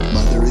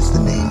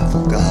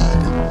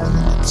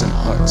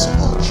rights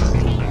of all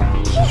children.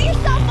 Kill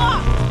yourself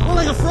off! More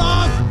like a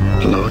frog!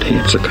 Lord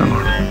hates a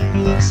coward.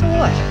 So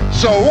what?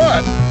 So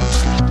what?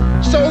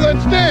 So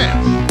let's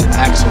dance!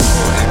 Axel.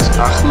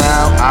 Ach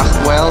nou,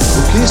 ach wel.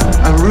 Kies,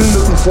 I'm really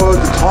looking forward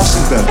to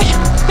tossing them. I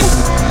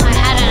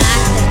had an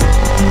accident.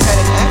 You had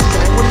an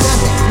accident? What does that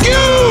mean?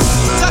 You!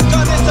 Suck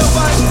on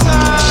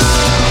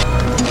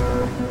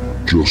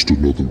it, Just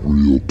another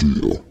real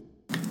deal.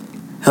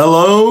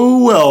 Hello,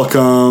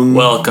 welcome.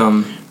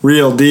 Welcome.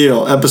 Real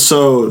Deal,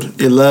 episode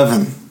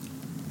 11.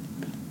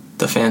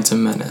 The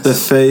Phantom Menace. The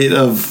fate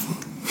of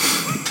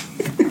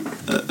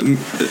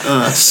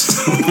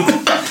us.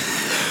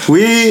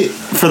 We,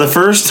 for the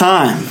first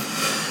time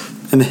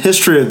in the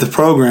history of the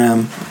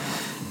program,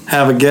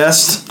 have a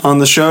guest on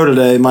the show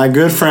today. My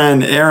good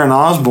friend Aaron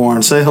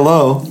Osbourne. Say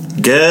hello.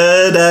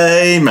 Good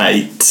day,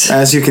 mate.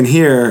 As you can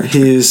hear,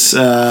 he's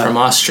From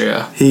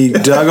Austria. He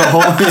dug a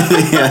hole.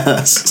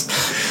 Yes.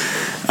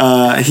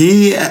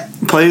 He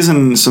plays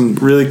in some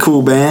really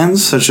cool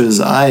bands, such as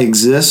I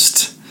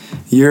Exist,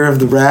 Year of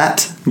the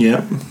Rat.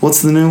 Yep.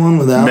 What's the new one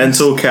without?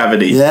 Mental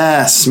Cavity.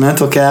 Yes,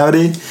 Mental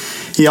Cavity.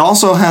 He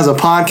also has a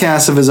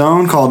podcast of his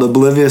own called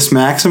Oblivious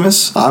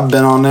Maximus. I've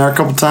been on there a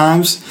couple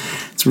times.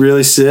 It's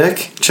really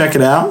sick. Check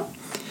it out.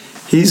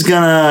 He's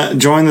going to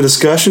join the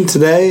discussion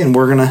today, and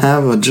we're going to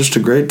have just a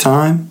great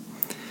time.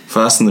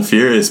 Fast and the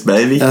Furious,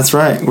 baby. That's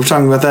right. We're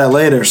talking about that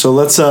later. So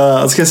let's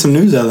get some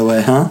news out of the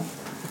way, huh?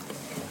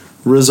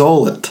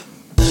 Roll it.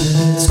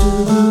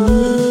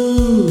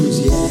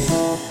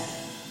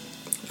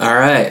 All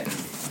right.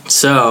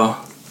 So,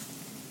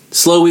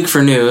 slow week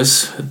for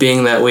news,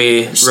 being that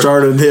we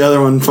started the other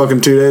one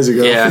fucking 2 days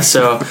ago. Yeah,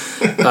 so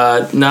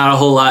not a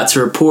whole lot to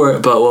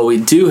report, but what we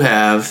do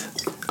have...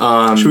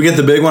 should we get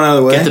the big one out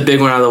of the way? Get the big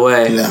one out of the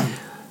way. Yeah.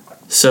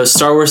 So,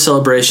 Star Wars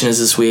Celebration is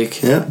this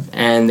week. Yep.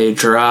 And they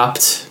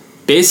dropped,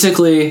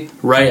 basically,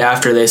 right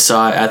after they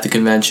saw it at the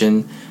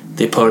convention,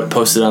 they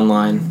posted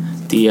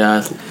online the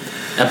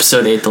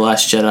Episode 8, The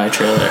Last Jedi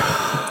trailer.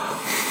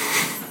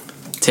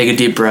 Take a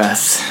deep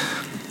breath.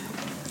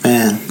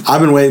 Man,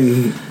 I've been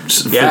waiting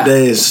for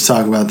days to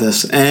talk about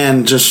this,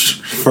 and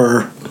just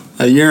for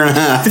a year and a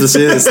half to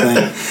see this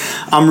thing.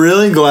 I'm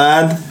really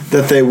glad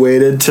that they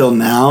waited till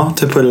now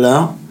to put it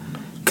out,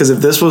 because if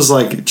this was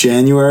like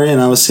January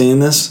and I was seeing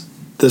this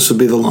would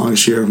be the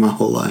longest year of my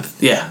whole life.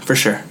 Yeah, for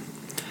sure.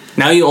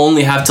 Now you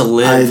only have to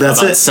live about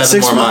 7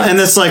 more months. And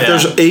it's like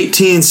there's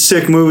 18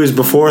 sick movies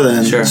before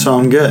then, so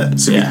I'm good.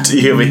 So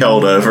you'll be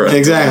held over it.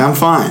 Exactly, I'm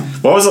fine.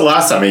 What was it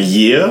last time? A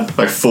year?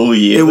 Like full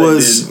year? It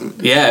was...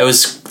 Yeah, it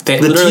was... The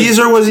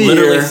teaser was a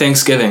literally year.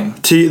 Thanksgiving.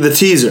 The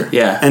teaser.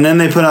 Yeah. And then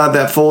they put out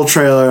that full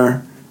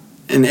trailer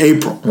in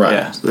April. Right.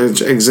 Yeah.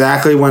 That's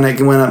exactly when it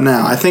went up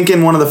now. I think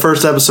in one of the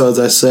first episodes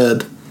I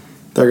said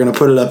they're going to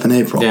put it up in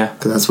April. Yeah.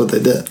 Because that's what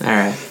they did. All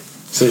right.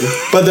 See?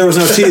 But there was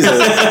no teaser.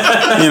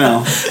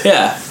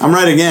 Yeah. I'm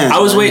right again. I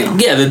was waiting.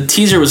 Yeah, the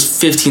teaser was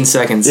 15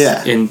 seconds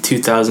in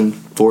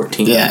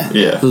 2014. Yeah.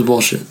 It was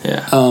bullshit.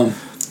 Yeah.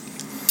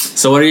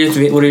 So what are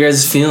your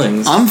guys'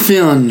 feelings? I'm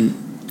feeling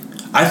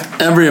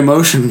every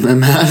emotion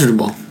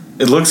imaginable.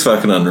 It looks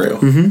fucking unreal.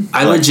 Mm-hmm.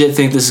 I legit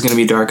think this is going to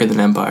be darker than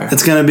Empire.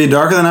 It's going to be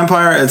darker than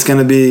Empire. It's going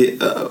to be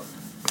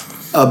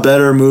a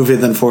better movie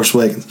than Force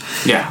Awakens.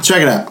 Yeah.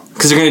 Check it out.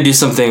 Because they're going to do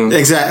something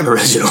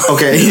original.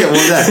 Okay, yeah,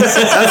 well,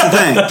 that's the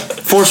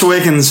thing. Force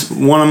Awakens,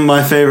 one of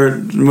my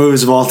favorite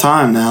movies of all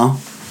time now.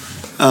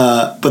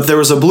 But there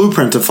was a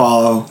blueprint to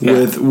follow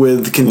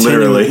with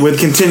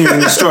continuing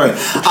the story.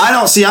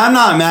 I'm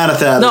not mad at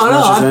that.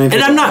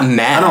 I'm not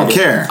mad. I don't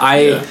care.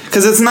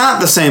 Because it's not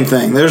the same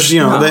thing. There's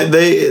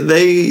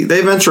they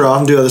venture off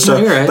and do other stuff.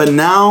 No, you're right. But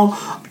now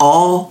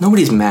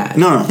nobody's mad.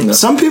 No.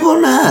 Some people are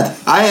mad.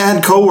 I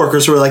had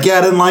coworkers who were like, "Yeah,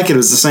 I didn't like it. It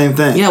was the same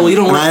thing." Yeah, well, you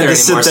don't work there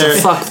anymore, so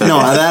fuck that. No,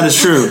 that is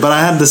true. But I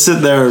had to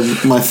sit there,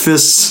 my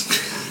fists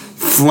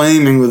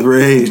flaming with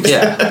rage.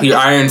 Yeah, your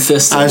iron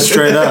fist. I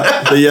straight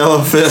up. The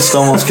yellow fist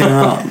almost came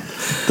out.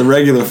 The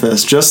regular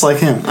fist, just like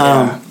him.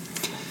 Yeah.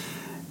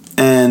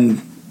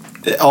 And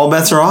all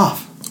bets are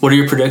off. What are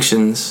your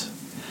predictions?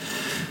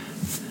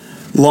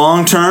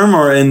 Long term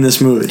or in this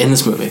movie? In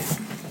this movie.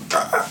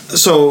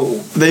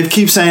 So they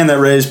keep saying that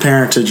Rey's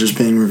parentage is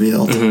being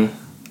revealed.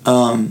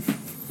 Mm-hmm.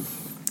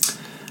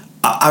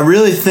 I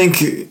really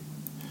think,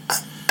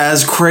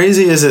 as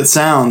crazy as it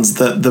sounds,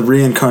 that the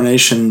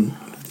reincarnation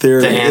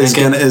theory is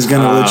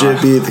gonna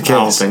legit be the case. I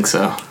don't think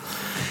so.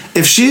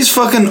 If she's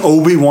fucking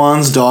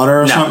Obi-Wan's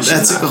daughter or something,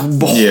 that's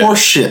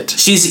horseshit.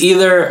 She's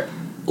either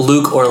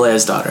Luke or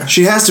Leia's daughter.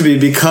 She has to be,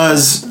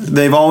 because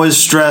they've always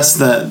stressed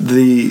that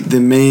the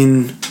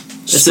main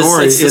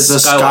story is the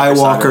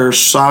Skywalker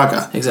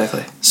saga.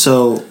 Exactly.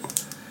 So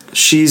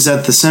she's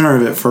at the center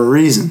of it for a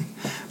reason.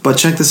 But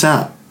check this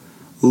out.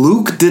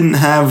 Luke didn't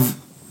have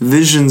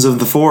visions of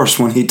the Force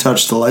when he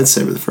touched the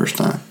lightsaber the first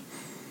time.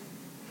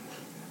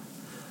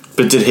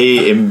 But did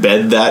he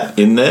embed that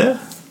in there?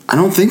 I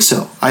don't think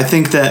so. I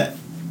think that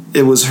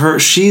it was her.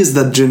 She is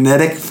the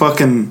genetic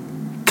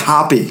fucking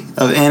copy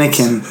of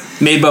Anakin.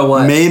 Made by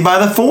what? Made by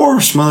the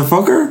Force,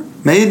 motherfucker.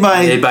 Made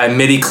by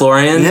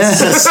midi-chlorians?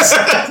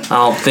 Yes. I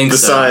don't think The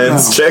so.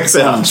 science checks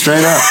No, out.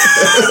 straight up.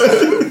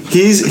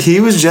 He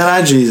was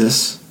Jedi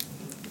Jesus,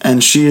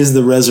 and she is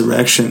the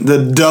resurrection,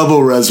 the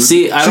double resurrection.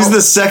 See, she's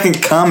the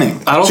second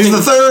coming. I don't She's think-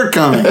 the third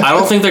coming. I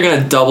don't think they're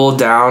gonna double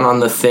down on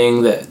the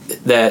thing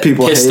that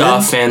People pissed hated?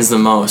 off fans the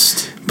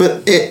most.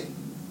 But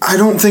I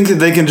don't think that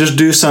they can just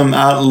do some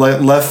out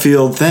left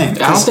field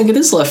thing. I don't think it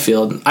is left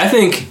field. I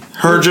think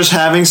Her just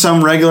having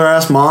some regular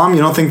ass mom.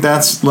 You don't think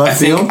that's left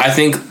field? I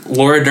think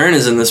Laura Dern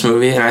is in this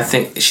movie, and I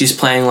think she's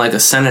playing like a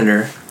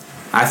senator.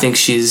 I think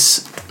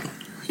she's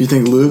You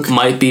think Luke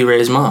might be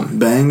Rey's mom.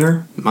 banged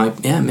her?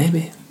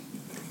 Maybe.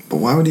 But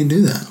why would he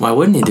do that? Why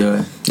wouldn't he do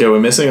it? Yeah, we're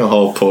missing a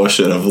whole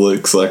portion of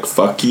Luke's like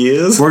fuck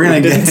years. We're gonna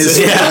get his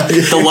Yeah,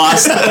 the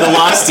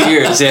lost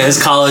years. Yeah,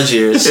 his college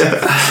years.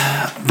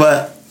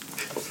 But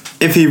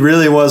if he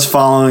really was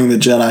following the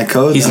Jedi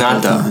code, He's that not,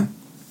 whole though. time,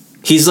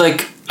 He's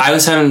like, I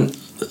was having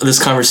this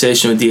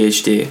conversation with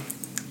DHD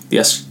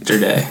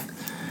yesterday,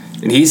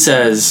 and he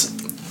says,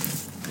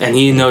 and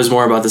he knows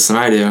more about this than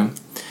I do.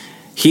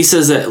 He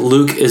says that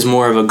Luke is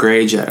more of a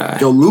gray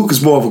Jedi. Yo, Luke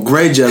is more of a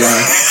gray Jedi.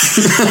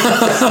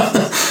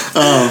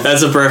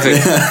 That's a perfect.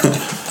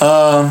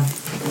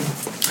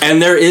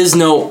 And there is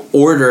no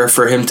order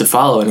for him to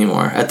follow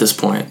anymore at this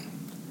point.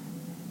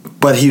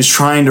 But he was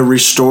trying to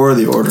restore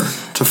the order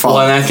to follow.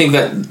 Well, and I think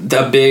that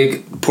the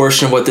big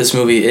portion of what this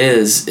movie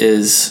is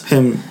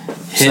him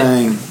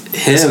saying,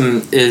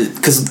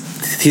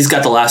 because he's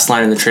got the last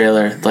line in the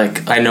trailer,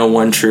 like, I know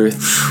one truth,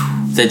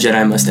 the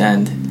Jedi must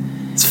end.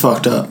 it's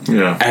fucked up.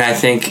 Yeah. And I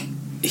think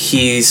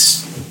he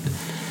feels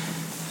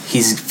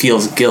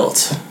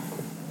guilt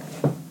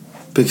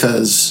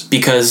Because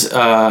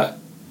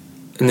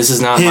and this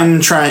is not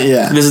him trying,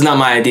 this is not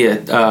my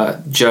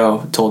idea.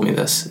 Joe told me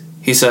this.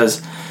 He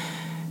says,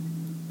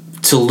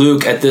 to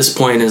Luke at this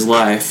point in his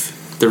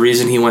life, the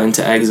reason he went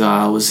into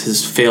exile was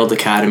his failed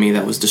academy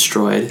that was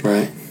destroyed.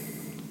 right.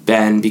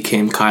 Ben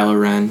became Kylo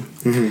Ren.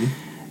 Mm-hmm.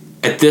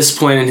 At this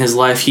point in his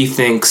life, he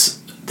thinks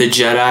the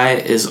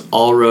Jedi is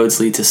all roads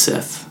lead to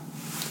Sith.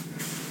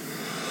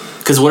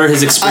 Because what are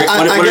his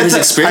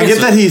experiences? I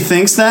get that he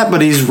thinks that,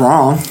 but he's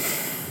wrong.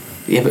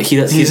 Yeah, but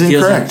He's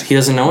incorrect. He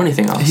doesn't know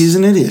anything else. He's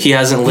an idiot. He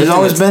hasn't lived. He's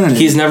always been an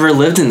idiot. He's never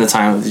lived in the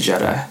time of the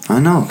Jedi. I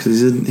know, because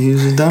he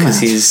was a dumbass.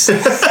 Because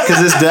Because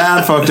his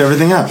dad fucked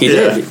everything up. he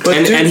did, But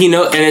and dude- he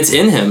and it's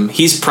in him.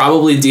 He's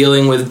probably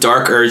dealing with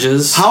dark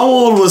urges. How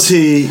old was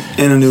he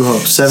in A New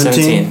Hope?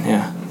 17?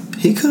 Yeah.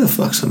 He could have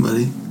fucked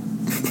somebody.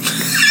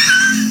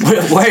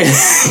 Wait.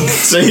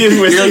 So you're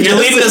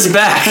leading us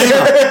back.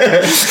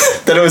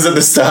 that it was at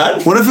the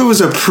start. What if it was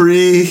a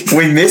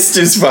We missed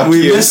his fuck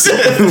we years.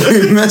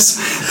 missed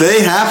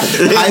they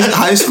happened.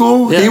 High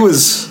school, Yeah. he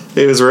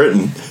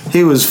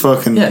was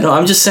fucking Yeah. No,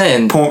 I'm just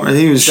saying. porn.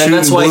 He was Then shooting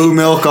that's why blue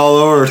milk all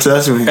over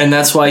Sesame. And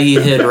that's why he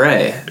hid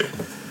Rey. That'd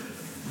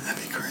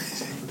be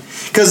crazy.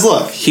 Because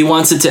look, He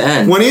wants it to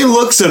end. when he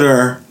looks at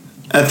her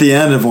at the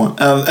end of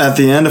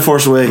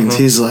Force Awakens,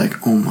 he's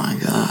like, "Oh my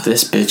god,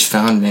 This bitch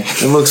found me.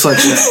 it looks like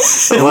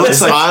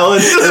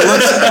Island.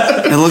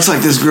 it looks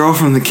like this girl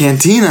from the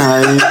cantina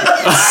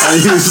I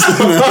used to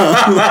know."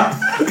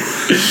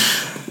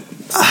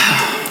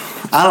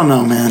 I don't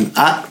know, man.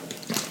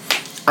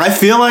 I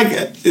feel like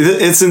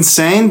it's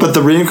insane, but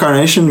the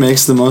reincarnation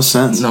makes the most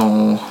sense.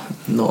 No.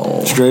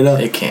 Straight up.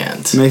 It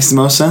can't. It makes the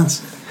most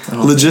sense.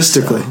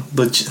 Logistically.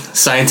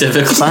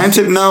 Scientifically.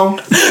 Scientific, no.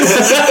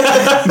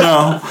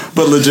 No.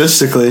 But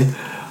logistically.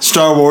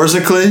 Star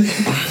Warsically,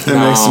 it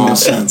makes the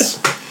most sense.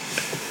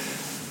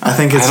 I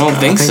think it's I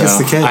think so. it's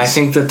the case. I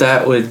think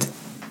that would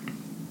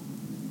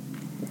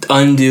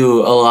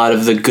undo a lot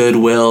of the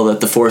goodwill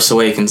that The Force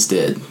Awakens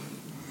did.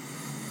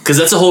 Because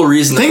that's the whole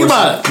reason. Think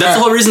about it. That's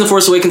the whole reason The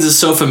Force Awakens is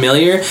so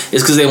familiar.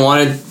 Is because they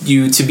wanted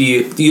you to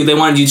they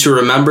wanted you to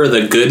remember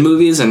the good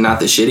movies and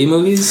not the shitty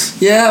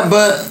movies. Yeah,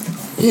 but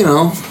you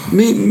know,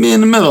 me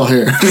in the middle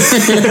here.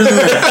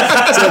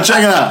 So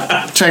check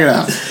it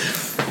out.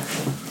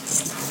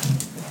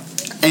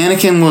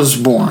 Anakin was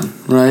born,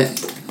 right?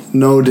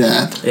 No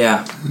dad.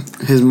 Yeah.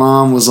 His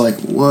mom was like,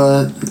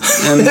 "What?"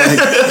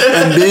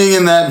 And being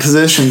in that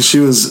position,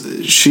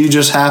 she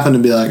just happened to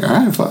be like, "All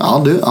right,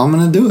 I'll do it. I'm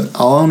gonna do it.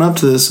 I'll own up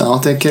to this. I'll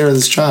take care of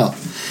this child."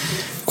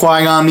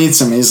 Qui-Gon meets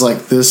him. He's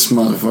like, "This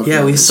motherfucker."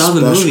 Yeah, we is saw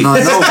the special." movie. No,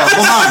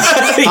 hold on.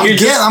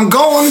 I'm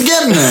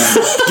getting there.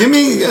 Give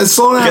me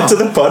slow down. Get to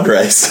the pod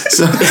race.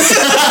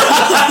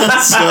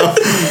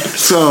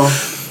 So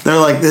they're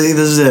like, "This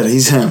is it.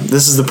 He's him.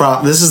 This is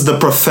the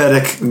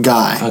prophetic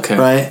guy." Okay.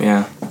 Right.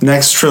 Yeah.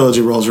 Next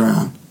trilogy rolls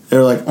around.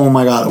 They're like, "Oh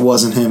my god, it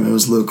wasn't him. It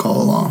was Luke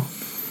all along."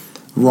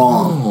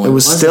 Wrong. No, it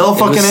was it still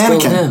wasn't. It fucking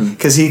was still Anakin him.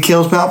 because he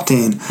kills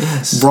Palpatine.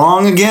 Yes.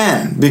 Wrong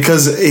again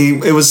because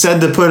it was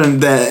said to put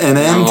an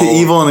end to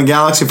evil in the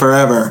galaxy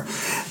forever.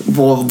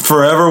 Well,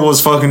 forever was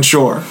fucking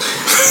short.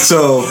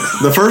 So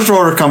the First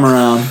Order come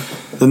around,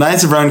 the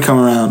Knights of Ren come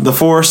around, the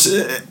Force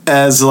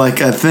as like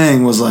a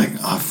thing was like,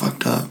 "Oh, I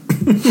fucked up."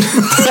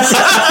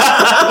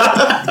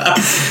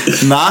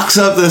 Knocks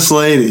up this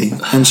lady,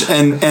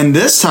 and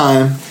this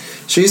time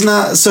she's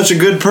not such a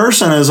good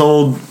person as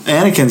old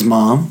Anakin's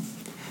mom.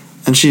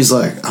 And she's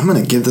like, I'm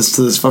going to give this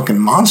to this fucking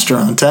monster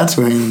on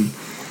Tatooine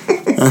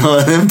and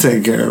let him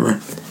take care of her.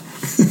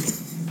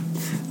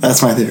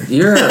 That's my theory.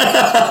 You're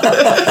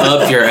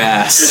up your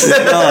ass.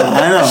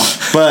 I know,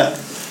 but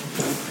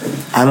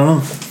I don't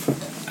know.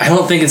 I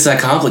don't think it's that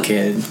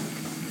complicated.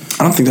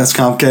 I don't think that's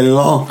complicated at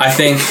all. I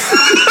think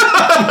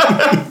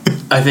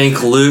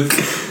Luke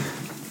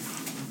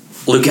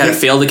had a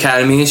failed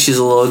academy. She's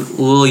a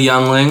little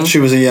youngling. She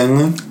was a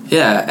youngling?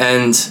 Yeah,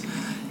 and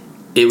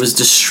it was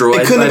destroyed.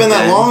 It couldn't have been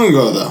Ben. that long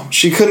ago, though.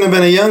 She couldn't have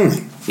been a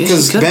youngling.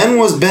 Because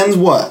Ben's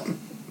what?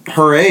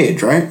 Her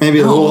age, right? Maybe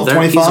a little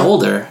 25? He's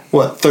older.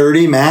 What,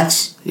 30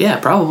 max? Yeah,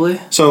 probably.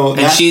 So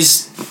and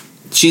she's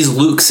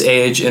Luke's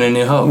age in A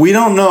New Hope. We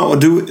don't know.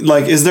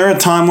 Is there a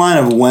timeline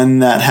of when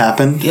that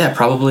happened? Yeah,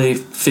 probably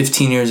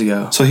 15 years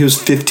ago. So he was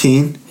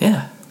 15?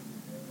 Yeah.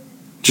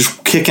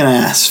 Just kicking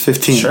ass,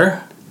 15.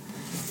 Sure.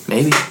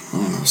 Maybe. I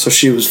don't know. So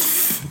she was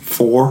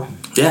 4?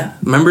 Yeah.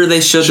 Remember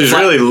they showed She's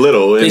really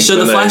little. They showed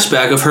the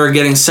flashback of her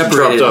getting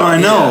separated. Oh, I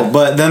know,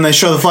 but then they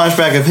show the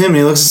flashback of him and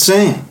he looks the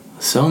same.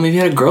 So maybe he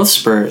had a growth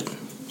spurt.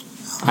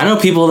 I know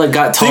people that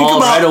got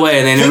tall right away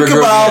and they never grew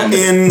again.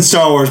 Think about in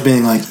Star Wars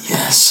being like,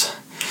 yes,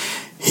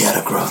 he had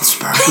a growth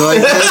spurt. Like,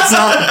 it's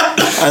not...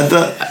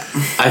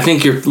 I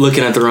think you're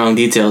looking at the wrong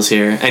details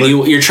here. And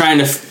you're trying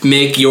to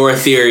make your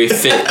theory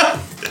fit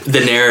the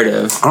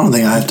narrative. I don't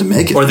think I have to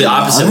make it. Or the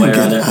opposite way,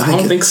 rather. I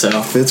don't think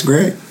so. It's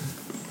great.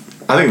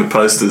 I think the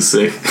poster's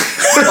sick.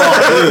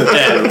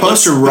 The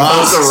poster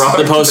rocks.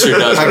 The poster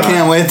does I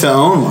can't wait to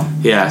own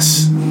one.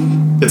 Yes.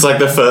 It's like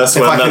the first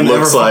If one I that can never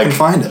looks like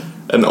find it.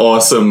 an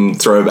awesome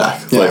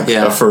throwback. Yeah. Like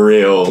a for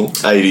real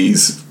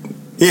 80s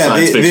Yeah,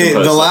 science fiction the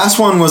poster. last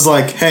one was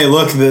like, hey,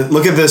 look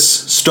at this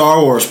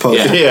Star Wars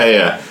poster.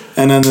 Yeah.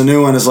 And then the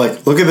new one is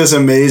like, look at this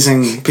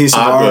amazing piece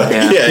of art.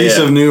 Piece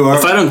of new art.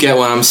 If I don't get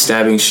one, I'm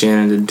stabbing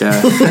Shannon to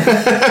death.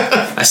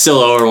 I still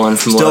owe her one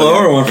from Logan. Still owe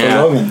her one from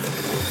Logan.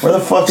 Where the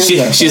fuck is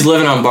that? She's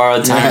living on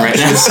borrowed time right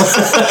now. She's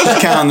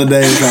counting the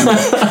days.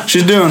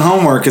 She's doing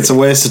homework. It's a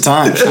waste of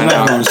time. She's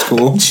not going to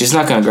school. She's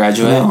not going to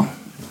graduate. No.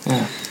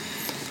 Yeah.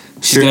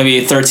 She's going to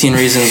be 13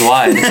 Reasons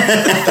Why.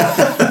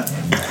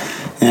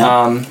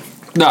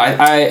 No,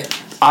 I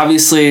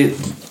obviously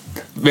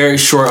very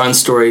short on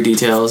story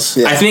details.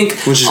 Yeah. I think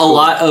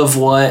lot of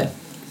what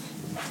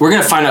we're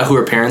going to find out who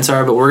her parents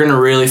are, but we're going to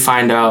really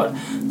find out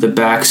the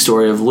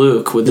backstory of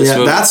Luke with this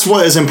movie. That's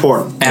what is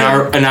important.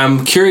 And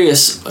I'm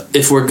curious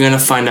if we're going to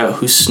find out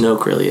who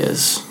Snoke really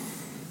is.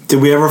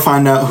 Did we ever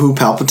find out who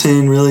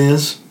Palpatine really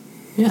is?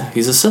 Yeah,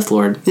 he's a Sith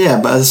Lord. Yeah,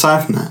 but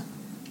aside from that.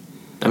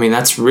 I mean,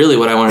 that's really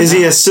what I want to know. Is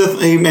he a Sith?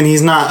 And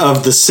he's not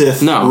of the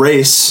Sith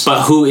race.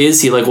 But who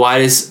is he? Like,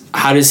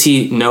 how does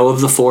he know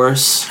of the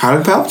Force? How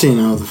did Palpatine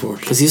know of the Force?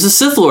 Because he's a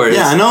Sith Lord.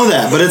 Yeah, I know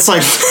that. But it's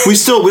like, we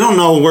don't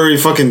know where he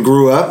fucking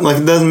grew up. Like,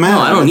 it doesn't matter.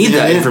 No, I don't need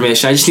that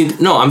information. I just need...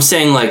 No, I'm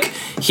saying, like,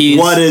 he's...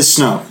 What is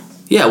Snoke?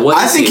 Yeah,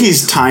 I think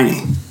he's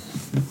tiny.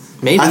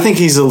 Maybe. I think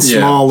he's a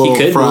small little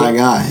fry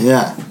guy.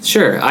 Yeah.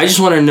 Sure. I just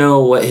want to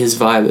know what his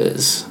vibe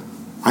is.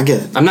 I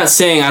get it. I'm not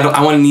saying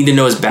I want to need to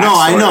know his backstory. No,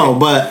 I know,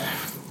 but...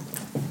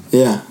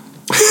 Yeah.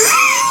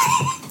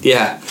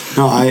 Yeah.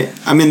 No, I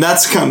mean,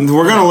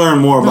 we're going to learn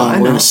more about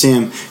him. We're going to see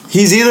him.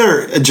 He's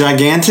either a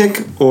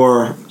gigantic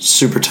or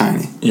super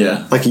tiny.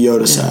 Yeah. Like a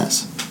Yoda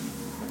size.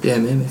 Yeah,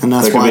 maybe. And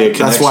that's why I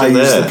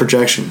use the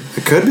projection.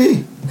 It could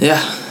be.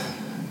 Yeah.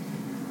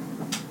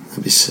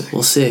 That'd be sick.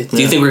 We'll see.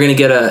 Do you think we're going to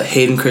get a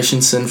Hayden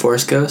Christensen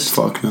Force Ghost?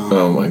 Fuck no.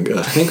 Oh my god.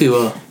 I think we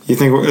will. You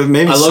think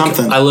maybe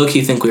something? I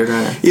low-key think we're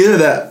going to. Either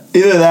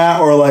that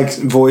or like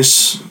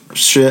voice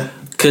shit.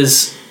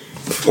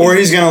 Or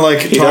he's going to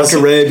like talk to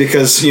Rey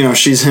because,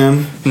 she's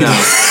him. No.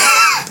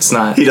 It's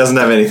not. He doesn't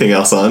have anything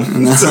else on.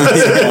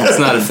 It's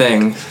not a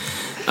thing.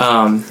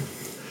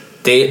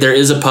 There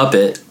is a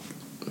puppet.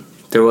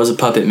 There was a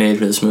puppet made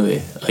for this movie.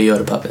 A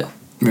Yoda puppet.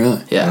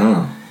 Really? Yeah.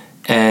 Oh.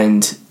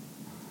 And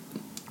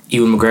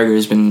Ewan McGregor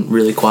has been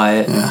really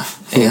quiet. Yeah,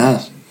 he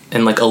has.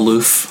 And like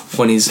aloof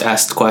when he's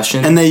asked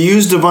questions. And they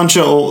used a bunch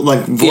of old,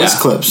 like voice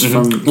clips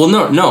from...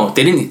 Well, no,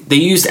 they didn't. They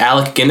used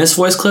Alec Guinness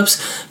voice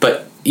clips,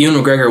 but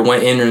Ewan McGregor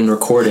went in and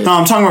recorded. No,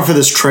 I'm talking about for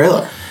this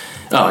trailer.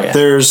 Oh yeah.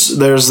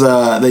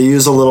 They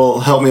use a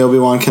little "Help Me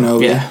Obi-Wan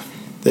Kenobi." Yeah.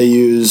 They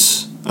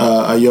use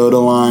a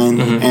Yoda line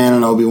and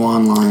an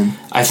Obi-Wan line.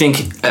 I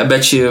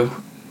bet you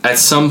at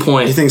some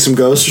point. You think some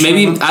ghosts?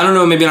 Maybe I don't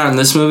know. Maybe not in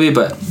this movie,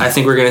 but I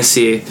think we're gonna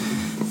see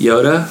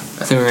Yoda. I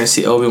think we're gonna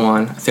see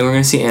Obi-Wan. I think we're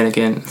gonna see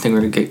Anakin. I think we're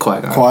gonna get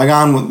Qui-Gon.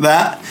 Qui-Gon with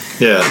that.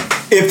 Yeah.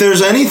 If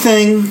there's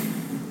anything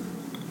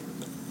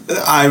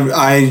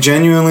I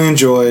genuinely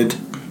enjoyed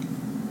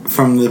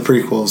from the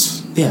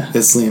prequels,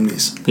 it's Liam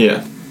Neeson.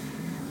 Yeah.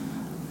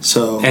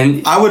 So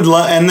I would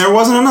love, and there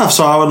wasn't enough,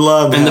 so I would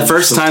love. And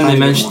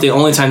the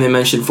only time they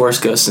mentioned Force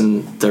Ghost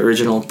in the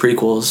original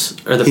prequels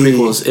or the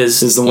prequels is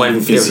the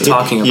when they were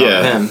talking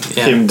about him.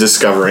 Yeah. Him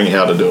discovering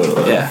how to do it.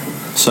 Yeah.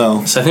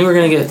 So I think we're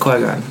gonna get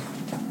Qui-Gon.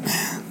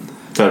 Man,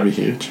 that'd be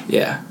huge.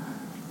 Yeah.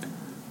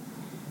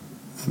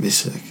 That'd be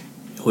sick.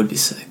 It would be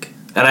sick.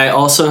 And I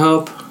also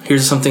hope,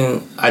 here's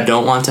something I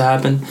don't want to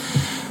happen.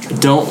 I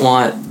don't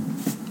want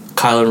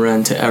Kylo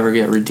Ren to ever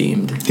get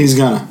redeemed. He's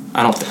gonna.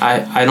 I don't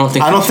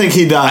think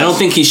he does. I I don't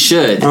think he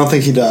should. I don't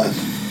think he does.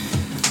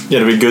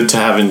 Yeah, it'd be good to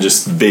have him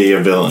just be a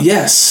villain.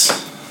 Yes.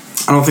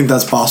 I don't think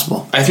that's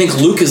possible. I think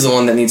Luke is the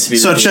one that needs to be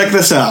So redeemed. check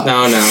this out.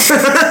 No.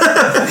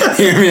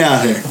 Hear me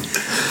out here.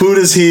 Who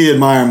does he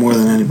admire more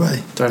than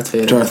anybody? Darth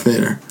Vader. Darth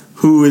Vader.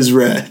 Who is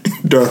Rey?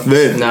 Darth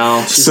Vader.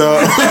 No. She's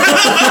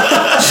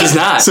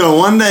not. So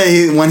one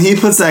day, when he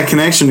puts that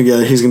connection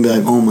together, he's gonna be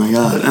like, "Oh my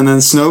god!" And then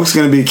Snoke's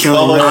gonna be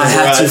killing Rey. I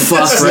had to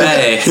fuck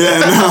Rey. Yeah,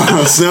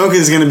 no. Snoke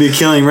is gonna be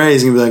killing Rey.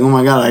 He's gonna be like, "Oh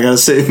my god, I gotta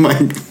save my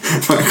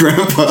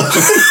grandpa."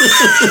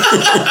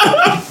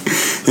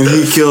 And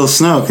he kills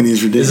Snoke, and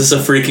he's ridiculous. Is this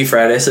a Freaky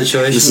Friday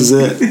situation? This is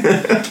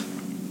it.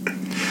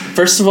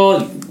 First of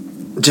all,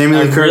 Jamie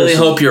I Lee Curtis. really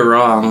hope you're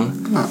wrong.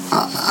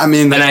 I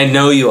mean, and I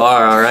know you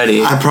are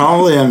already. I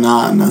probably am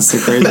not, and that's the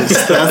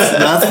craziest.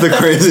 that's the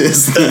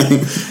craziest thing.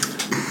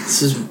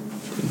 This is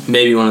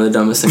maybe one of the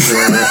dumbest things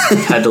I've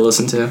ever had to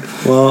listen to.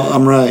 Well,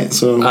 I'm right.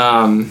 So.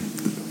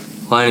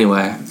 Well,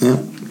 anyway. Yeah.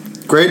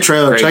 Great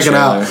trailer. Check it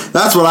out.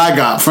 That's what I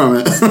got from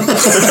it.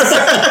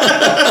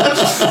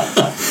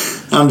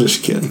 I'm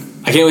just kidding.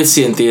 I can't wait to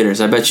see it in theaters.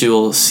 I bet you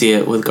will see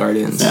it with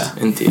Guardians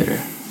in theater.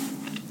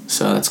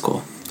 So that's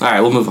cool. All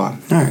right, we'll move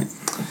on. All right.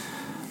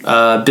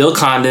 Bill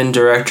Condon,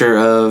 director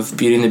of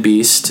Beauty and the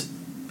Beast,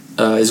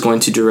 is going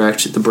to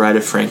direct The Bride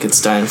of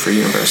Frankenstein for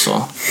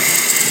Universal.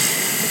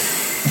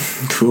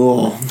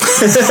 Cool.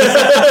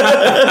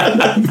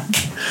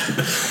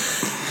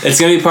 It's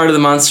going to be part of the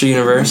Monster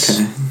Universe.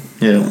 Okay.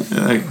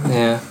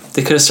 Yeah.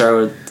 They could have started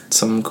with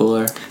something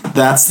cooler.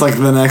 That's like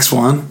the next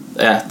one?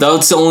 Yeah.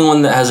 That's the only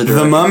one that has a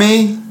director. The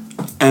Mummy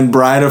and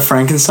Bride of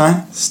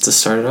Frankenstein? Just to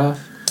start it off.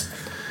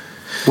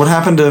 What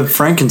happened to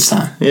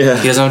Frankenstein? Yeah.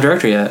 He doesn't have a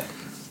director yet.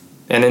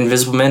 And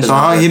Invisible Man doesn't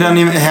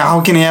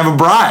how can he have a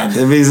bride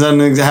if he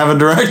doesn't have a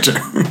director?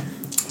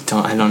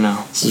 I don't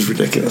know. This is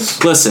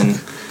ridiculous. Listen.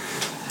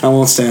 I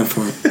won't stand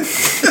for it.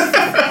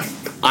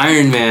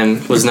 Iron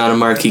Man was not a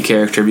marquee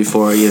character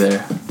before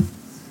either.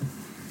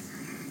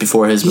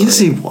 Before his movie. Yes,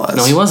 he was.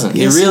 No, he wasn't.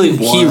 Yes, he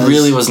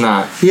really was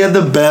not. He had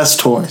the best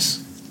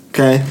toys.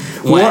 Okay?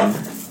 When?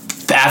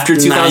 After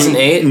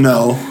 2008?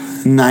 No.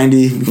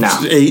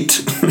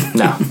 98?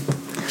 No.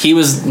 He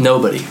was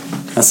nobody.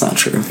 That's not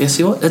true. Yes,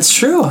 he was. It's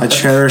true. I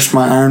cherished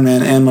my Iron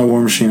Man and my War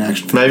Machine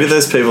action. Maybe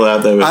there's people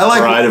out there with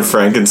Bride of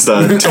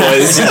Frankenstein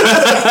toys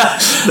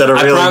that are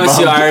really I promise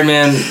you, bummed. Iron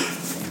Man,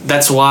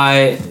 that's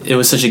why it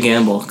was such a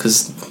gamble,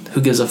 because who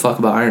gives a fuck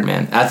about Iron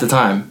Man at the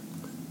time?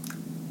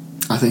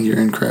 I think you're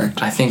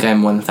incorrect. I think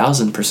I'm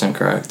 1000%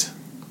 correct.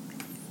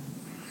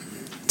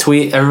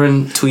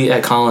 Everyone tweet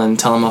at Colin,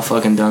 tell him how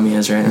fucking dumb he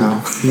is right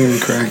now. You're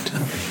incorrect.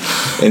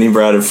 Any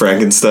Bride of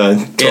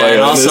Frankenstein toy Yeah,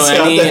 and also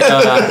any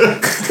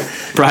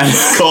Bride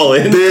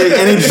Colin.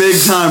 Any big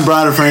time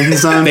Bride of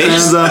Frankenstein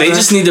fans out there? They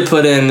just need to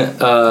put in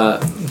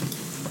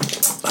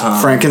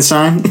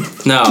Frankenstein?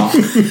 No.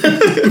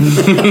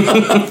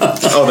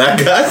 Oh, that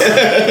guy?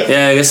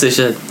 Yeah, I guess they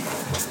should.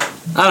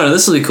 I don't know,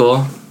 this will be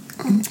cool.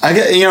 I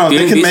get, they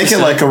could make it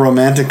like a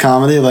romantic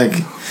comedy,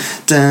 like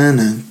dun,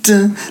 dun,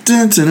 dun,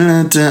 dun,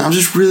 dun, dun. I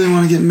just really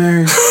want to get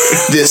married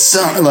this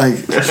summer,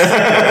 like,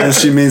 and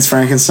she means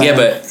Frankenstein. Yeah,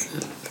 but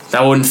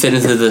that wouldn't fit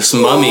into this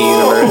Mummy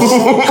universe.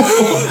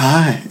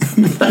 Hi.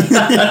 What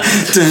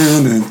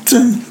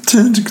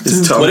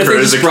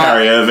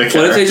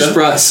if they just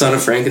brought Son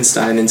of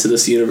Frankenstein into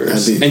this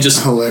universe and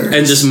just hilarious.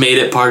 And just made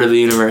it part of the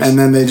universe? And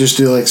then they just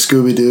do like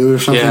Scooby Doo or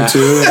something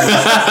too.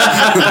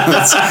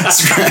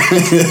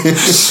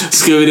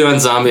 Scooby Doo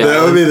and Zombie.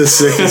 That would be the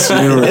sickest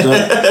universe.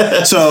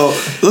 Huh? So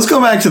let's go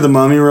back to the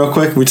Mummy real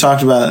quick. We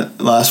talked about it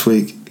last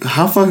week.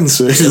 How fucking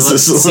sick is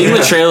this? Seeing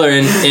the trailer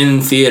in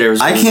theaters.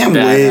 I can't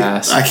wait.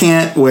 I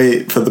can't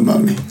wait for the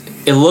Mummy.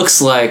 It looks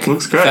like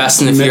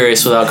Fast and the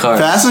Furious without cars.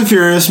 Fast and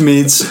Furious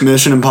meets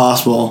Mission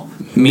Impossible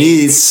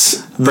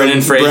meets Brendan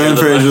Fraser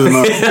the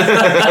Mummy.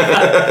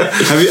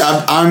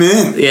 I'm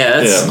in. Yeah,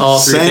 that's all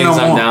three things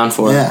I'm down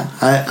for. Yeah,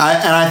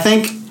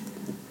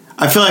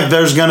 I feel like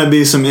there's gonna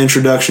be some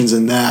introductions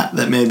in that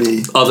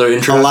maybe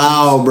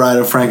allow Bride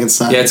of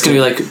Frankenstein. Yeah, it's gonna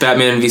be like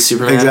Batman v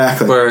Superman.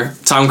 Exactly. Where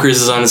Tom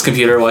Cruise is on his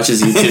computer,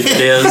 watches YouTube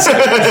videos.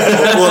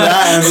 Well,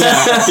 that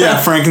and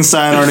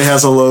Frankenstein already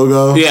has a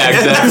logo. Yeah,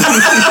 exactly.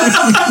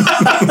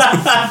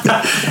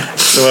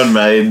 Someone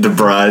made the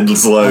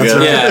Bride's logo.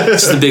 Right. Yeah,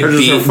 just the big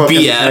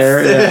BF. Yeah.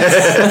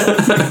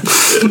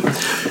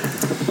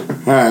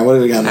 All right, what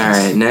do we got next?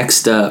 All right,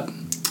 next up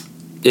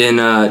in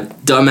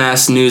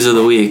dumbass news of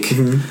the week.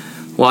 Mm-hmm.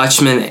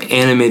 Watchmen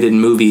animated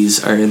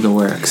movies are in the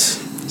works.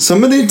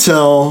 Somebody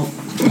tell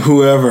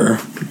whoever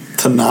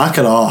to knock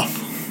it off.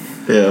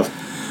 Yeah.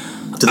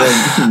 Do they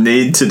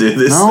need to do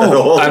this No. at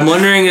all? I'm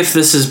wondering if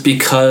this is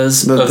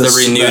because of the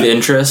renewed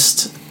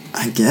interest.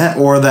 I get,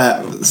 or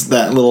that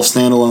little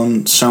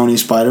standalone Sony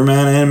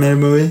Spider-Man animated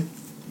movie.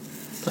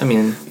 I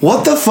mean,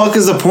 what the fuck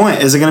is the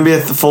point? Is it going to be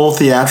a full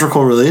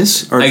theatrical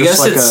release, or I just guess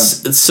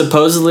like it's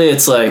supposedly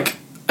it's like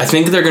I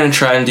think they're going to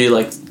try and do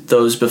like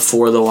those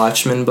before the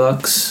Watchmen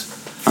books.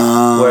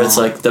 Where it's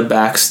like the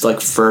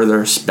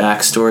further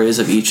backstories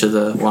of each of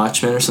the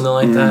Watchmen or something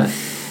like that.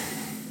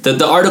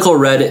 The article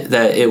read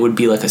that it would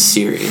be like a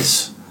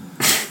series.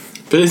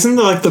 But isn't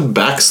like the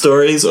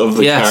backstories of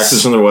the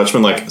characters from the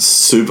Watchmen like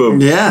super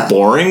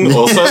boring?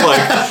 Also,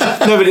 like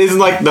no, but isn't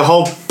like the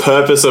whole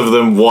purpose of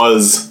them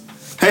was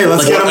hey,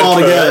 let's get them all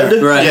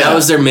together. Right, that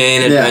was their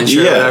main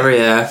adventure, or whatever.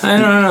 Yeah, I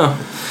don't know.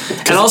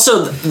 And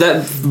also,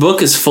 that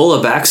book is full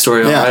of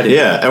backstory already.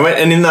 Yeah,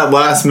 and in that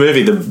last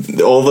movie,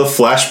 all the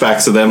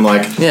flashbacks of them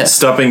like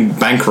stopping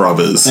bank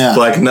robbers,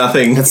 like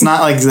nothing. It's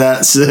not like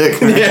that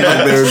sick. Like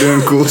they were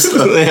doing cool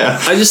stuff.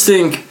 I just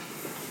think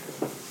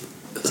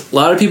a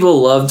lot of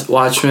people loved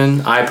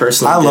Watchmen. I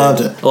personally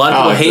loved it. A lot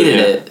of people hated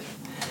it.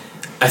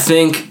 I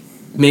think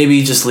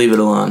maybe just leave it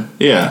alone.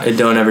 Yeah. And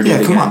don't ever do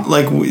it again. Come on.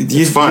 Like,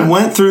 you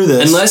went through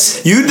this.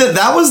 Unless you did,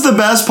 that was the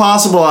best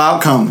possible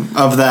outcome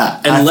of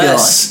that.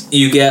 Unless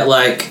you get,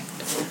 like,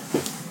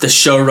 the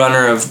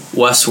showrunner of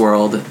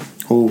Westworld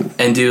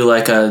and do,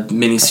 like, a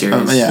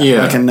miniseries.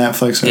 Like a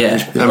Netflix or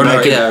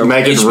or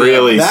make it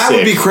really that sick.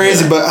 would be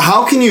crazy, but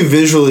how can you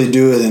visually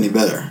do it any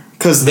better?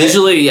 Because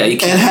visually, you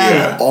can't. It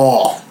had it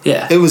all.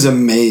 Yeah. It was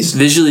amazing.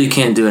 Visually, you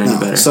can't do it any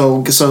better.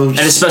 So, and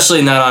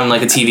especially not on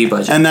like a TV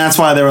budget. And that's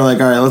why they were like,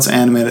 all right, let's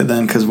animate it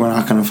then, because we're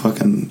not going to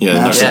fucking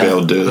not to be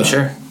able to do that.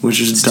 Sure. Which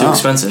is it's dumb. too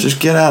expensive.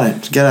 Just get at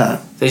it.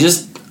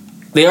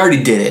 They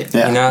already did it.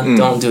 You know?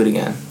 Don't do it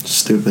again.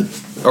 Stupid.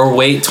 Or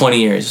wait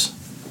 20 years.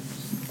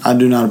 I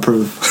do not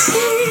approve.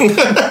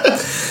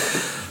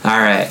 All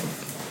right.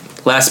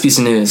 Last piece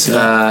of news.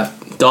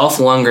 Dolph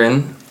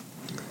Lundgren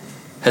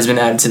has been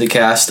added to the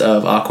cast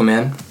of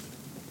Aquaman.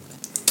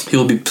 He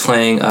will be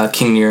playing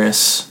King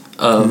Nereus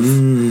of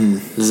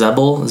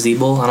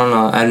Zebul. I don't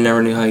know. I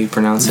never knew how you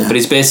pronounce it. But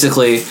he's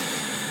basically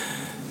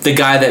the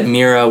guy that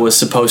Mira was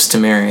supposed to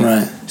marry.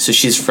 Right. So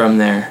she's from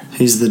there.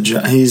 He's Dolph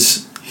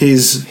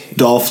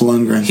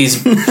Lundgren. He's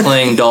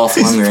playing Dolph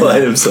Lundgren. He's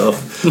playing himself.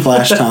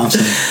 Flash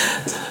Thompson.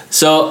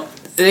 So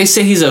they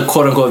say he's a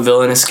quote-unquote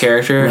villainous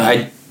character.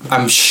 Right.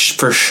 I'm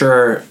for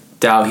sure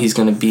doubt he's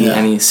going to be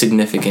any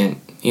significant...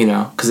 You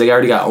know, because they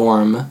already got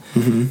Orm,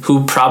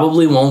 who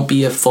probably won't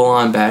be a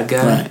full-on bad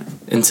guy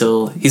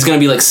until he's gonna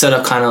be like set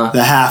up kind of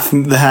the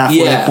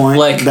halfway point,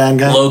 like bad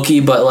guy. Loki,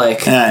 but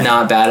like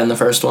not bad in the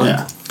first one.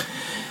 Yeah.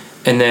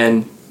 And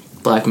then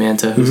Black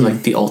Manta, who's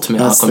like the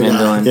ultimate Aquaman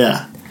villain.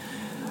 Yeah.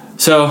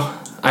 So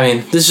I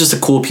mean, this is just a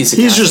cool piece of.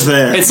 He's just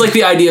there. It's like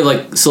the idea of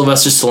like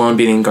Sylvester Stallone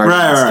being in Guardians.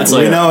 Right. It's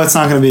like, we know it's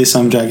not gonna be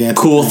some gigantic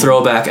cool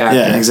throwback actor.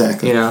 Yeah,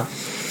 exactly. You know,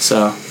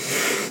 so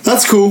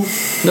that's cool.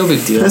 No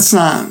big deal. It's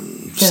not.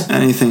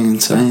 Anything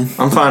insane.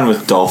 I'm fine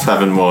with Dolph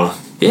having more.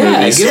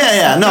 Movies.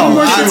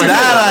 No,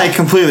 I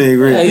completely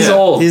agree. Yeah, he's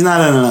old. He's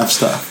not in enough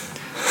stuff.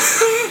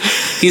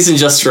 He's in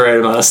just the right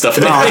amount of stuff.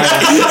 No,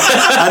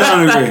 I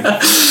don't agree.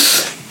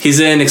 He's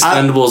in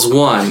Expendables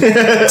 1,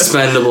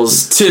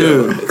 Expendables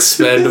 2,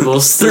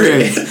 Expendables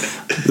 3,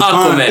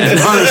 Aquaman.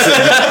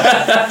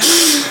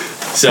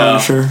 So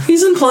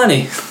he's in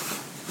plenty.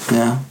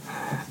 Yeah.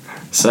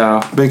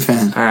 So big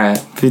fan. All right.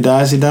 If he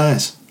dies, he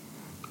dies.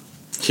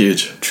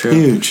 Huge. True.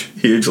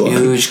 Huge line.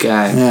 Huge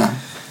guy. Yeah.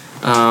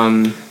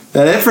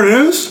 That it for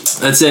news?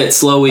 That's it.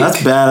 Slow week. That's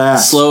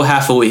badass. Slow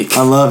half a week.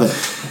 I love it.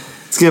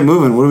 Let's get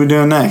moving. What are we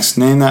doing next?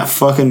 Name that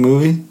fucking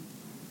movie.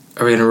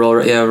 Are we gonna roll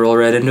right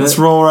into it? Let's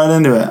roll right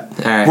into it.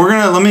 All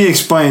right. Let me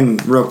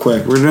explain real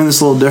quick. We're doing this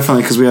a little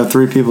differently because we have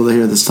 3 people to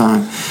hear this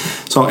time.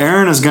 So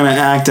Aaron is gonna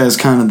act as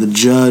kind of the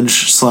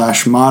judge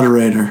 /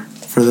 moderator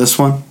for this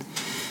one,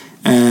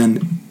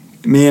 and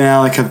me and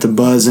Alec have to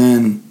buzz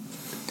in.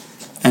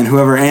 And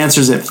whoever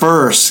answers it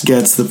first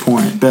gets the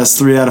point. Best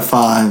 3 out of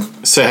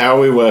 5. So how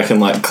are we working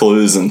like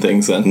clues and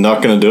things then?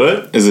 Not going to do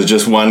it? Is it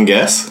just one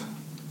guess?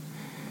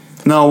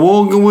 No,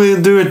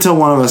 we'll do it till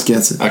one of us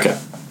gets it. Okay.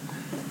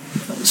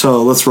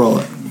 So let's roll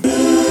it.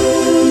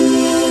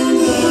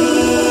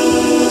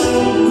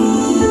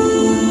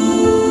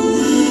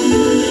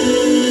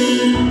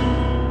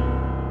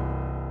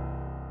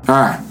 All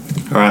right.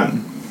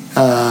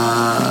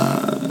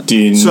 Do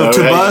you know how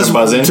to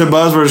buzz in? To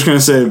buzz, we're just going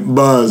to say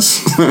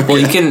buzz. Well,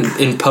 you can,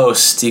 in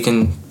post, you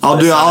can... I'll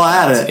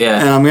add it. Yeah.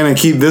 And I'm going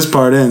to keep this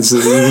part in so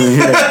that you can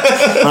hear it.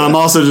 But I'm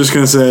also just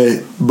going to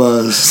say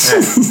buzz.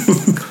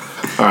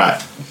 All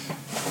right.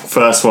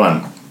 First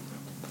one.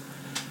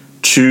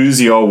 Choose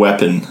your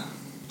weapon.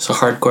 It's a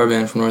hardcore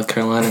band from North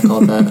Carolina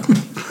called that.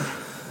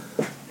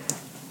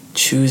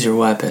 Choose your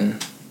weapon.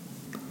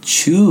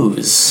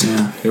 Choose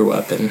your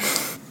weapon.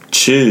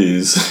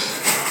 Choose.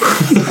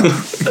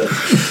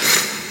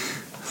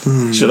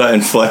 Should I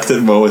inflect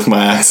it more with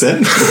my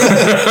accent?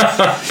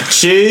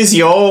 Choose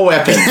your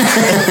weapon.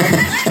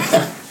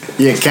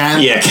 You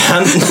can. You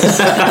can.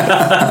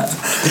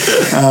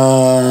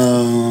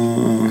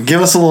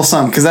 Give us a little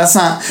something, because that's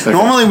not... Okay.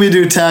 Normally we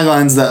do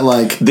taglines that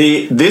like...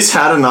 This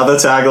had another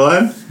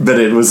tagline, but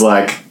it was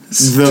like...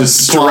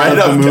 just straight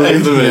up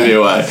gave the movie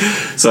away.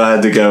 So I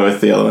had to go with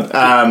the other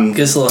one.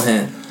 Give us a little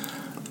hint.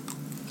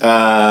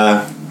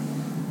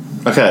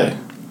 Okay.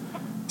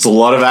 There's a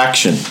lot of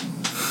action.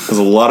 There's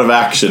a lot of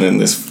action in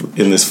this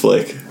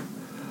flick.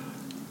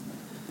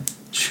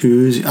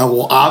 Choose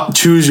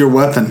your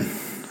weapon.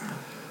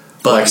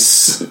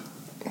 Buzz.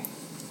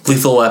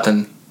 Lethal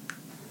Weapon.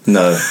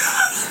 No.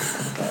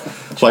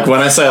 Like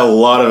when I say a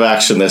lot of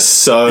action, there's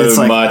so It's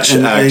like much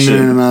an action.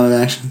 ignorant amount of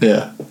action.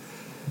 Yeah.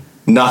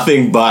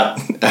 Nothing but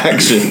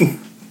action.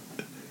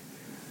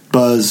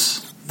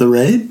 Buzz the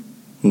Raid?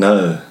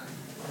 No.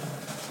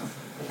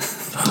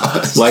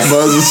 Like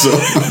Buzz is so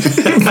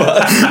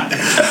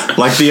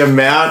like the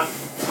amount,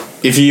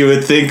 if you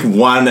would think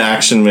one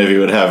action movie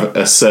would have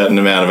a certain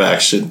amount of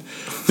action,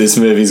 this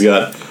movie's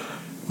got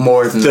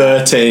more than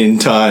 13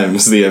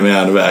 times the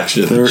amount of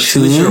action.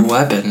 Choose your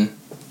weapon.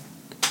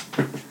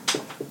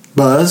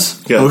 Buzz?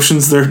 Yeah.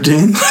 Ocean's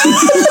 13?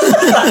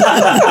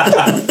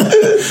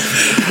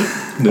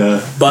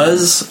 No.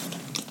 Buzz,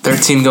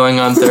 13 going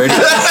on 30.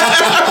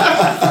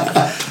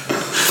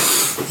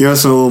 Give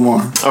us a little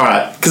more. All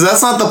right. Because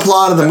that's not the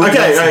plot of the movie.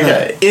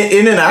 Okay.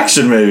 In an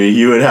action movie,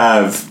 you would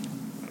have,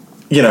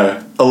 you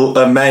know,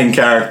 a main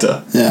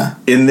character. Yeah.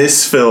 In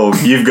this film,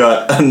 you've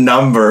got a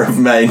number of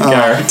main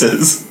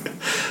characters.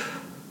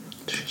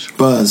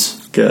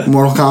 Buzz. Okay.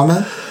 Mortal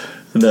Kombat?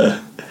 No.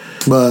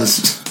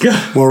 Buzz.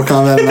 Mortal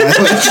Kombat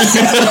Annihilation.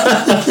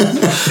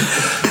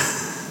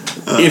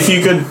 If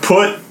you could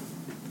put...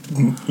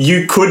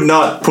 You could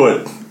not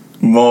put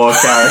more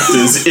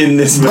characters in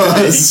this movie.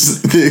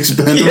 Buzz. The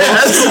Expendables?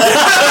 Yes.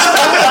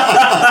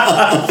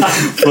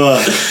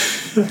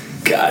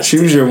 But God,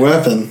 choose your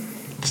weapon.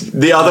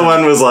 The other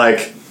one was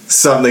like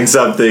something.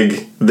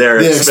 They're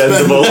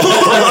expendable.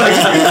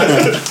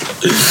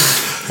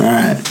 All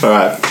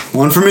right.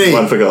 One for me.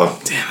 One for God.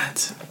 Damn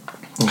it.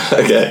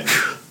 Okay.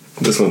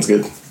 This one's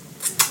good.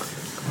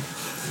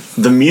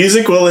 The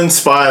music will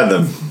inspire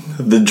them.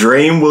 The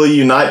dream will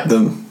unite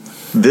them.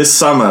 This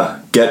summer,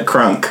 get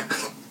crunk.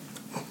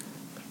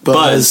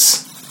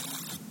 Buzz.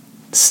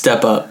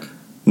 Step up.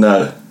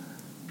 No.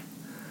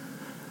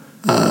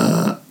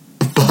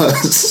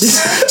 Buzz.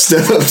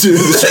 Step up to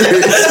the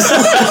street.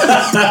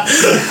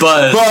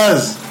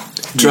 Buzz.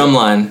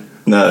 Drumline.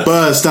 No.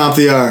 Buzz. Stomp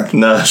the yard.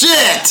 No.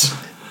 Shit!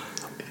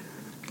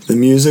 The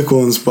music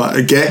will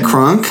inspire... Get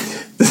crunk?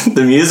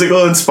 The music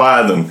will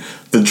inspire them.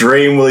 The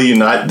dream will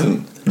unite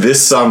them.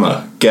 This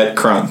summer, get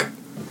crunk.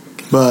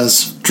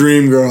 Buzz.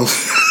 Dream Girls.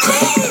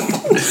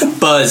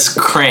 Buzz.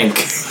 Crank.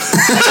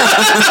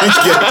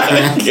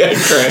 Get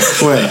crank.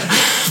 Wait.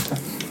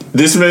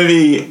 This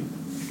movie...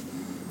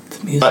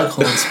 The music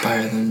will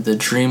inspire them. The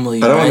dream will I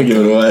unite don't want to give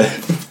it away.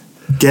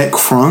 Get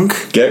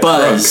crunk? Get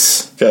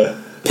Buzz. crunk. Okay.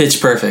 Pitch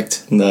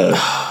Perfect. No.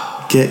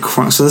 Get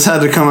crunk. So this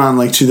had to come out in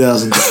like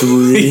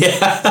 2003.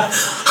 Yeah.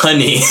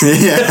 Honey.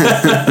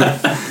 Yeah.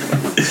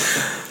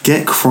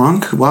 Get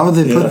crunk? Why would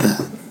they put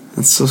that?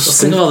 That's so Let's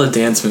think stupid. of all the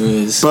dance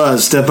movies.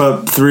 Buzz, Step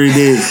Up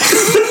 3D.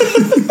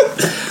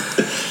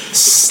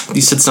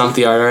 You said Stomp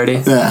the Yard already?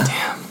 Yeah.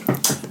 Damn.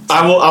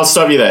 I'll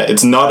stop you there.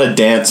 It's not a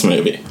dance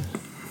movie.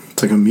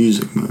 It's like a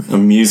music movie. A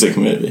music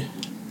movie.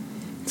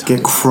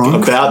 Get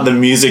crunk? About the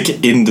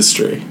music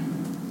industry.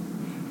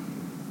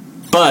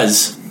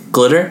 Buzz.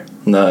 Glitter?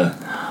 No.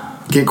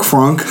 Get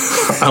crunk?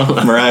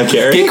 Mariah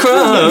Carey? Get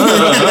crunk.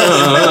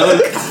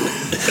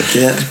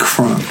 Get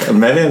crunk.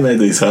 Maybe I made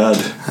these hard.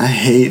 I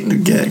hate the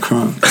Get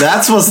crunk.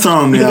 That's what's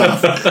throwing me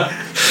off.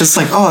 It's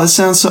like, oh, this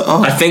sounds so...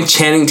 Oh. I think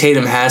Channing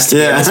Tatum has to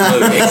be in this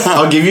movie.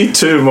 I'll give you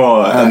two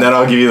more, and then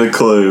I'll give you the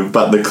clue.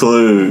 But the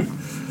clue...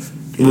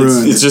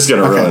 It's just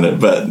going to ruin it,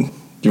 but...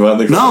 You want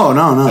the clue? No.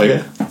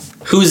 Okay.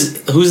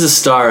 Who's the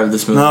star of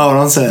this movie? No,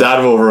 don't say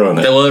That will ruin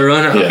it. That will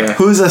ruin it? Yeah. Okay.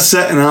 Who's a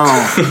set? No.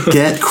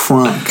 Get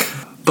crunk.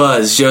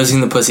 Buzz. Josie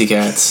and the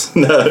Pussycats.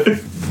 No.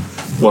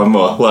 One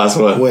more. Last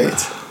one.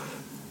 Wait.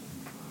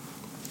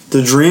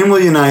 The dream will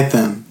unite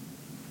them.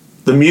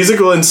 The music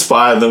will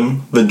inspire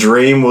them. The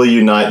dream will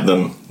unite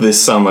them.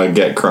 This summer,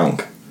 get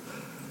crunk.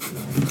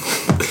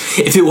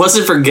 If it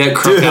wasn't for Get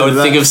Crunk, Dude, I would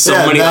think of so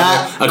many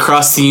other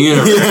across the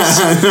universe.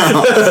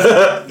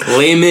 Yeah,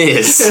 Les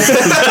Mis.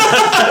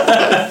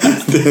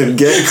 Dude,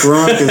 Get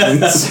crunk is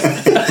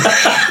insane.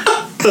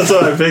 That's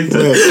what I picked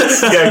it.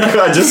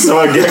 Yeah, I just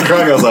saw Get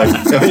Crunk. I was like,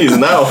 I'm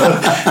using that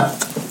one.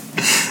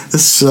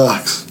 This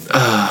sucks.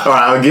 Alright,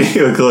 I'll give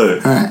you a clue.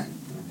 Alright.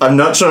 I'm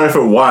not sure if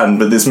it won,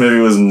 but this movie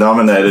was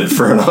nominated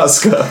for an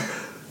Oscar.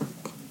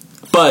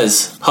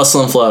 Buzz.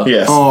 Hustle and Flow.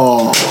 Yes.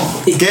 Oh.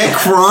 Get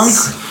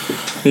crunk?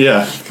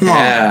 Yeah.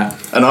 Yeah.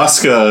 An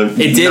Oscar.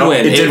 It did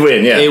win. It did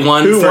win, yeah. It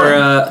won Who for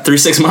won? 3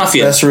 6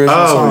 Mafia. Best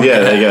original song. Yeah,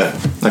 there you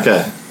go.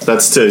 Okay.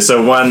 That's two.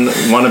 So one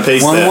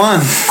apiece there.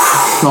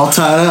 1-1. All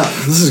tied up.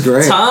 This is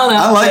great. Tied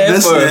up I like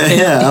this. there.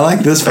 Yeah, I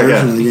like this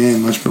version of the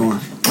game much more.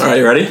 Alright,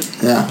 you ready?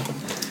 Yeah.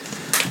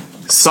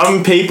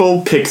 Some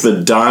people pick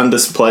the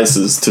darndest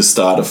places to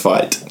start a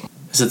fight.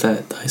 Is it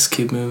that Ice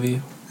Cube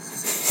movie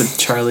with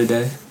Charlie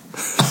Day?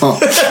 Oh.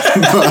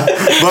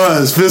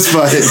 Buzz, fist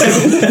fight.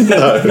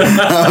 No.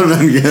 That would have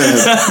been good.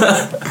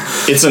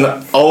 It's an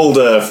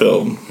older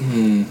film.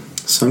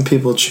 Some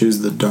people choose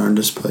the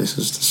darndest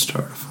places to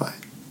start a fight.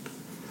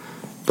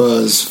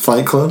 Buzz,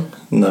 Fight Club?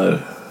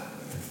 No.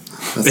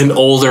 An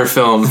older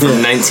film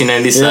from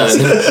 1997.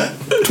 Yes.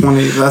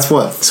 20, that's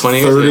what? 20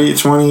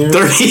 years 20 years?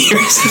 30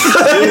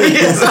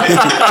 years.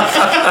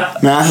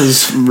 Math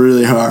is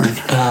really hard.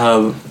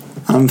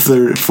 I'm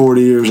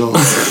 40 years old.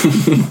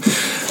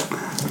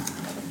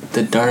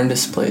 The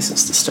darndest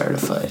places to start a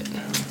fight.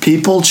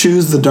 People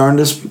choose the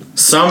darndest.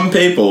 Some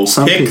people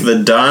pick people.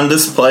 the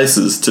darndest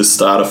places to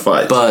start a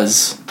fight.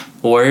 Buzz.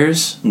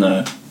 Warriors?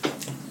 No.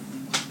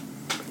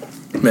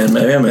 Man,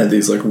 maybe I made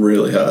these like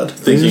really hard.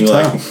 Thinking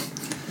are like,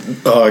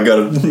 oh, I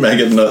gotta make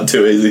it not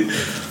too easy.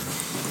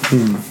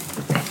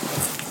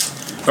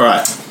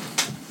 Alright.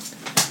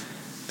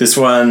 This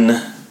one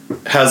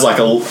has like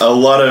a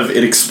lot of,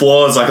 it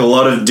explores like a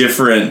lot of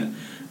different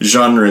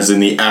genres in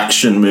the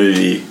action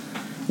movie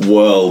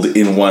world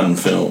in one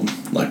film.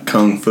 Like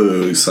Kung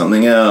Fu,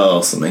 something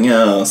else, something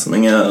else,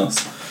 something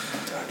else.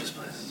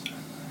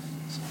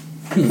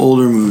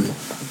 Older movie.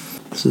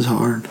 This is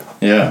hard.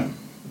 Yeah.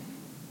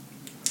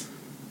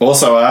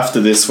 Also,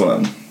 after this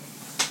one,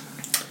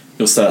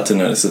 you'll start to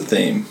notice a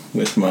theme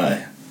with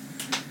my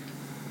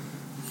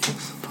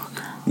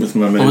movies.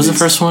 What was the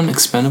first one?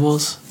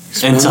 Expendables?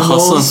 Into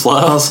Hustle and Flow?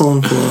 Hustle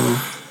and Flow.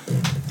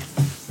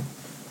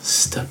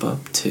 Step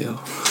Up 2.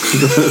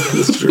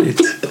 The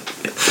streets.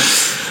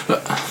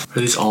 Are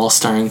these all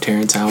starring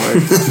Terrence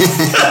Howard?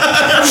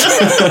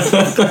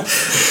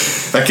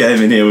 I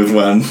came in here with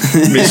one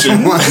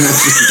mission.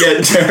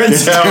 Get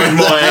Terrence Howard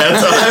more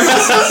airtime.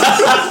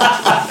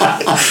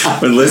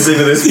 When listening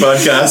to this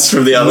podcast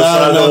from the other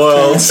side of the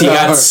world. He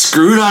got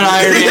screwed on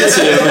Iron Man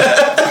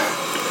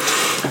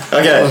 2.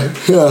 Okay.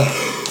 Yeah.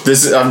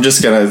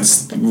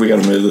 We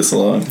gotta move this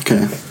along.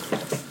 Okay.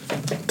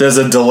 There's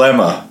a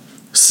dilemma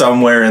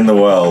somewhere in the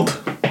world.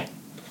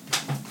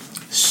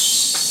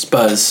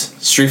 Buzz.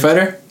 Street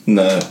Fighter?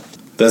 No.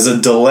 There's a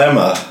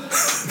dilemma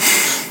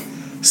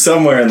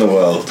somewhere in the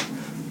world.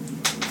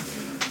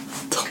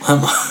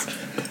 Dilemma.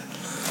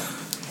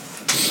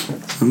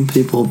 Some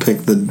people pick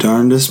the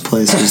darndest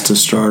places to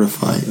start a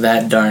fight.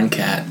 That Darn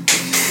Cat.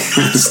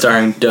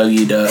 Starring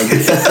Dougie Doug.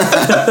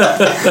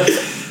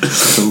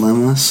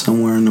 Dilemma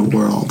somewhere in the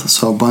world.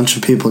 So a bunch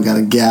of people got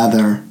to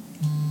gather.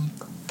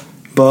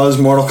 Buzz,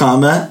 Mortal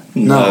Kombat?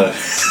 No.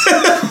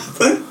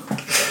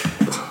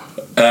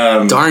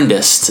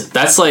 Darndest.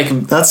 That's like...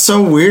 That's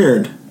so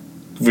weird.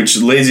 Which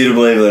leads you to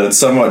believe that it's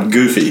somewhat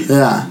goofy,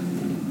 Yeah.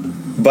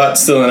 but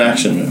still an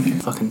action movie.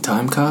 Fucking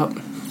Time Cop?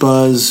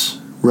 Buzz,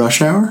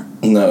 Rush Hour?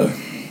 No.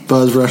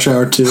 Buzz, Rush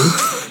Hour 2?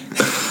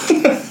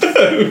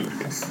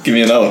 Give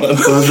me another one.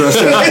 Buzz, Rush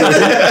Hour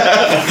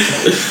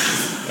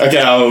 3? Okay,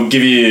 I'll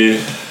give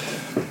you...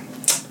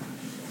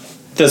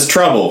 There's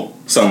trouble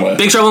somewhere.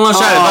 Big Trouble in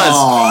Little China, Buzz.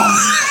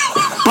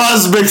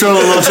 Buzz, Big Trouble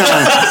in Little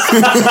China.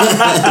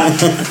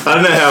 I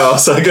don't know how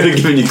else I could have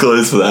given you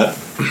clues for that.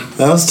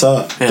 That was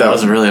tough. Yeah, that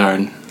was really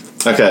hard.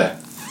 Okay.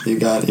 You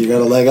got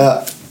a leg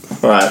up.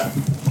 Right.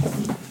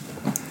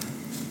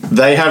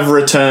 They have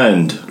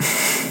returned.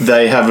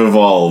 They have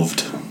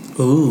evolved.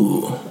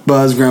 Ooh.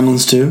 Buzz,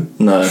 Gremlins 2?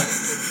 No.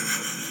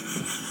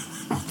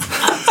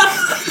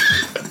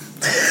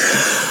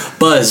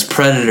 Buzz,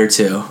 Predator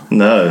 2.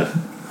 No.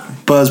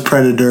 Buzz,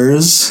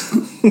 Predators?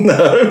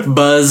 No.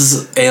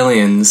 Buzz,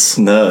 Aliens.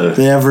 No.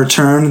 They have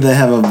returned, they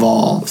have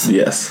evolved.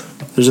 Yes.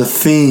 There's a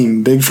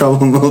theme. Big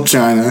Trouble in Little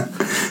China.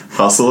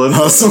 Hustle and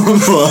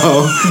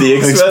Flow. The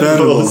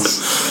Expendables.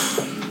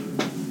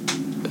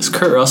 Is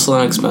Kurt Russell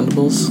in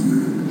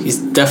Expendables? He's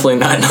definitely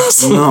not in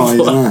Hustle No, and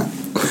he's Flow. not.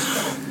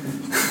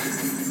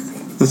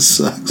 This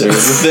sucks. There's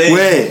a thing.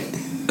 Wait.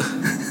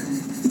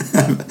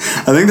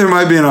 I think there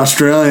might be an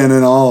Australian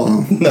in all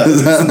of them. No,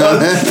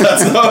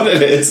 that's not what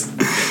it is.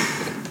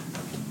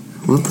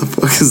 What the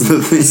fuck is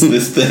the theme?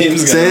 This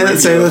theme's Say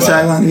the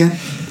tagline again.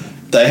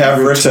 They have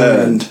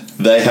returned.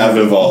 They have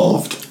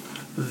evolved.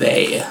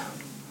 They.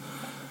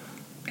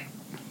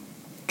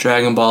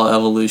 Dragon Ball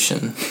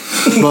Evolution.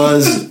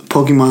 Buzz,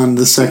 Pokemon,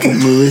 the second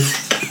movie.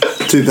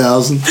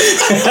 2000.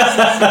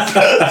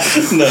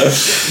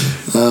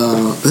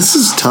 No. This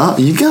is tough.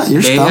 You're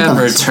They stumping have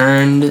us.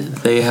 returned.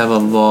 They have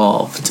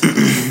evolved.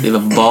 They've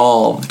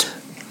evolved.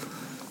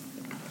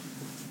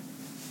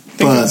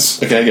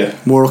 Buzz, Okay, go.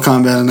 Mortal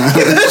Kombat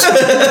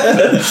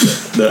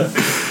Annihilation. No.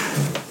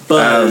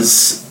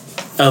 Buzz.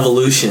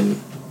 Evolution.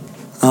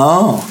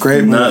 Oh,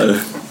 great movie. No.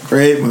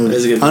 Great That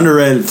is a movie. good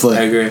Underrated I flick.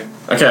 agree.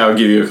 Okay, I'll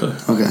give you a clue.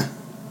 Okay.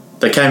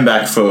 They came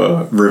back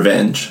for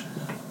revenge.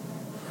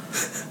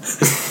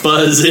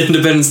 Buzz,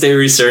 Independence Day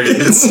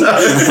Resurgence.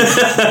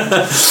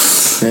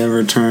 They have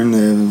returned, they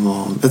have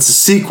evolved. It's a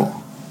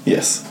sequel.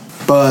 Yes.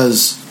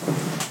 Buzz.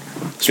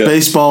 Good.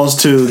 Spaceballs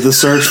 2, The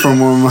Search for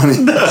More Money.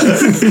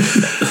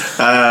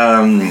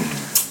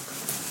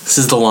 This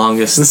is the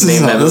longest This is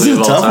name that this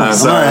movie is of a all tough one. time.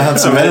 Sorry, I have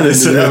some I made editing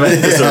this to do.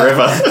 a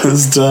ripper.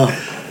 This is tough.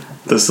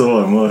 There's still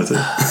one more.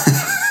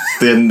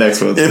 The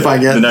next one. If I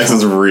get the next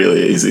one's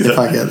really easy. If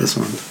I get this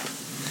one.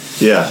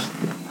 Yeah.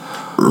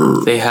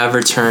 They have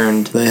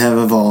returned. They have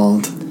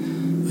evolved.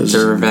 There's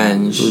The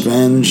Revenge.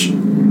 Revenge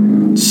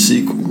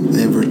sequel.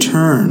 They have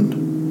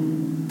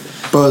returned.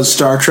 Buzz,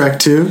 Star Trek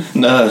 2.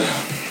 No.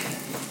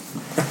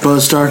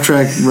 Buzz, Star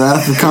Trek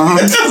Wrath of Khan.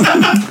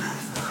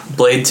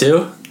 Blade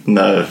 2?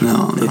 No.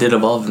 No, They did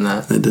evolve in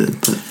that. they did.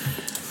 But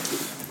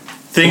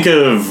Think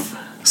of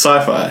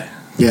sci-fi.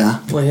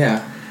 yeah. Well,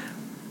 yeah.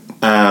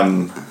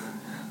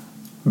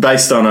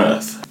 Based on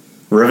Earth.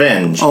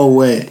 Revenge. Oh,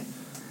 wait.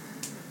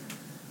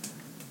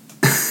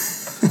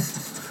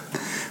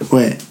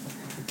 Wait.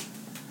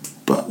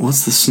 But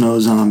what's the snow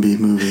zombie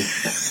movie?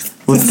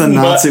 What's the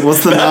Nazi?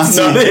 What's the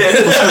Nazi? Not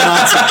it. What's the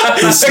Nazi?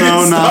 The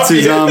snow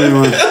Nazi zombie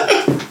one.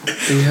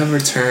 They have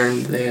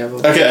returned. They have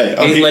Okay,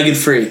 eight-legged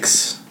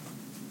freaks.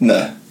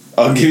 No,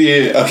 I'll give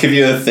you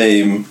a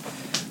theme,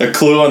 a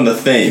clue on the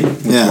theme,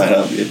 which might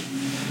help you.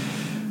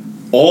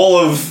 All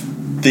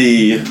of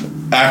the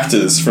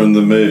actors from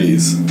the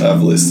movies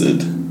I've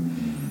listed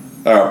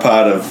are a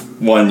part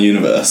of one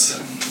universe.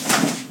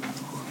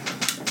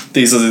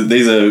 These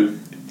are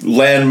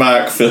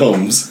landmark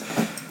films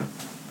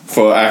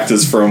for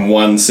actors from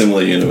one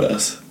similar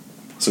universe.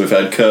 So we've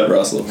had Kurt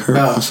Russell.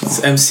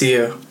 It's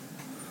MCU.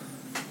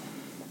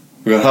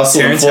 We've got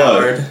Hustle Terrence and Flow.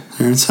 Howard.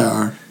 Terrence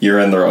Howard. You're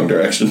in the wrong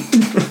direction.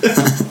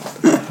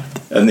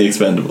 And the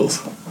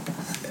Expendables.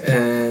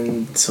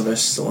 And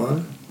Sylvester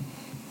Stallone.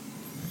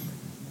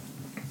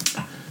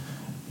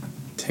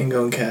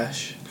 Tango and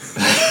Cash.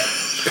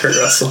 Kurt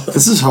Russell.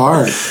 This is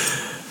hard.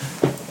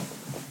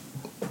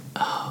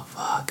 Oh,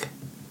 fuck.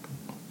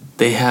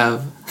 They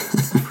have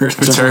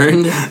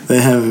returned. They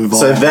have evolved.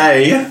 So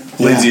they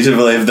leads you to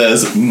believe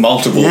there's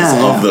multiples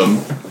of them.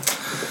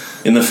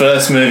 In the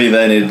first movie,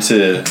 they needed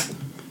to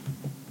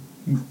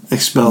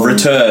expel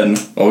return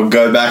or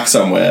go back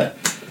somewhere.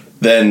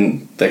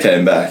 Then they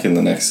came back in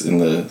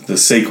the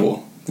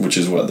sequel, which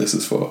is what this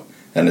is for,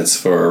 and it's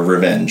for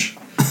revenge.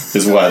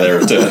 Is why they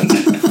returned.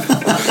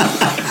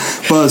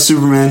 But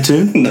Superman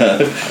 2? No.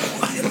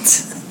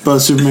 What? But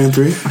Superman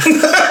 3?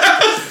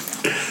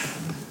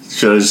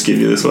 Should I just give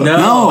you this one?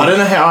 No. I don't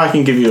know how I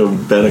can give you a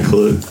better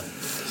clue.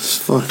 It's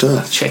fucked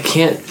up. I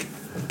can't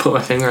put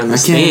my finger on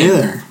this I can't name.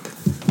 either.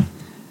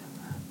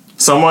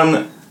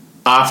 Someone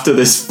after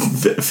this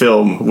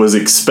film was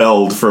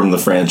expelled from the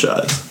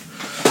franchise.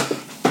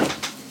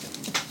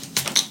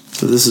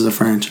 So this is a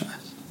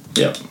franchise.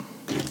 Yep.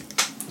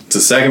 It's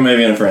a second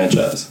movie in a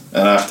franchise.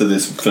 And after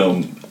this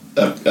film,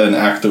 an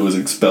actor was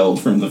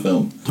expelled from the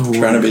film. I'm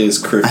trying to be as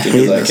cryptic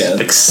as I can.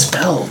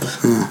 Expelled?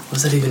 What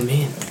does that even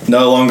mean?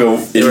 No longer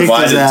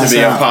invited to be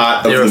a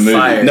part of the movie.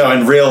 Fired. No,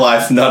 in real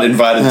life, not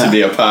invited to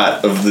be a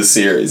part of the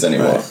series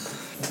anymore. Right.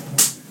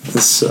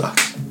 This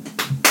sucks.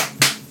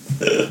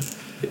 You're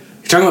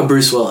talking about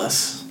Bruce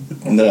Willis.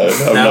 No,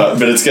 I'm not.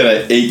 But it's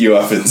gonna eat you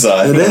up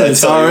inside. It when I is.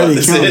 It's tell you what already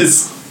this killing.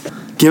 is.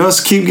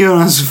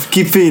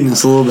 Keep feeding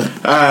us a little bit.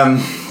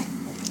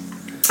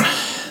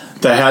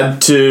 They had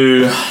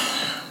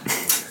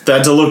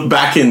to look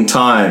back in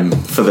time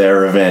for their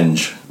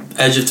revenge.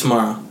 Edge of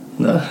Tomorrow.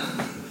 No.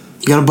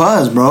 You got a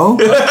buzz, bro.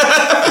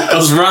 I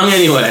was wrong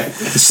anyway.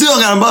 You still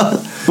got a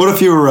buzz. What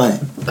if you were right?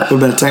 Would have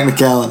been a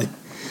technicality.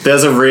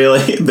 There's a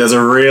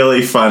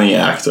really funny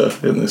actor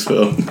in this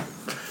film.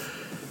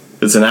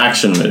 It's an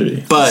action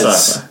movie. Buzz.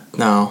 Sci-fi.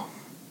 No.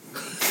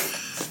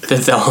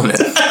 Fifth Element.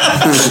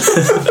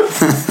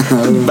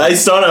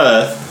 Based on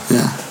Earth.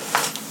 Yeah.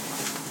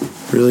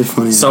 Really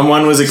funny.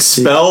 Someone was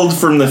expelled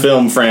from the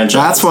film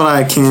franchise. That's what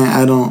I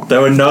don't. They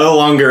were no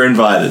longer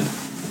invited.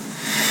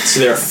 So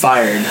they were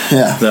fired.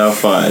 Yeah. They were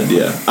fired,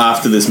 yeah.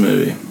 After this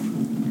movie.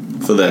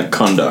 For their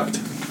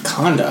conduct.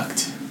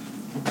 Conduct.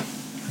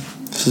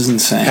 This is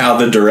insane. How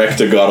the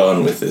director got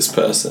on with this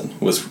person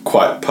was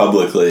quite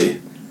publicly...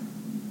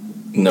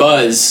 No.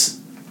 Buzz.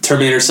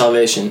 Terminator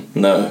Salvation.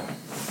 No.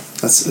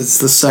 It's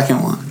the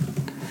second one.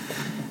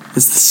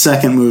 It's the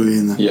second movie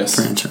in the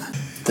franchise.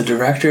 The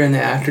director and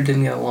the actor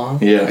didn't get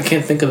along? Yeah. I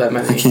can't think of that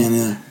many I can't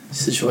either.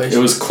 situations. It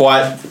was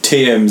quite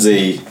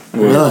TMZ. We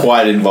were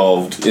quite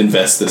involved,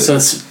 invested in it. So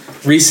it's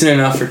recent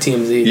enough for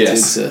TMZ to Yes.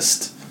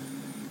 exist.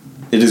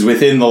 It is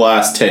within the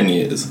last 10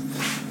 years.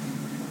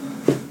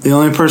 The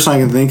only person I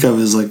can think of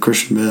is like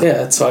Christian Bale. Yeah,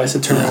 that's why I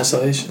said Terminator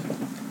Salvation.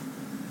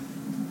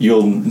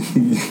 You'll...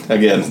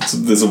 Again,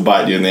 this will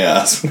bite you in the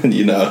ass when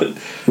you know it.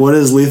 What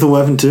is Lethal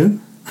Weapon 2?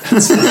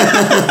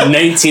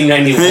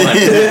 1991.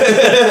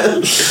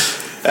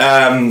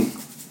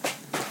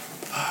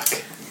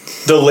 Fuck.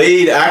 The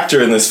lead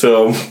actor in this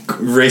film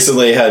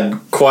recently had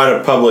quite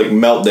a public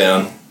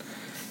meltdown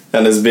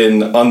and has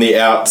been on the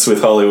outs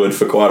with Hollywood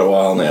for quite a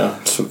while now.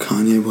 So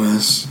Kanye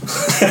West.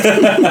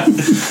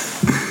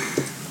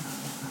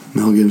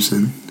 Mel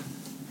Gibson.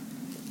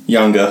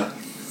 Younger.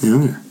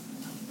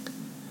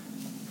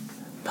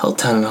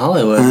 Helltown in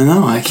Hollywood. I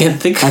know. I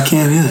can't think. I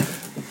can't either.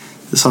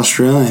 This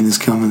Australian is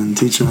coming and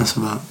teaching us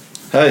about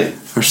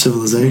our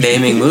civilization.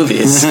 Naming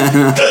movies.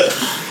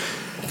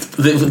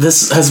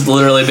 This has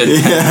literally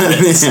been 10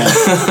 minutes.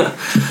 Yeah.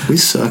 We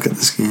suck at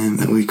this game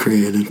that we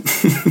created.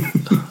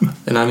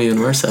 And I'm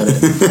even worse at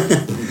it.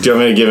 Do you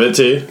want me to give it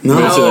to you?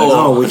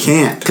 No, we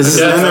can't. Because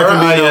then there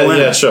can be no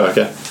winner. Yeah, sure,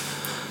 okay.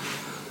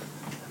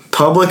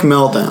 Public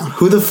meltdown.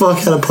 Who the fuck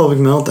had a public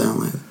meltdown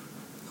lately?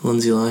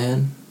 Lindsay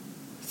Lohan.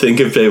 Think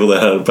of people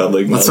that had a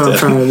public meltdown. That's what I'm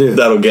trying to do.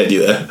 That'll get you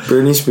there.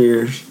 Britney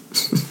Spears.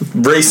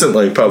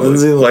 Recently, public.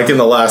 Like in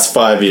the last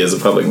 5 years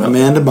of public meltdown.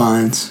 Amanda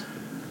Bynes.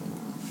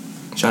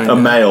 A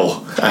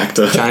male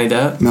actor. Johnny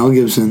Depp. Mel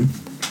Gibson.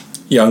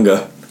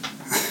 Younger.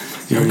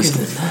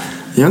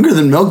 Younger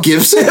than Mel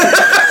Gibson?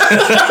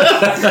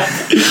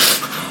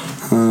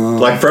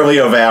 Like probably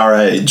of our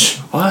age.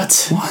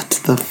 What? What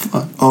the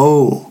fuck?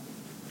 Oh,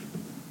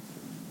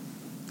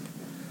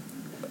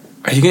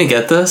 Are you gonna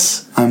get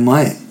this? I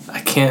might. I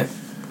can't.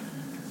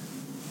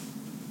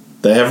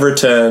 They have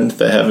returned.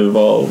 They have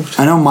evolved.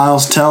 I know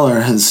Miles Teller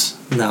has.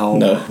 No.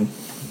 No.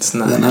 It's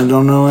not. Then I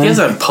don't know. He has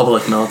a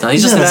public meltdown.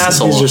 He's just an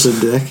asshole. He's just a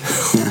dick.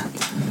 Yeah.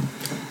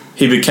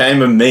 He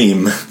became a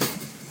meme.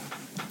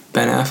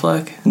 Ben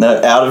Affleck?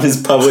 No, out of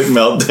his public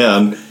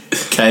meltdown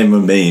came a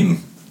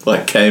meme.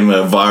 Like, came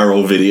a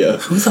viral video.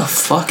 Who the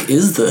fuck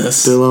is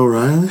this? Bill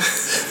O'Reilly.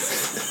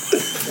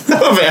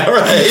 Of our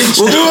age.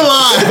 We'll do it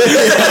live.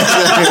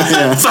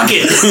 Yeah. Fuck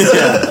it!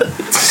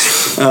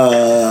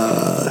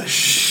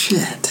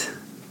 Shit.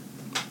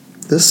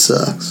 This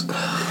sucks.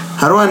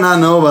 How do I not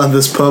know about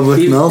this public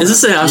meltdown? Is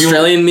this an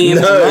Australian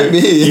meme? No, might be,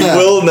 yeah. you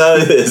will know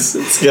this.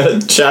 It's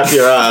gonna chap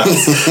your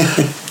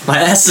ass. My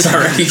ass is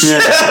already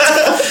shit.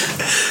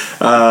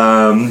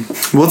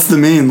 What's the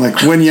meme?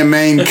 Like when your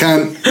main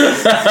cunt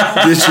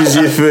ditches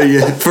you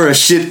for a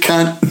shit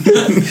cunt.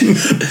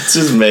 It's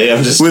just me.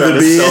 I'm just With trying a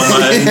to B. sell my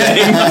own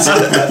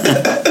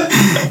name.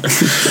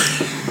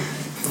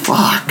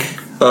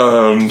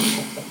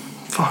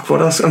 Fuck,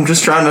 what else? I'm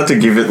just trying not to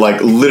give it,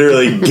 like,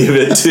 literally give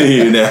it to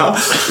you now.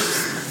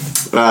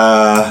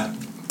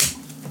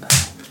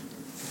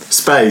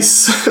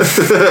 Space.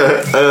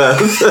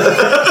 Earth.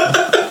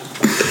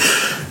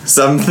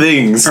 Some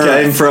things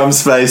came from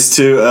space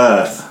to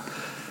Earth.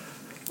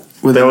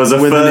 There was a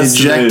with an first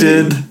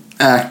ejected movie.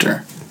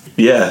 actor.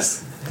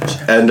 Yes.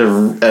 And a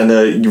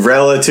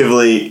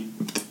relatively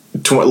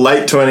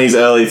late 20s,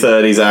 early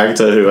 30s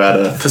actor who had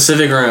a...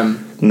 Pacific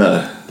Rim.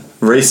 No.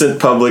 Recent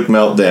public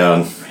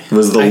meltdown.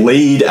 Was the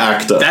lead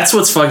actor. That's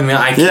what's fucking me up.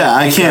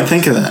 I can't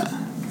think of that.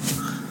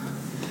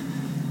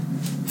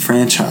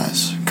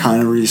 Franchise.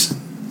 Kind of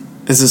recent.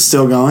 Is it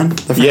still going? The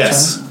franchise?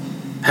 Yes.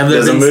 Have there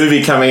There's a been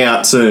movie coming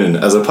out soon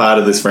as a part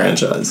of this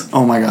franchise.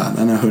 Oh my god,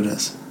 I know who it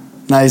is.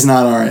 No, he's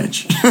not our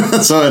age.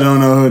 So I don't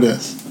know who it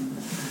is.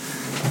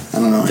 I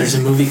don't know. There's a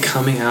movie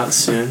coming out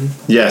soon.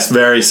 Yes,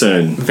 very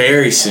soon.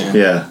 Very soon.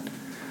 Yeah.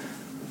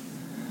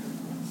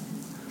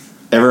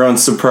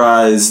 Everyone's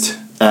surprised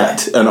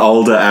at an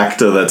older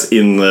actor that's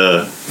in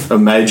a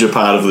major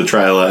part of the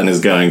trailer and is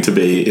going to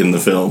be in the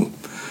film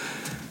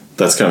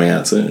that's coming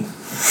out soon.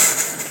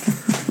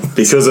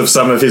 Because of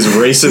some of his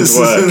recent This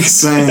work. is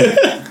insane.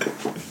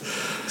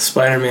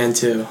 Spider-Man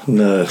 2.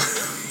 No.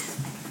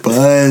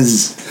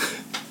 Buzz.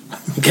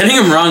 I'm getting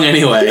him wrong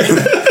anyway.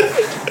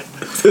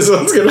 This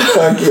one's gonna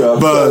fuck you up.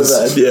 Buzz.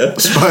 So bad, yeah.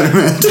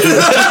 Spider-Man 2.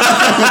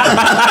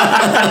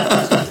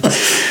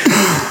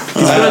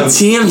 He's got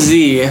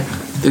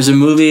TMZ. There's a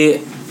movie.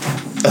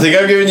 I think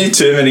I've given you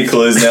too many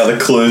clues now. The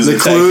clues are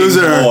taking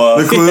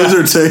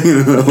taking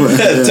it away.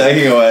 Yeah,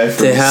 taking away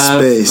from They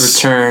have Space.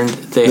 returned.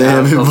 They They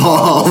have have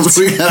evolved.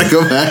 We gotta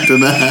go back to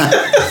that.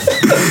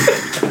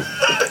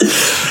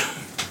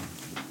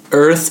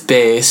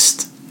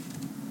 Earth-based.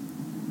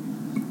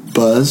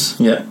 Buzz.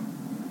 Yeah.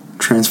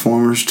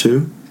 Transformers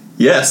 2.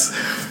 Yes.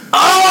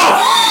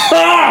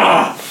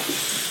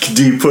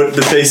 Do you put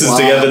the pieces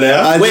together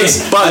now? I Wait,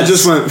 just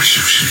Buzz. went.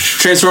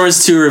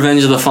 Transformers 2: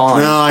 Revenge of the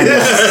Fallen. No, I got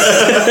it.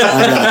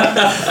 I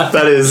got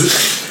That is it.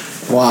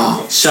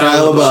 Wow. Shia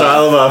LaBeouf.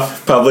 Shia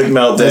LaBeouf, public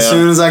meltdown. As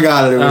soon as I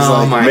got it, it was Oh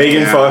like. my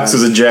Megan God. Fox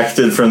was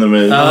ejected from the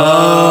movie.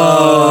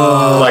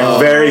 Oh. Like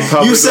very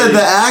publicly. You said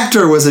the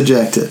actor was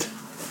ejected.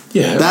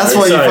 Yeah. That's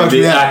why you fucked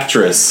the me up.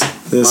 actress.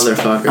 This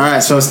Motherfucker.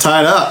 Alright, so it's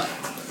tied up.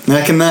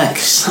 Neck and neck.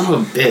 Son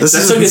of a bitch. This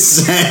That is took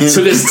insane.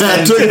 Took us That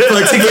 10 took,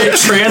 like, to get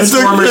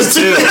Transformers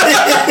 2.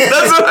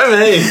 That's what I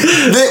mean.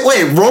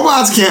 Wait,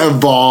 robots can't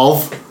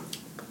evolve.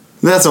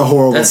 That's a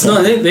horrible That's thing.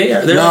 no,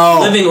 they're No.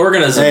 like living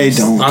organisms Hey,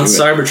 don't on do it.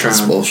 Cybertron.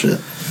 That's bullshit.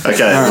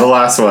 Okay, Alright. the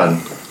last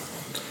one.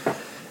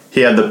 He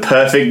had the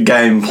perfect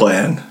game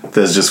plan.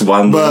 There's just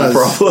one Buzz,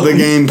 little problem. the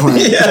game plan.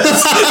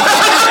 Yes.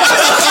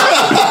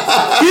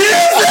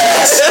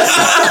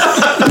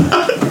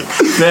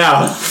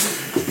 Now,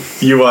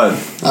 you won.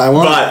 I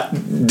won. But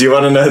do you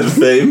want to know the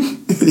theme?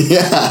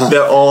 Yeah.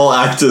 They're all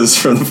actors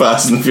from the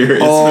Fast and the Furious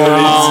movies.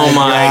 Oh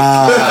my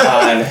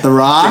god. The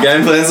Rock. The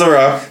game plan's The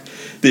Rock.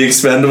 The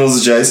Expendables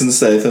is Jason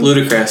Statham.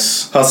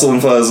 Ludicrous. Hustle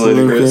and Flow is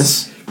Ludacris.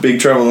 Ludacris. Big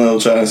Trouble in Little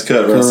China is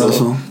Kurt Russell.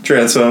 Russell.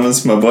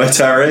 Transformers, my boy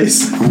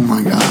Tyrese. Oh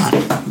my god.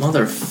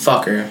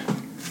 Motherfucker.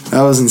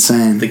 That was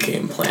insane. The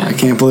game plan. I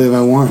can't believe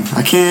I won.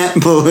 I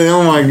can't believe.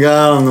 Oh my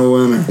god, I'm the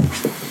winner.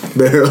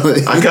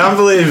 Barely. I can't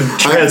believe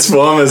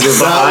Transformers was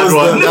the hard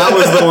one. That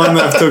was the one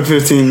that took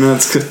 15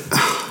 minutes.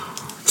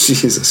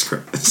 Jesus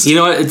Christ. You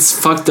know what? It's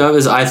fucked up.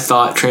 Is I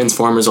thought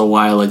Transformers a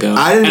while ago.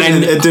 I didn't.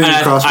 And It didn't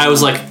cross. I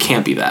was like,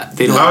 can't be that.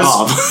 They don't I was-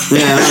 evolve.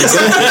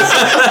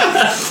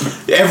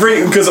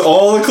 Yeah. Because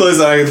all the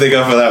clues I could think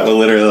of for that were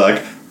literally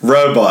like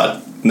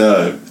robot,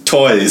 no.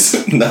 Toys,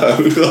 no.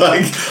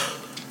 Like,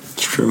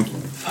 It's true.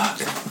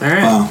 All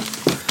right. Wow.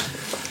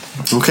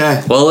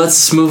 Okay. Well,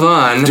 let's move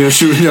on.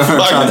 Should we do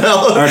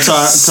our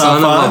top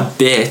Son five? of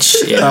a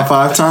bitch. Yeah. Top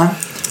 5 time?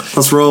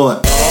 Let's roll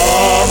it.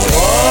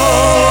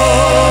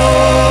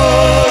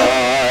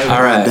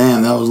 All right.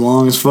 Damn, that was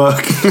long as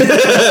fuck.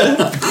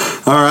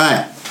 All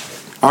right.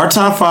 Our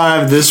top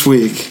 5 this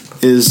week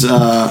is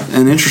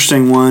an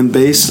interesting one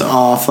based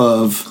off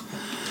of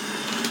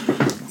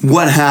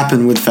what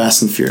happened with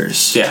Fast and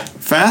Furious. Yeah.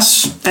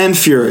 Fast and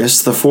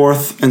Furious, the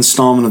 4th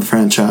installment of the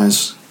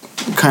franchise,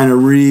 kind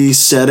of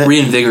reset it.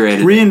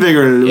 Reinvigorated.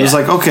 It. It was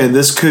like, okay,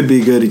 this could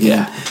be good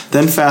again. Yeah.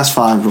 Then Fast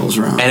 5 rolls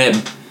around. And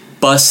it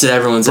busted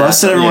everyone's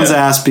ass.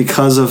 Ass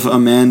because of a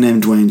man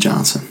named Dwayne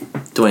Johnson.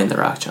 Dwayne The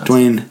Rock Johnson.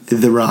 Dwayne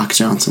The Rock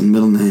Johnson,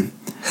 middle name.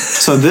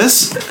 So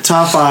this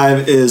top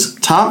 5 is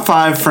top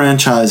 5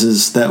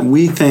 franchises that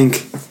we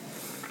think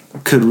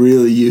could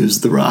really use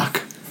The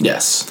Rock.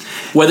 Yes.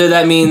 Whether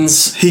that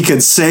means he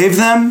could save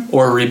them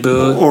or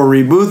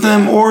reboot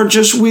them, or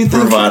just we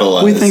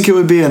think it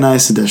would be a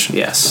nice addition.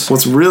 Yes.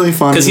 What's really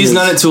funny because he's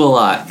done it to a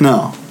lot.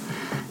 No.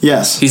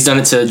 Yes. He's done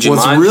it to Jumanji.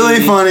 What's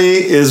really funny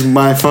is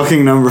my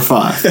fucking number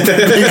 5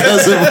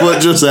 because of what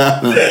just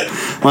happened.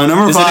 My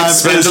number 5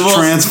 is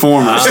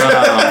Transformers.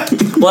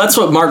 Well, that's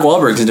what Mark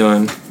Wahlberg's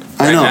doing.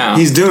 I know now.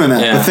 He's doing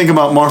that, Yeah. but think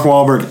about Mark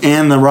Wahlberg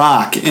and The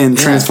Rock in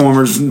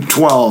Transformers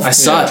 12. I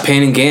saw it,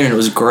 Pain and Gain, and it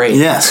was great.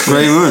 Yes,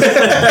 great movie.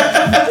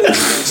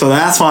 So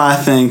that's why I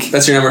think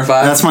that's your number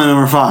 5. That's my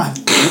number 5.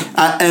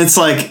 It's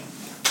like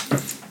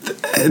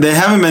they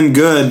haven't been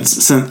good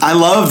since. I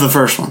loved the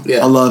first one.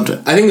 Yeah, I loved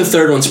it. I think the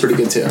third one's pretty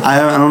good too. I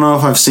don't know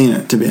if I've seen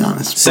it, to be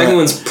honest. Second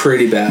one's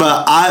pretty bad.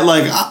 But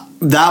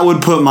that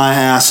would put my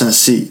ass in a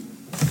seat.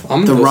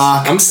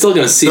 Rock. I'm still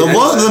gonna see it.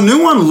 The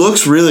new one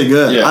looks really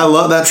good. Yeah. I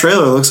love that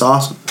trailer. It looks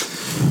awesome.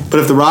 But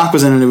if The Rock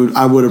was in it,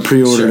 I would have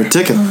pre-ordered a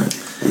ticket already.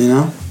 You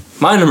know.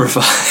 My number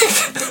 5.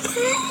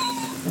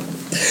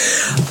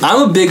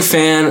 I'm a big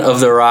fan of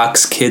The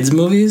Rock's kids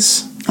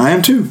movies. I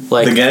am too.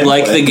 Like the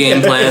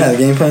game plan. Yeah, the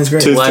game plan's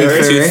great. Tooth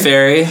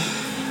Fairy.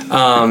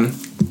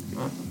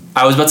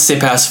 I was about to say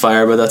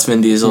Pacifier, but that's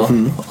Vin Diesel.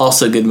 Mm-hmm.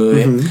 Also a good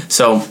movie. Mm-hmm.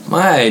 So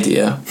my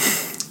idea,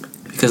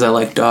 because I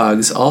like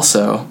dogs,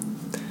 also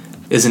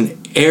is an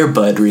Air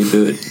Bud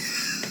reboot.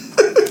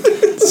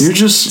 You're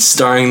just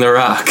starring The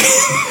Rock.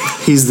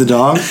 He's the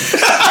dog.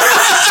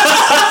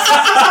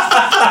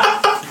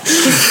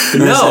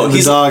 No,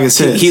 the dog is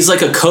his. He's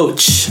like a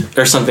coach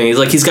or something.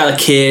 He's got a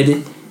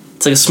kid.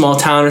 It's like a small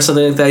town or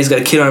something like that. He's got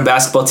a kid on a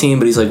basketball team,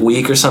 but he's like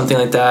weak or something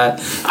like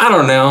that. I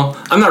don't know.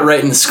 I'm not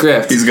writing the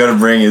script. He's got to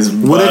bring his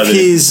body. What if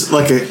he's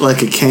like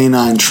a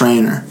canine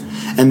trainer,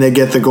 and they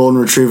get the golden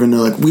retriever, and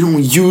they're like, we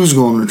don't use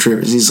golden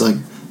retrievers. He's like,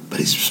 but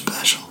he's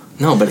special.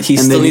 No, but he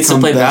still needs to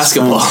play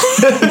basketball.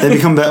 They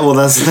become well.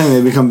 That's the thing.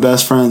 They become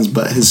best friends.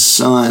 But his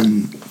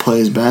son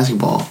plays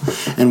basketball,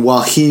 and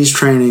while he's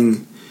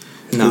training.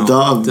 The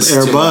dog,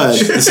 Air Bud.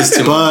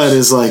 Bud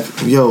is like,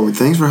 yo,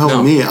 thanks for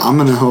helping me. I'm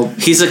going to help.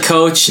 He's a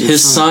coach.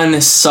 His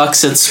son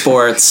sucks at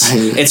sports.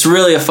 It's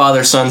really a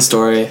father-son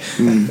story.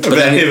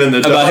 About him and the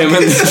dog.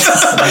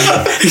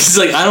 He's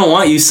like, I don't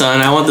want you,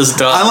 son. I want this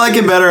dog. I like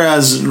it better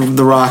as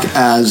The Rock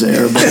as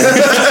Air Bud.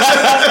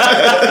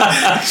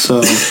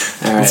 So,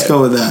 let's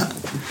go with that.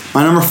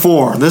 My number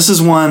 4. This is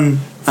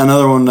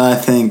another one that I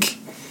think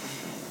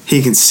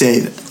he can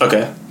save it.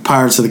 Okay.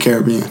 Pirates of the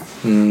Caribbean.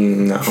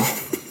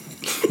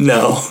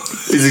 No.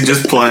 Is he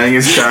just playing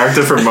his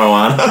character from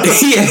Moana?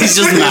 Yeah, he's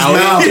just Maui.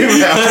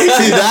 See,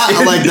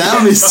 that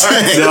would be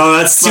sick. No,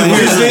 that's too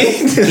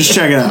weird. Just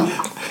check it out.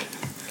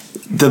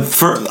 The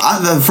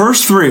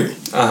first 3.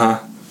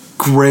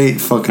 Great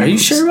fucking Are you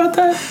movies. sure about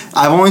that?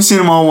 I've only seen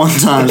them all one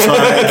time, so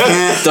I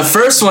can't. The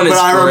first one is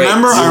great. I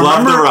remember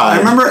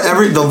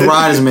the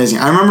ride is amazing.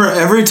 I remember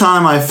every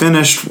time I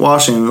finished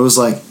watching it, it was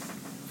like,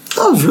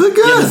 that was really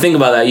good. You have to think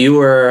about that. You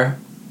were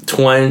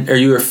 20 or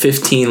you were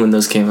 15 when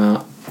those came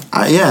out.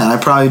 I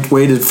probably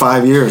waited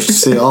 5 years to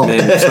see all of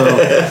them.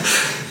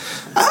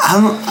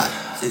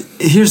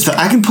 So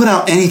I can put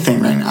out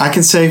anything right now. I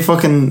can say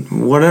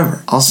fucking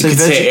whatever. I'll say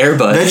Air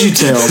Bud.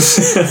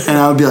 VeggieTales, and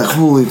I would be like,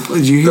 "Holy!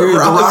 Did you hear? The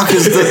Rock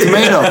is the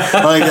tomato."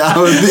 Like I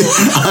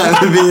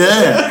would be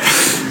there.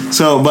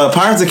 So, but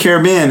Pirates of the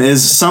Caribbean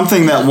is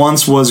something that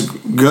once was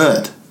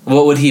good.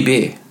 What would he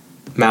be?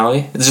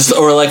 Maui?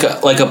 Or like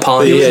a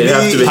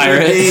Polynesian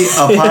pirate? He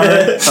would be a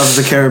pirate of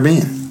the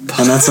Caribbean,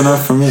 and that's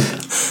enough for me.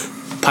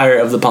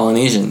 Pirate of the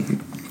Polynesian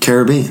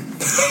Caribbean.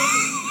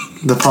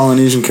 The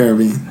Polynesian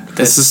Caribbean.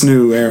 That's this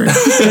new area of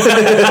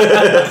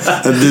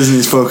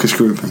Disney's focus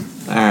grouping.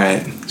 All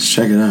right. Let's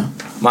check it out.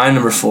 My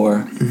number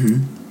 4.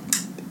 Mm-hmm.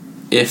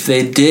 If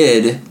they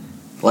did,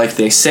 like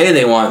they say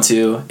they want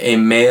to, a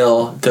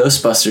male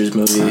Ghostbusters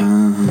movie,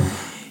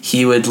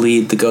 he would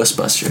lead the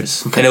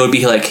Ghostbusters. Okay. And it would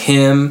be like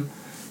him,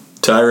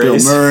 Tyrese, Bill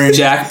Murray,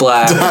 Jack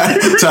Black,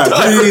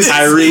 Tyrese,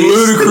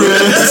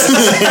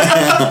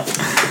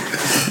 Ludacris.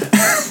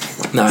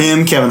 No.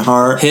 Him, Kevin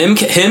Hart. Him,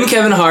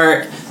 Kevin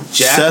Hart,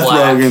 Jack Seth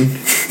Black. Rogen.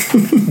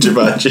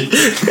 Jumanji.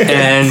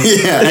 And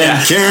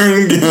and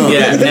Karen Gillan.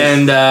 Yeah,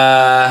 and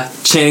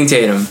Channing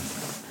Tatum.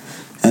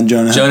 And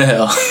Jonah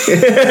Hill.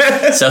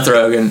 Seth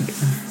Rogen.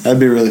 That'd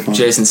be really fun.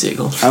 Jason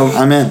Segel.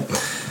 I'm in.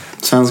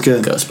 Sounds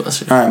good.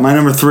 Ghostbusters. Alright, my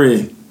number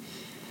 3.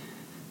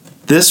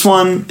 This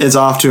one is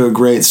off to a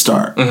great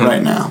start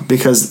right now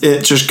because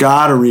it just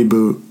got a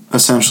reboot,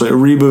 essentially. A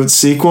reboot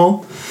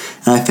sequel.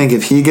 And I think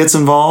if he gets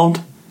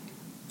involved,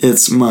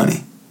 it's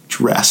money.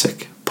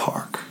 Jurassic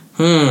Park.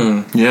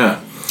 Yeah.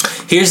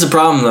 Here's the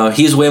problem, though.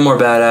 He's way more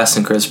badass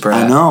than Chris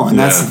Pratt. I know, and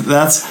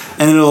that's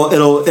and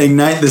it'll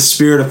ignite the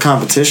spirit of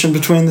competition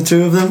between the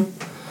two of them,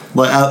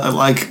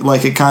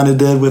 like it kind of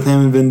did with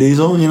him and Vin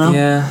Diesel. You know.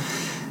 Yeah.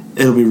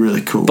 It'll be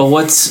really cool.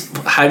 But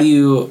how do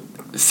you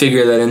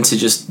figure that into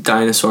just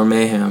dinosaur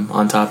mayhem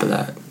on top of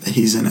that?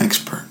 He's an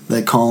expert.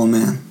 They call him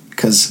in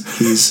because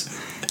he's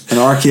an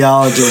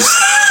archaeologist.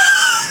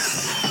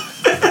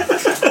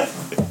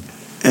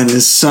 And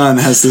his son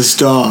has this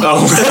dog.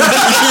 Oh.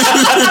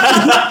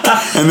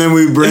 And then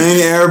we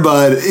bring Air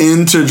Bud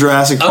into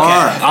Jurassic Park.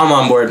 Okay, I'm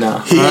on board now.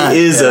 He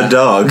is a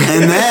dog.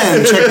 And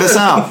then, check this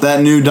out.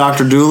 That new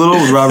Dr. Dolittle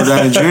with Robert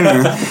Downey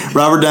Jr.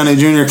 Robert Downey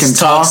Jr. can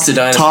talks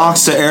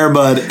to Air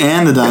Bud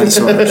and the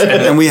dinosaurs.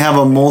 And we have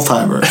a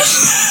multiverse.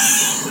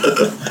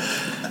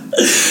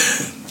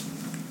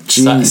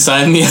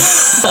 Sign me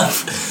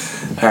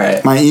up. All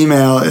right. My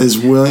email is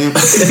William.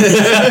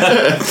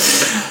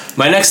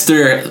 My next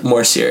three are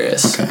more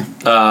serious. Okay.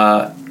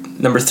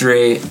 Number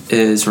 3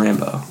 is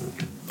Rambo.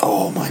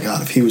 Oh my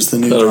god, if he was the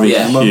new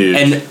Rambo. Huge.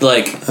 And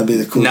that'd be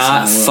the coolest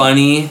not thing in the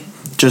world. funny.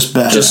 Just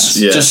bad.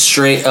 Just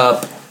straight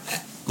up,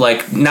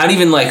 like, not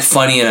even like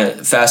funny in a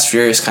Fast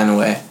Furious kind of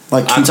way.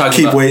 Like, I'm talking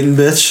keep about, waiting,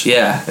 bitch.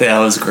 Yeah, that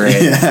was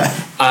great. Yeah.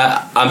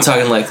 I'm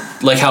talking like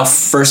how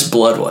First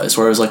Blood was,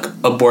 where it was like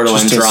a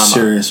borderline Just drama.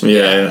 serious.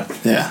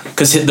 Yeah.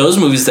 Because those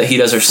movies that he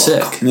does are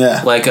sick.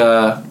 Yeah. Like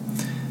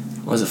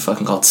what was it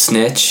fucking called?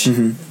 Snitch.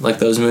 Mm-hmm. Like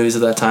those movies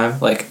at that time.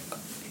 Like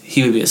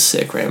he would be a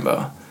sick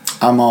Rambo.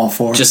 I'm all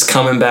for it. Just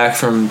coming back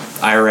from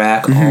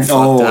Iraq,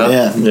 all fucked up.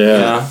 Yeah. You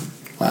know?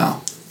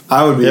 Wow.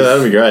 I would be. Yeah,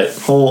 that'd be great.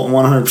 Whole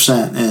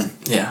 100% in.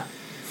 Yeah.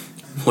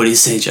 What do you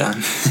say, John?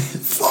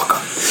 Fuck.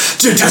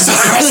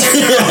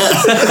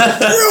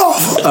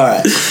 All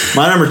right.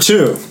 My number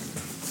 2.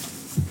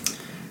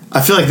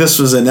 I feel like this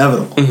was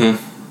inevitable.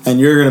 Mm-hmm. And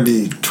you're going to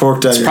be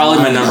torqued out of your Probably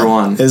my mind number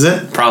now. 1. Is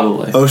it?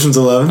 Probably. Ocean's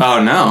 11?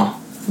 Oh, no.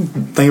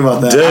 Think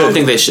about that. Dude. I don't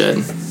think they should.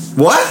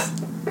 What?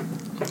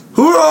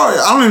 Who are you?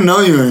 I don't even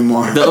know you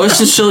anymore. The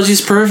Ocean's Trilogy's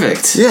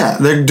perfect. Yeah,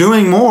 they're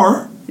doing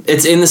more.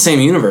 It's in the same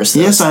universe, though.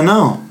 Yes, I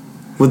know.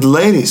 With the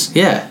ladies.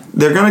 Yeah.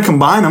 They're going to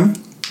combine them.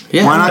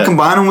 Yeah. Why not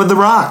combine them with The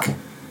Rock?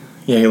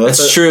 Yeah,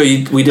 That's true.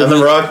 We did. And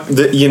The Rock,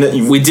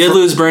 We did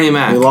lose Bernie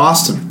Mac. We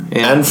lost him.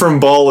 Yeah. And from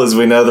Ballers,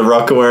 we know The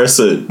Rock can wear a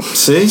suit.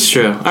 See? It's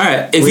true. All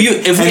right. If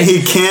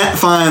he can't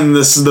find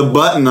the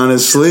button on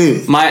his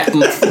sleeve. my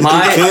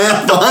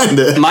Can't find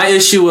it. my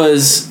issue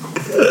was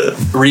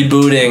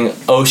rebooting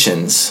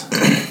Oceans.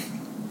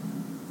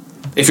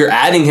 If you're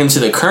adding him to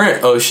the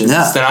current Oceans,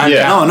 then I'm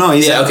down. No,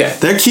 he's okay.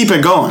 They keep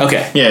it going.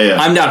 Okay. Yeah.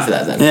 I'm down for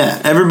that then.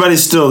 Yeah,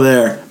 everybody's still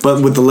there,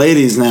 but with the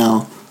ladies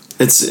now,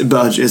 it's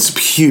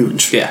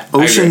huge. Yeah,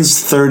 Ocean's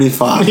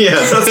 35. Yeah,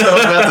 that's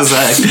what I was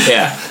about to say.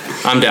 Yeah,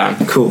 I'm down.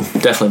 Cool.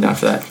 Definitely down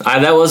for that.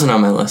 That wasn't on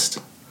my list.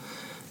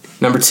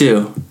 Number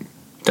 2,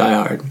 Die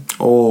Hard.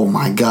 Oh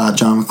my God,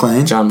 John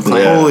McClane.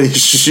 Yeah. Holy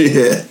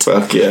shit.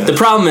 Fuck yeah. The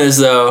problem is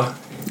though,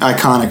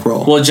 iconic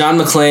role. well, John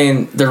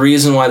McClane. The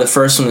reason why the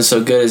first one is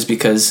so good is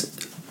because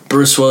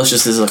Bruce Willis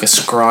just is like a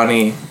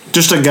scrawny.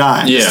 Just a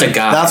guy. Yeah. Just a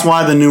guy. That's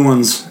why the new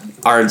ones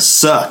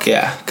suck.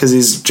 Yeah. Because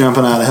he's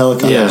jumping out of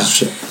helicopters Yeah. and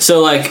shit.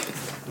 So like.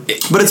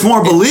 But it's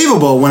more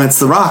believable when it's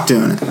The Rock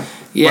doing it.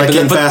 Yeah, like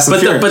in Fast and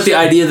Furious. but the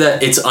idea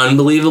that it's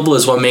unbelievable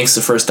is what makes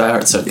the first Die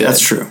Hard so good. That's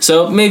true.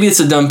 So maybe it's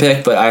a dumb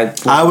pick, but I'd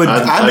be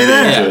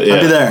there.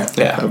 I'd be there.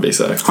 Yeah. I'd be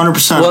so.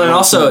 100%. Well, and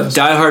also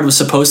Die Hard was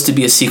supposed to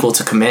be a sequel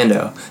to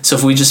Commando. So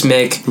if we just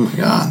make Oh my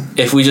God.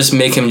 if we just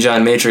make him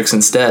John Matrix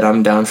instead,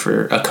 I'm down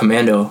for a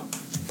Commando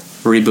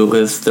reboot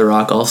with The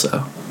Rock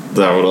also.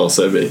 That would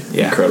also be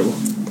incredible.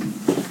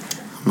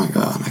 Oh my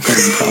God, I can't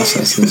even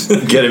process this.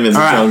 Get him in the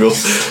jungle.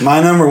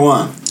 My number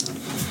 1.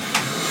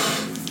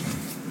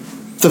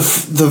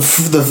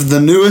 The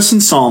newest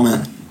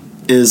installment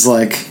is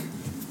like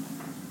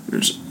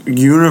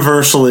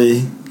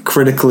universally,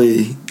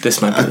 critically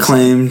This might be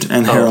acclaimed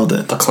and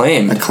heralded.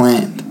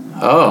 Acclaimed.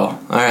 Oh,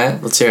 all right.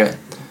 Let's hear it.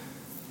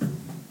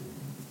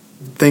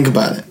 Think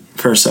about it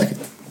for a second.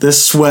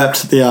 This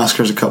swept the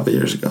Oscars a couple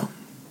years ago.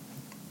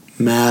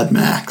 Mad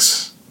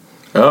Max.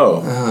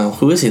 Oh.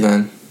 Who is he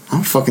then? I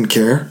don't fucking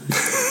care.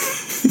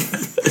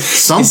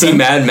 Something. Is he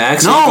Mad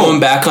Max? No. Are you going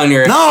back on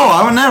your... No,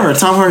 I would never.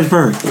 Tom Hardy's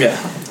perfect.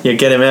 Yeah. Yeah,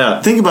 get him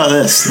out. Think about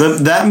this.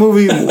 That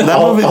movie.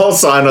 I'll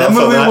sign That off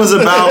movie on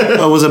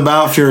that. was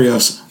about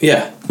Furiosa.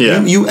 Yeah.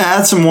 Yeah. You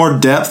add some more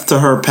depth to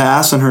her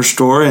past and her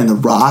story, and The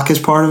Rock is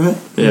part of it.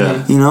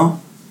 Yeah. You know.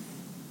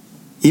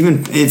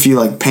 Even if you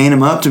like paint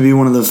him up to be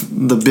one of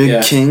the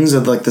big kings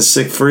of like the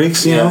sick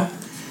freaks, you know.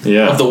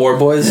 Yeah. Of the War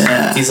Boys?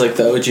 Yeah. He's like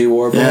the OG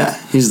War Boy? Yeah,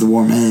 he's the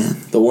war man.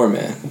 The War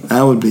Man.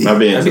 That would be. I'd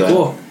be That'd into be that.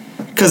 cool.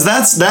 Because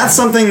that's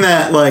something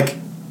that like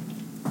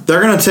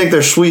they're gonna take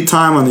their sweet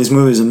time on these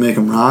movies and make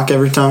them rock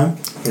every time.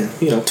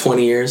 Yeah.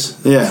 20 years.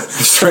 Yeah,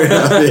 straight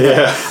up.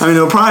 Yeah. I mean,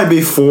 it'll probably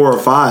be 4 or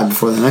 5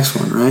 before the next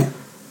one, right?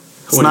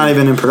 It's not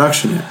even in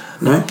production yet,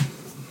 right?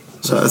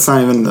 So it's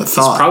not even the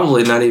thought. He's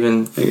probably not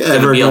even Ever going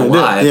to be gonna do it.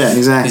 alive. Yeah,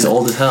 exactly. He's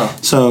old as hell.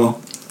 So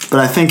But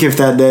I think if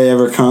that day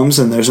ever comes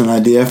and there's an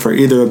idea for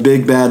either a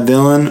big bad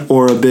villain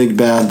or a big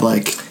bad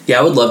like Yeah,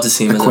 I would love to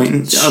see him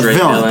acquaintance, as a straight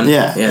villain.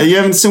 Yeah. You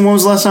haven't seen, when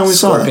was the last time we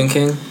saw Scorpion that?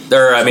 King?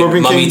 Or, I mean,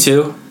 Scorpion Mummy King?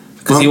 2?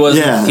 Because he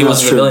wasn't a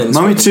villain in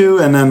Mummy Scorpion. 2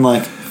 and then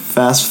like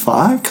Fast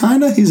 5,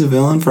 kind of. He's a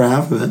villain for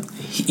half of it.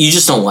 You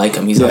just don't like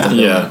him. He's not the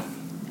villain. Yeah.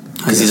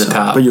 Because he's a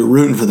cop. But you're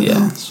rooting for the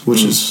villains,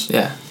 which is...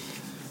 Yeah.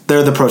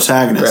 They're the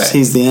protagonists. Right.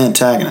 He's the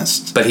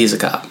antagonist. But he's a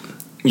cop.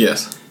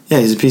 Yes. Yeah,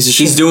 he's a piece of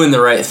shit. He's doing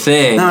the right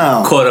thing,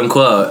 No. quote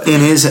unquote.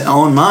 In his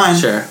own mind.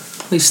 Sure.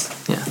 At least,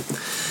 yeah.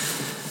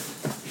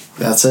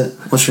 That's it.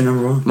 What's your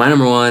number one? My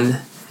number one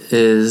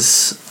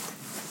is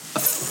a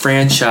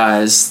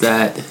franchise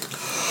that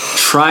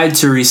tried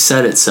to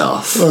reset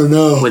itself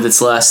with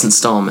its last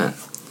installment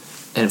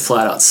and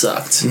flat out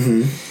sucked.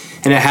 Mm-hmm.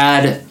 And it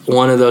had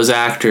one of those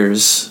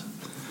actors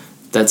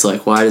that's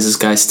like, why does this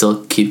guy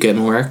still keep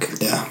getting work?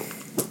 Yeah.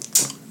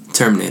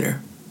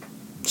 Terminator.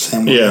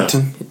 Sam Yeah.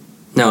 Worthington.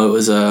 No, it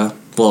was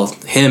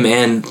him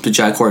and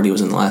Jai Courtney was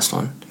in the last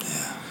one.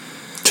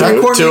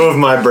 Two of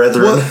my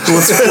brethren.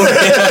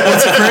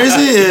 What's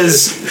crazy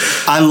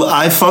is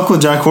I fuck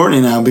with Jai Courtney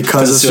now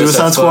because of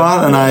Suicide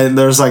Squad, and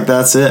there's like,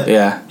 that's it.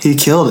 Yeah. He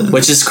killed it.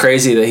 Which is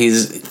crazy that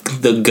he's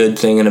the good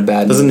thing in a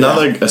bad There's movie.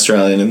 another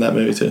Australian in that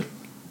movie too.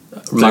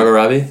 Margot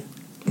Robbie?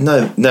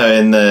 No,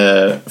 in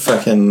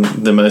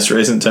the most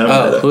recent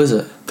Terminator. Oh, who is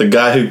it? The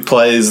guy who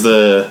plays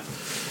the...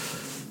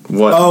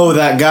 What? Oh,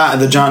 that guy,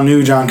 the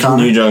New John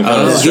Connor. New John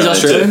Connor. He's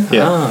Australian? Too.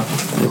 Yeah.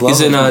 Oh.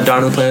 He's in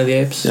Dawn of the Planet of the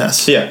Apes?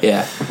 Yes. Yeah.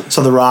 Yeah.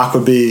 So The Rock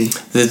would be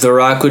The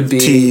Rock would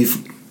be...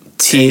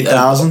 T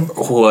 8,000?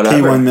 Whatever.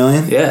 T 1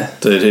 million? Yeah.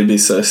 Dude, he'd be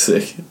so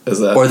sick as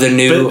that. Or the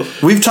new...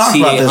 But we've talked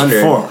about this T800.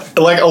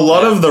 before. like, a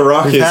lot of The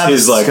Rock We've is had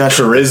his, this like,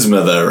 discussion.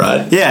 charisma, though,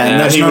 right? Yeah, and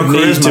there's he no would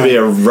need charisma. to be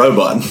a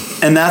robot.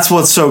 And that's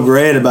what's so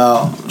great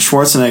about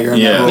Schwarzenegger in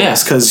Yeah. that role. Yeah.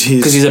 Because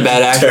he's a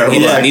bad actor. Terrible He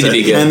doesn't need to actor.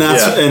 be good.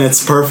 And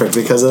it's perfect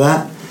because of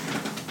that.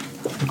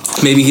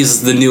 Maybe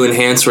he's the new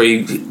enhanced where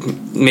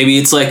maybe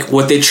it's like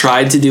what they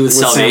tried to do with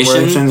Sam Salvation,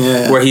 Worthington,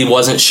 yeah. where he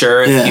wasn't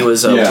sure if he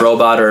was a Yeah.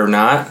 robot or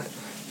not.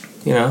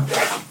 You know?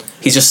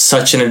 He's just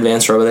such an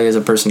advanced robot that he has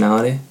a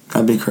personality.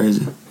 That'd be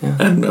crazy.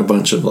 And a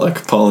bunch of,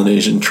 like,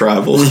 Polynesian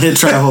tribal. Hit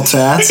travel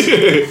tats.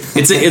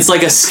 It's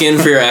like a skin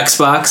for your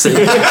Xbox that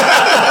you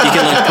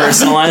can like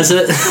personalize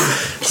it.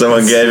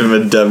 Someone gave him a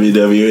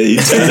WWE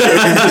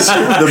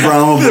The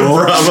Brahma Bull.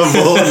 Brahma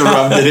Bull and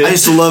rubbed it in. I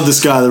used to love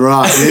this guy, The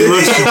Rock. He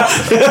looks,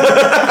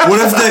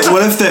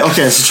 what if they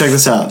okay, so check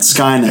this out.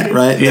 Skynet,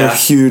 right? They're Yeah.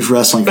 huge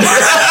wrestling fans.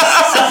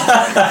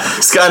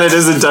 Skynet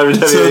isn't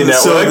WWE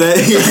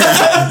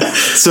Network.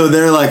 So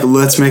they're like,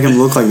 let's make him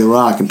look like The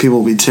Rock, and people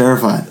will be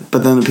terrified.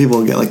 But then the people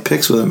will get like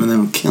pics with him, and then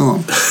will kill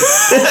him.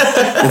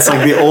 It's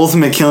like the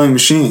ultimate killing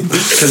machine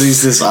because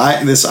he's this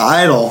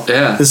idol,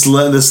 this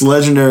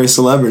legendary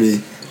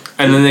celebrity.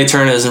 And then they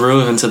turn his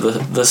move into the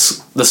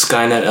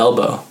Skynet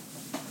elbow.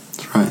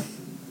 That's right.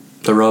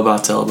 The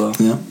robot's elbow.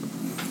 Yeah.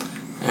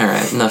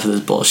 Alright, enough of this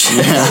bullshit.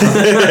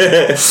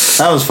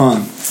 That was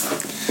fun.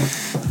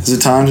 Is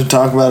it time to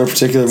talk about a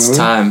particular movie? It's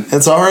time.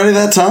 It's already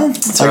that time?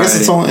 I guess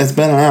it's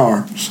been an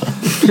hour. So.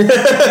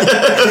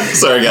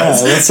 Sorry,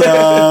 guys.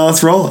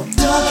 Let's roll it.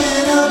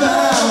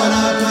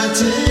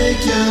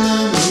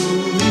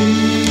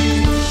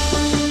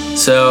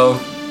 So,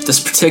 this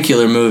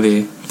particular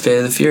movie, Fate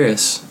of the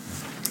Furious.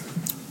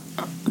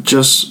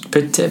 Just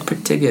pretty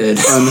good.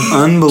 an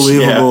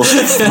unbelievable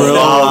thrill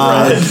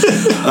ride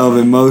of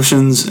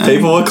emotions. And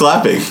People were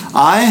clapping.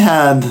 I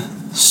had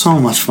so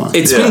much fun.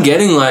 It's been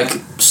getting like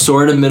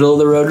sort of middle of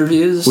the road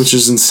reviews, which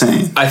is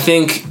insane. I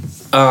think.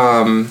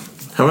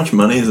 How much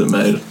money has it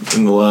made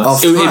in the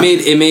last?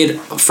 It made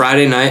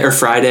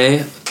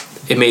Friday.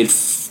 It made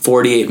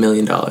 $48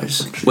 million,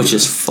 which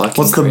is fucking.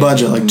 What's the crazy.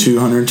 budget? Like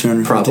 200,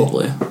 250?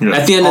 Probably. Yeah.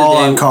 At the end All of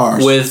the on day,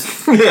 cars.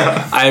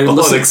 I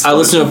listened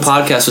to a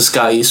podcast with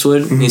Scott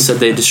Eastwood, and he said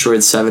they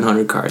destroyed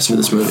 700 cars for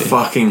this movie.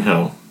 Fucking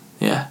hell.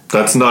 Yeah.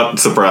 That's not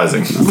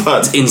surprising.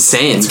 But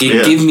Insane.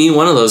 Give me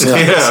one of those cars.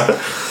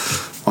 yeah.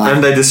 Wow.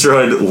 And they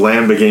destroyed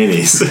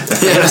Lamborghinis.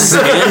 Yes,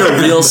 and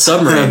a real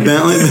submarine.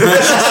 Bentley.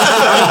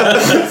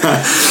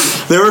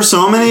 There were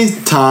so many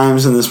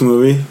times in this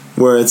movie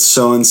where it's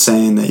so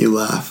insane that you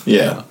laugh.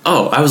 Yeah.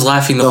 Oh, I was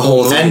laughing the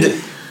whole time.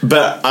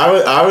 But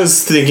I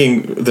was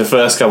thinking the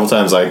first couple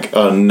times, like,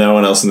 oh, no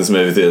one else in this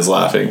movie theater is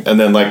laughing. And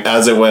then, like,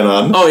 as it went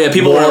on, oh, yeah,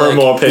 people more were and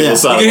like, more people you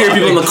started could hear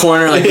laughing. people in the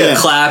corner, like,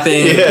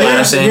 clapping,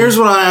 laughing. Here's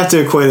what I have to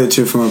equate it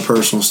to from a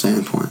personal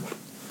standpoint.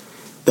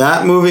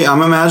 That movie,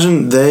 I'm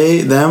imagining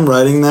them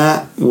writing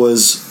that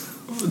was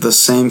the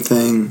same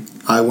thing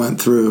I went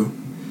through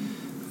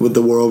with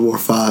the World War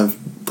V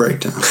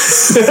breakdown.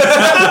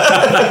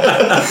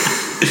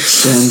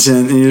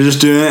 And you're just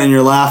doing it and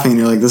you're laughing and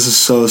you're like, this is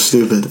so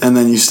stupid. And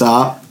then you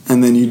stop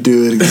and then you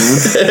do it again.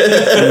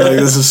 And you're like,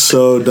 this is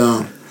so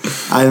dumb.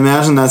 I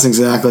imagine that's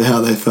exactly how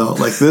they felt.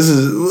 Like, we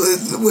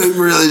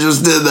really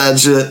just did that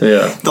shit.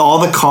 Yeah. All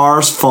the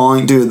cars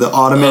falling, dude, the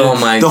automated. Oh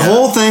my the God.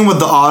 whole thing with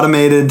the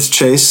automated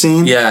chase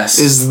scene Yes.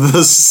 is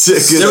the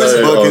sickest There was-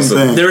 fucking awesome.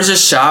 thing. There was a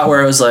shot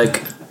where it was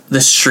like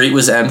the street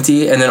was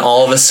empty, and then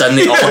all of a sudden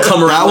they all come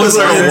That around. was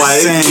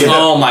insane.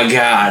 Oh my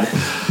god.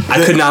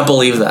 I could not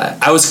believe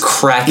that. I was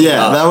cracking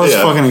up. That was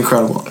fucking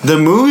incredible. The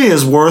movie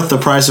is worth the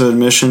price of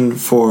admission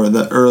for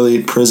the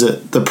early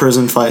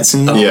prison fight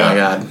scene. Oh my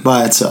god.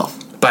 By itself.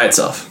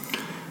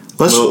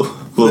 Let's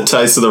little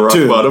taste of the rock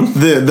bottom.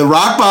 The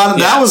rock bottom.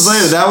 Yes. That was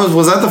later.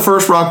 Was that the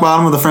first rock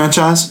bottom of the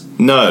franchise?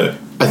 No,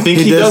 I think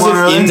he did does one it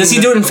early? in. Does he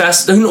do it in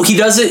Fast? No, he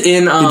does it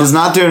in. He does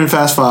not do it in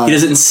Fast 5. He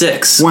does it in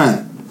 6.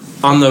 When?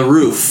 On the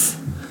roof.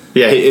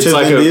 Yeah, it's to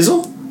like Vin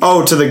Diesel.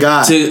 Oh, to the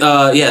guy. He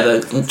does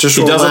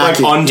it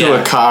like onto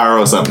a car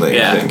or something.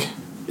 Yeah. I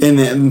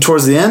think.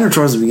 Towards the end or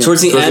towards the beginning?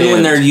 Towards the end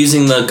when they're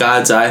using the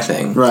God's Eye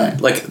thing. Right.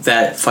 Like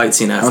that fight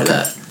scene after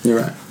that.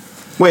 You're right.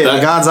 Wait, the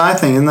God's Eye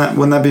thing,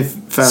 wouldn't that be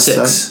Fast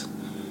 6? 7?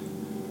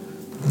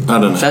 I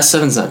don't know. Fast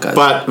 7's not God's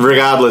But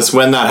regardless,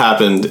 when that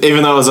happened,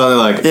 even though it was only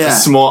like a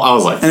small, I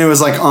was like... And it was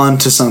like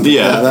onto something.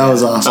 Yeah, that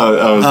was awesome.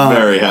 I was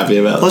very happy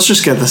about it. Let's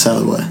just get this out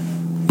of the way.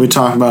 We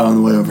talked about it on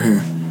the way over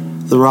here.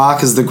 The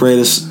Rock is the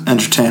greatest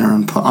entertainer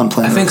on planet Earth.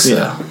 I think so.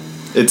 Yeah.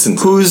 It's insane.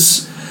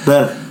 Who's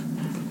better?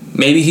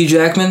 Maybe Hugh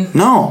Jackman?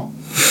 No.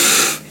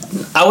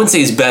 I wouldn't say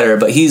he's better,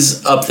 but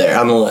he's up there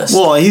on the list.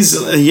 Well, he's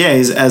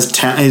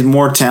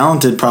more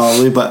talented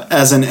probably, but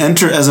as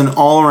an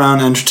all around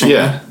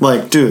entertainer,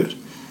 dude,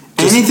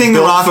 just anything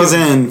The Rock is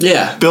in,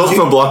 built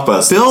for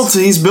blockbusters.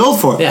 He's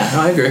built for it. Yeah,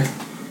 no, I agree.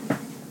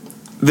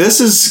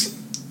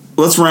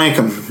 Let's rank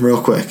them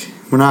real quick.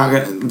 We're not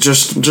gonna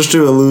just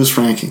do a loose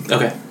ranking.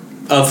 Okay,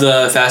 of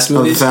the Fast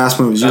movies.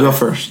 You go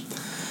first.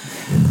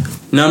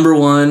 Number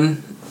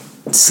 1,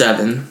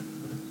 7.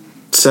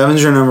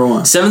 7's your number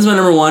 1. 7's my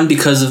number 1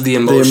 because of the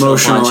emotional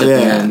punch at the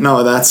end.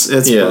 No, it's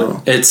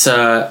brutal. It's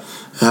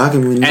how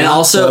can we and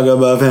also talk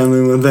about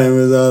family when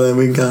family's all that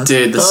we got?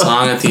 Dude, the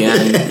song at the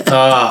end.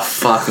 Oh,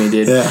 fuck me,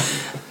 dude. Yeah.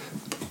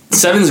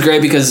 7's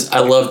great because I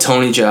love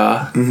Tony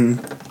Jaa.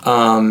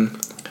 Mm-hmm.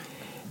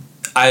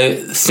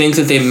 I think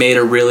that they made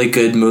a really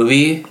good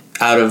movie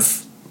out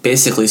of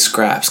basically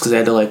scraps because they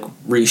had to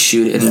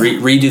reshoot it and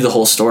redo the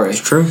whole story. It's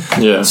true.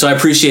 Yeah. So I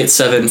appreciate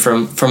 7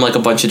 from a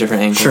bunch of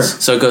different angles. Sure.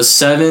 So it goes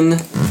 7,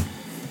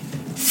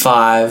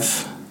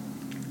 5,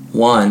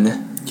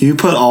 1. You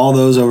put all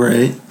those over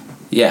 8?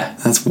 Yeah.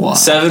 That's wild.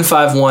 7,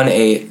 5, 1,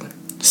 8,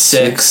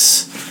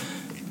 6,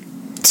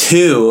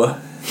 2,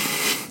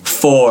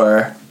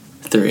 4,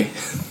 3.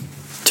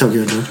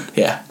 Tokyo Drift.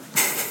 Yeah.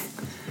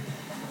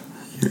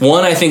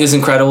 1 I think is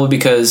incredible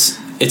because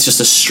it's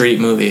just a street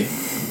movie.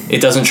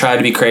 It doesn't try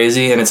to be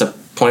crazy and it's a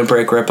Point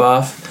Break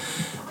ripoff.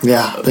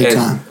 Yeah,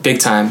 big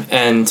time.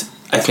 And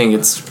I think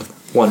it's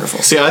wonderful.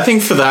 See, I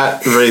think for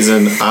that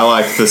reason, I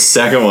like the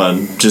second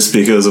one just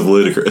because of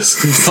Ludacris.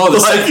 Oh,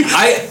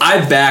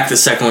 I back the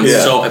second one.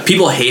 Yeah. So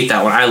people hate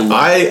that one.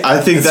 I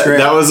think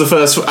that was the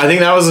first. I think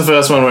that was the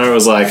first one where it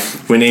was like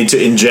we need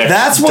to inject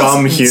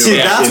dumb humor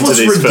into what's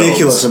these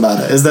ridiculous films.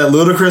 about it is that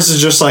Ludacris is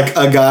just like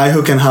a guy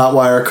who can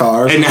hotwire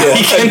cars, and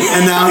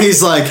now,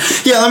 he's like,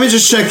 yeah, let me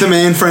just check the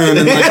mainframe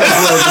and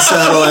upload the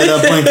satellite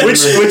uplink.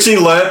 Which he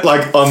learnt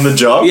on the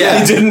job. Yeah,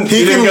 he didn't.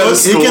 He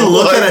can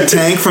look at a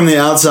tank from the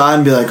outside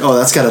and be like, oh,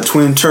 that's got a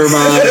twin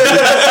turbine,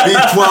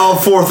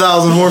 V12,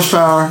 4,000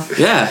 horsepower.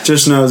 Yeah,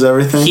 just knows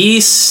everything.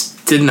 He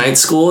did night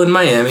school in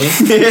Miami.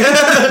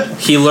 Yeah,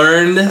 he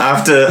learned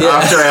after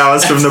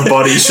hours from the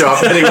body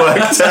shop that he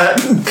worked at.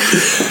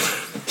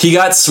 He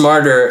got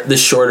smarter the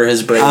shorter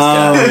his braids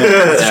got.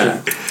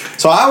 Yeah.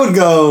 So I would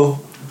go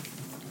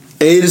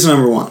 8 is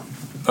number 1.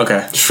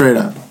 Okay, straight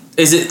up.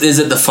 Is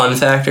it the fun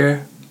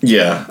factor?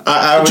 Yeah,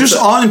 I would just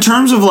in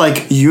terms of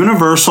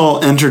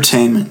universal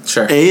entertainment.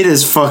 Sure, 8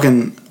 is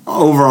fucking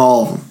over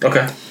all of them.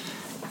 Okay,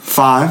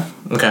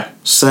 5. Okay,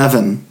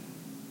 7.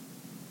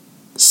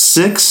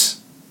 6.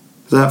 Is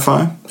that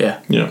 5? Yeah.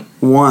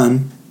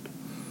 1.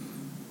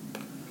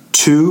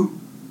 2.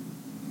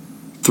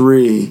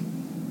 3.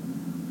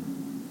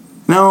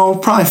 No,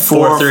 probably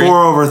 4.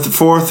 4 over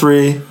 4.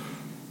 3.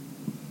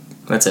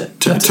 That's it.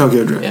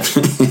 Tokyo Drift.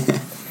 Yeah.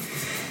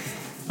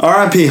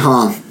 R.I.P.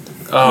 Han.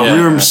 Oh,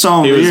 you were here's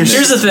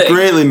the thing.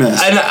 Greatly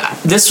missed.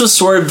 This was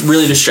sort of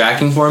really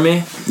distracting for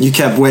me. You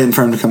kept waiting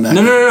for him to come back.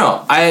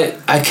 No.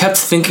 I kept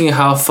thinking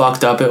how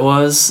fucked up it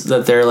was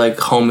that they're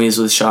homies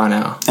with Shaw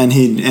now. And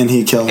he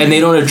killed him. And they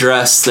don't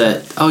address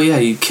that. Oh yeah,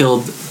 you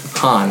killed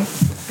Han.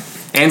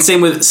 And same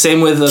with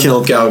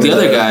the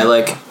other guy.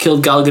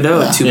 Killed Gal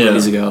Gadot 2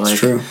 movies ago. It's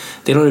true.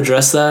 They don't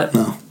address that.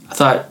 No. I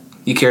thought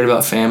you cared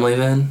about family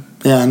then.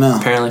 Yeah, no.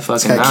 Apparently,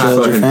 fucking not.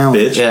 Killed your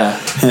family. Bitch. Yeah.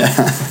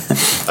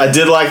 I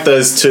did like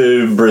those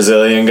 2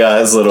 Brazilian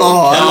guys. I love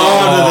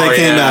that they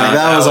came back.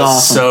 That was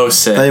awesome. So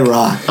sick. They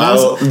rock. I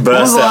burst when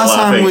was the out last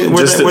time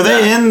were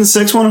they in the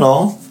 6th one at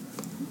all?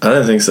 I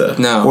don't think so.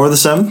 No. Or the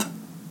 7th?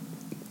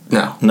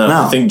 No.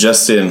 I think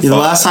just in. The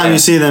last time you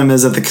see them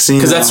is at the casino.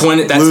 Because that's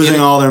when that's losing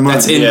all their money.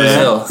 That's in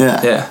Brazil.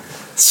 Yeah.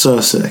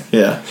 So sick.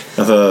 Yeah, I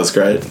thought that was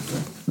great.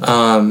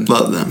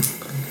 Love them.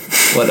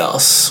 What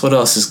else? What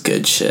else is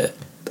good shit?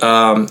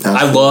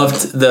 I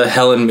loved the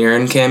Helen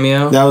Mirren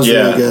cameo. That was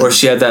really good. Where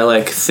she had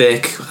that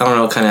thick, I don't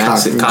know what kind of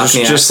accent,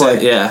 Cockney just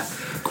accent.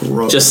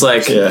 gross. Just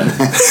like, grubby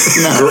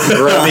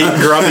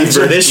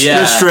British. Yeah.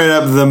 Just straight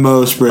up the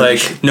most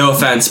British. like, no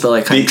offense, but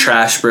like kind of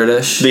trash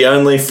British. The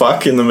only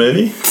fuck in the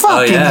movie.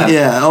 Fucking, yeah.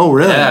 yeah. Oh,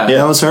 really? Yeah.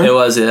 That was her? It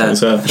was, yeah.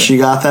 So, She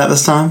got that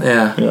this time?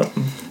 Yeah. yeah.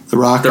 The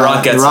Rock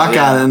Rock gets got it,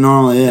 yeah. it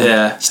normally, yeah.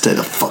 Yeah. Stay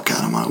the fuck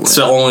out of my way. It's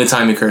the only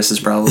time he curses,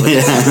 probably.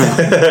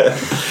 Yeah.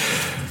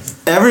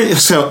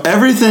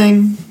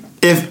 Everything.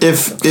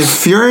 If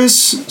Furious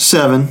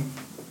 7,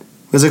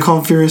 is it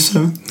called Furious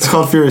 7? It's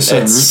called Furious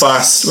 7. It's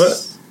fast.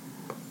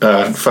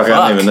 What? Fuck,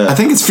 I don't even know. I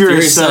think it's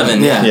Furious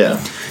 7. yeah.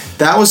 Yeah.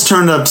 That was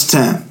turned up to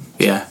 10.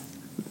 Yeah.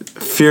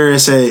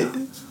 Furious 8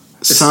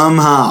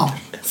 somehow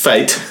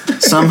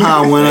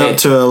went up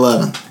to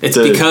 11. It's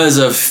Dude. because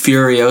of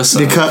Furiosa.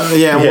 Because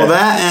well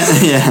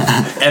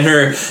that and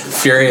her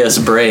furious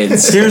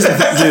braids. Here's the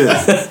thing,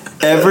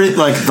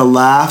 dude. The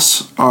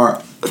laughs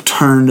are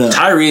turned up.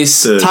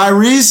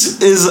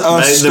 Tyrese is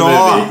a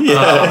star.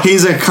 Yeah.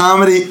 He's a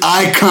comedy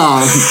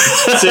icon.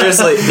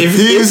 Seriously,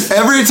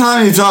 every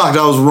time he talked,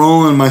 I was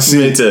rolling my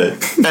seat. me too.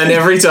 And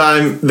every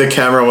time the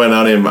camera went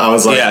on him, I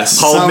was like, Yes.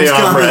 hold the Something's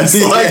armrest.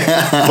 coming. Like,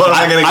 Yeah. what am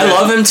I gonna get? I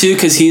love him too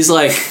because he's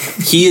like,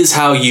 he is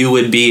how you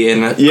would be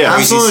in a crazy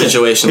Absolutely.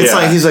 situation. It's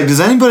like he's like, does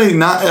anybody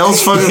not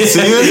else fucking see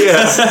it?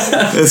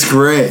 Yeah. It's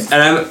great.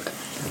 And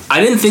I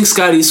didn't think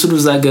Scott Eastwood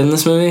was that good in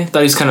this movie. I thought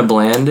he was kind of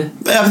bland.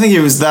 I think he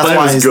was. That's But it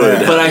why was he's good.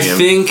 there. But I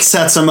think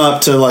Sets him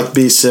up to like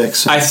be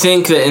 6. I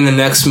think that in the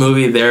next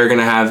movie they're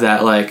gonna have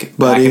that like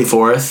back and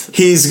forth.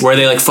 He's where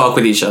they like fuck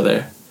with each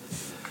other.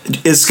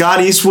 Is Scott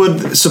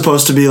Eastwood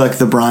supposed to be like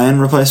the Brian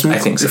replacement? I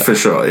think so. For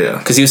sure, yeah.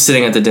 Because he was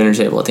sitting at the dinner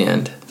table at the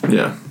end.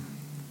 Yeah.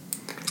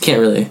 Can't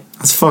really.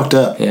 That's fucked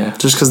up. Yeah.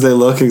 Just because they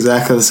look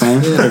exactly the same.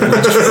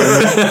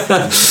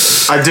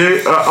 I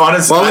do,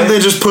 honestly. Why would they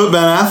just put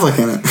Ben Affleck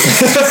in it?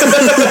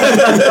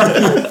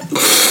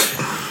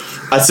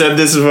 I said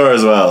this before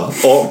as well.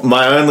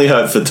 My only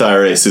hope for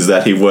Tyrese is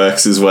that he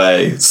works his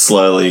way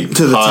slowly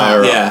To the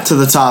higher top. up Yeah. To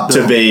the top.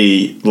 to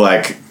be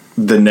like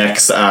the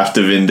next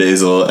after Vin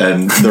Diesel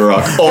and The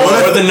Rock.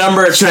 Or the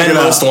number 10 it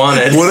out. most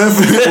wanted. What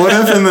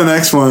if in the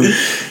next one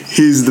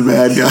he's the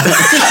bad guy?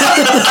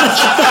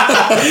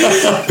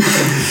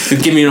 You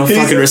give me no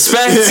fucking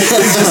respect. He's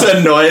just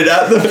annoyed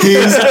at them. He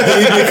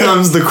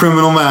becomes the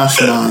criminal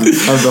mastermind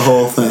of the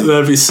whole thing.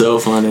 That'd be so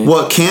funny.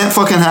 What can't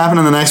fucking happen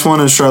in the next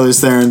one is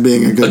Charlize Theron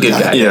being a good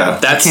guy. Yeah.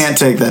 I can't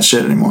take that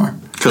shit anymore.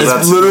 Because It's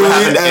that's literally what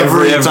happened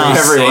every time.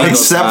 single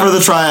Except time. for the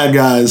Triad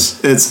guys,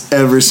 it's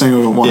every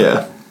single one.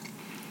 Yeah.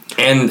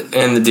 And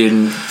the dude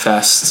in Too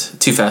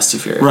Fast, Too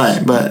Furious.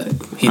 Right, but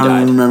He I died.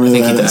 don't remember I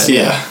think that. he is. died.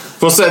 Yeah.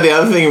 Well, so the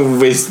other thing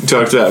we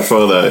talked about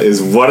before, though,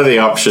 is what are the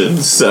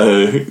options?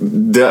 So,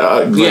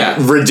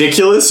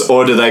 ridiculous,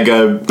 or do they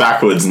go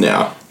backwards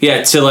now?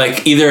 Yeah, to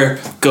like either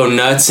go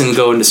nuts and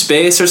go into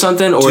space or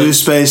something, or Too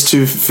Space,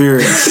 Too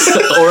Furious.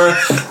 or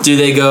do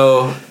they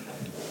go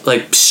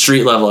like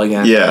street level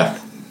again? Yeah.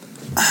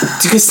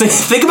 Because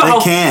think about They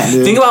how can't,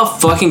 dude. think about how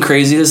fucking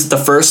crazy it is. The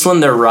first one,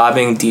 they're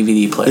robbing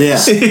DVD players. Yeah,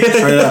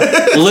 straight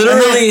up.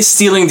 Literally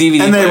stealing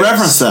DVD And they players.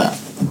 reference that.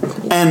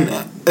 And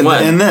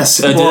What? in this,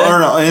 Did they? or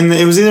no,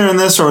 it was either in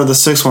this or the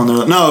 6th one.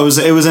 No,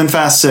 it was in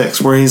Fast 6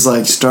 where he's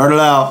like started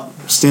out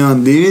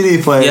stealing DVD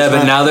players. Yeah,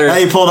 but now they're-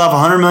 he pulled off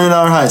 $100 million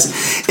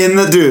heist.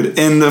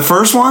 In the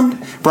first one,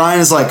 Brian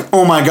is like,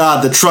 oh my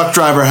god, the truck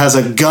driver has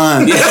a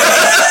gun.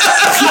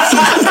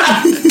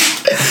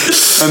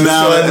 And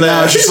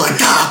now it's just like,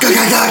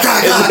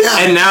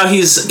 And now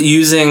he's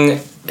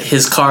using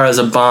his car as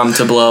a bomb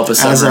to blow up a as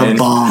submarine. a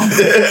bomb.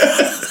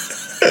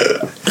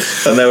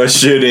 And they were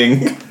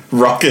shooting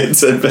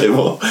rockets at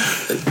people.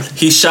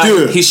 He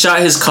shot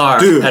his car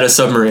Dude, at a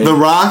submarine. The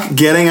Rock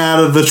getting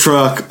out of the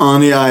truck on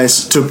the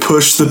ice to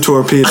push the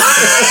torpedo.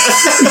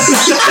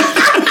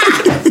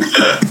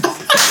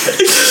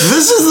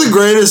 This is the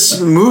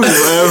greatest movie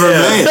ever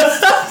made.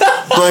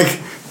 Like,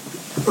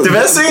 The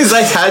best thing is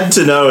they had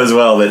to know as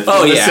well that in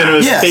the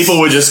cinemas, Yes. people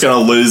were just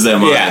going to lose their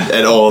mind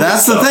at all.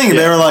 that's the thing.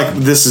 They were like,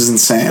 this is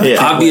insane. Yeah.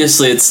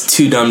 Obviously, it's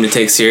too dumb to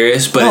take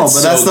serious, but No, it's but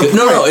so that's the good.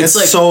 point. No, It's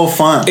like so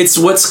fun. It's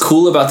what's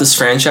cool about this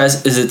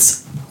franchise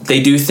is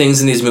they do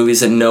things in these movies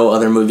that no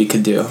other movie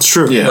could do. It's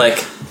true. Yeah.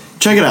 Like,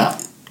 Check it out.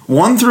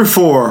 1 through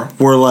 4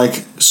 were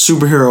like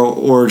superhero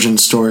origin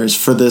stories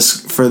for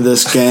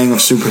this gang of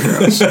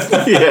superheroes.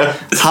 Yeah.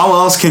 How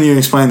else can you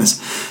explain this?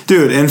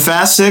 Dude, in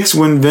Fast 6,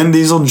 when Vin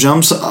Diesel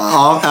jumps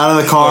out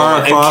of the car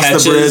and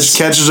across the bridge,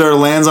 catches her,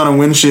 lands on a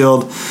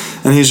windshield,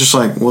 and he's just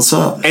like, what's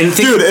up? And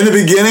dude, in the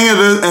beginning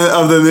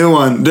of the new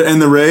one, in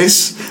the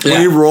race, when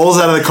he rolls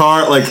out of the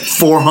car at like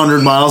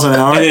 400 miles an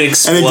hour, And it he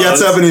explodes.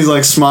 gets up and he's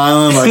like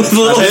smiling, like,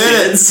 Little I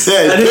did kids. it.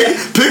 Yeah,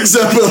 he picks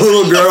up a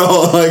little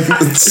girl, like,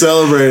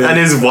 celebrating. And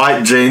his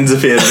white jeans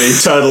appear to be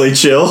totally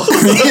chill.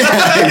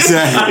 Yeah,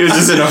 exactly. He was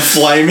just in a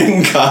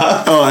flaming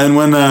car. Oh, and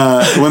when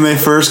they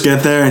first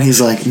get there, and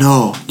he's like,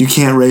 "No, you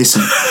can't race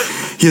him.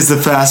 He has the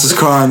fastest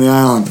car on the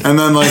island." And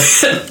then, like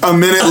a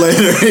minute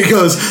later, he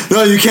goes,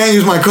 "No, you can't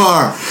use my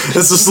car.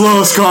 It's the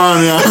slowest car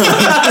on the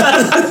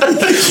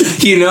island."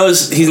 he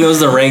knows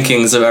the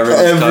rankings of every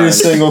Every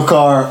single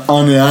car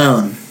on the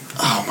island.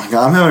 Oh my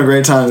God, I'm having a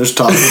great time just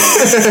talking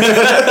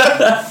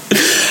about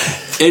it.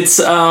 It's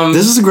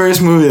This is the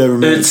greatest movie ever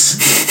made.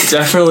 it's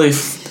definitely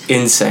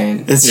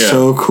insane. It's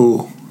so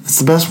cool. It's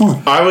the best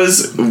one. I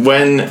was,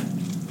 when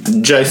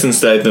Jason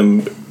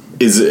Statham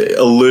is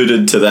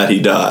alluded to that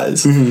he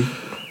dies,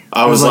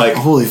 I was like,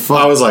 holy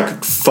fuck. I was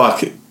like,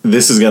 fuck,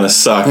 this is gonna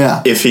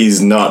suck if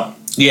he's not.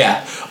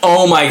 Yeah.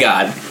 Oh my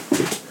god.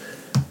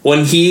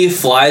 When he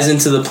flies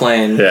into the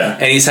plane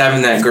and he's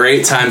having that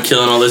great time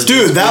killing all those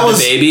dudes that with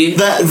was the baby.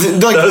 that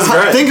was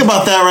great. Think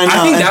about that right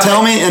now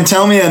and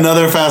tell me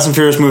another Fast and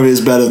Furious movie is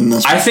better than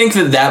this one. I think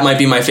that might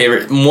be my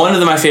favorite. One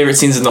of my favorite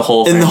scenes in the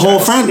whole franchise. The whole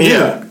franchise.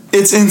 Yeah.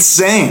 It's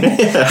insane.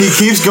 He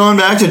keeps going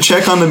back to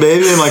check on the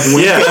baby and like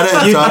wink at it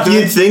and talk to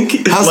it. You'd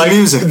think how's like the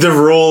music? The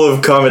rule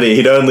of comedy,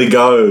 he'd only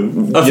go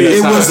a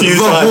few times.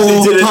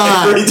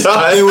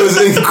 It was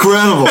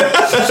incredible.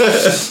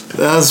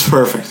 That's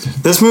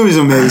perfect. This movie's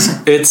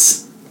amazing.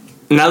 It's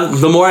now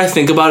the more I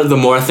think about it, the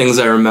more things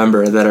I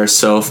remember that are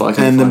so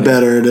fucking funny. The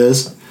better it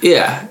is.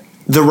 Yeah.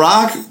 The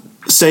Rock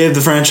saved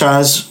the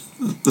franchise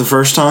the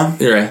first time.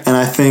 You're right. And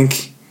I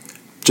think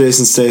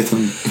Jason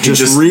Statham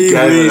just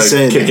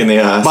saved kick in the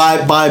ass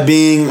by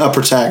being a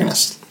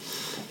protagonist.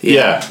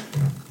 Yeah,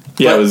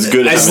 it was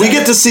good. As we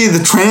get to see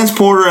the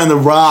Transporter and the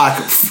Rock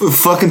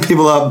fucking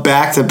people up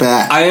back to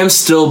back. I am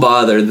still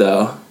bothered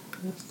though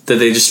that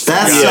they just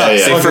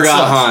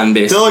forgot Han.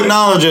 Basically, they'll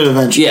acknowledge it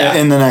eventually. Yeah.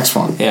 In the next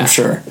one. Yeah, I'm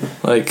sure.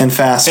 Like and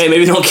Fast. Hey,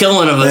 maybe don't kill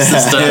one of us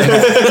this time.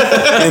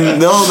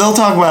 And they'll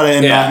talk about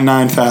it in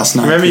 9 Fast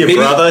 9. Remember your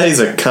brother? He's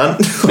a cunt.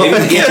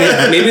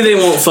 maybe they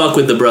won't fuck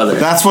with the brother.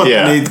 That's what.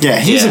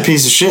 He's a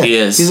piece of shit. He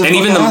is. He's a and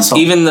asshole.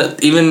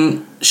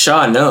 even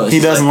Shaw knows he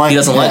doesn't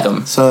like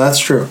him. So that's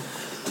true.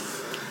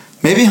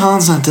 Maybe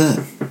Han's not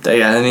dead.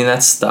 Yeah, I mean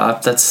that's.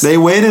 They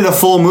waited a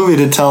full movie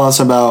to tell us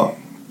about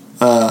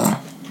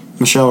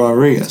Michelle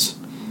Rodriguez.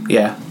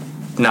 Yeah,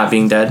 not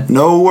being dead.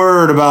 No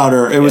word about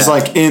her. It was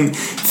like in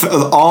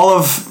all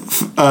of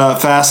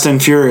Fast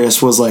and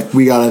Furious was like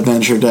we gotta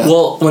avenge her death.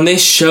 Well, when they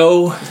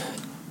show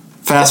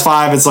Fast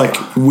 5, it's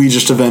like we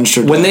just avenged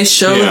her death. When they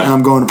show, and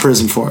I'm going to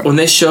prison for it. When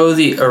they show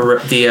the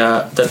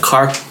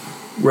car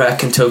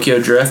wreck in Tokyo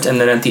Drift,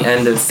 and then at the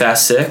end of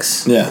Fast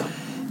 6,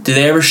 do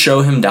they ever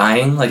show him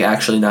dying, like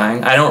actually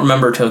dying? I don't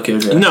remember Tokyo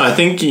Drift. No, I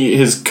think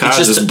his car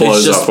just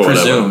blows up or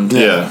presumed.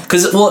 whatever. Yeah,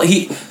 because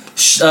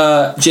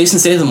Jason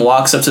Statham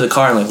walks up to the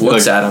car and like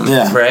looks at him,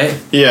 right?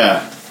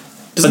 Yeah,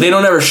 but they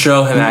don't ever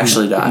show him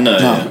actually die. No.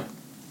 Yeah.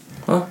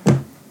 Well,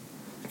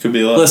 could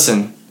be.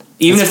 Listen,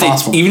 even if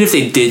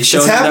they did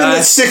show him die, it's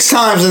happened 6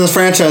 times in this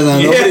franchise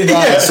now. Nobody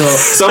died. So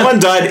someone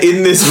died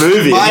in this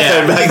movie.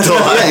 Came back to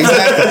life. Yeah,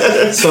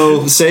 exactly.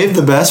 So save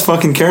the best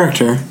fucking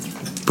character.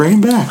 Bring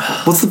him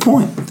back. What's the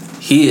point?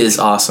 He is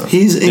awesome.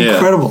 He's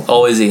incredible.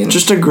 Always eating.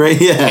 Just a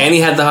great And he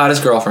had the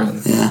hottest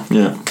girlfriend. Yeah.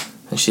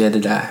 And she had to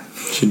die.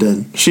 She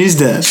did. She's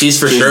dead. She's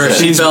for sure. Dead.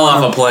 She fell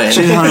off a plane.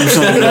 She's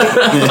 100%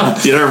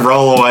 dead. You don't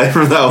roll away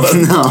from that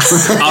one. No.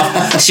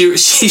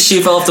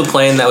 She fell off the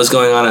plane that was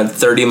going on a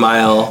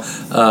 30-mile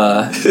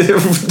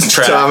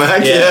track.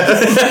 Tarmac,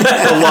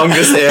 the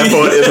longest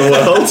airport in the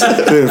world.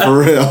 Dude, for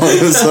real.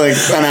 It was like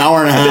an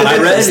hour and a half.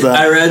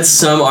 I read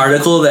some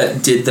article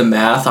that did the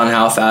math on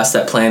how fast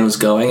that plane was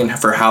going and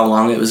for how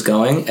long it was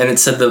going, and it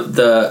said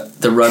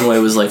the runway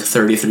was like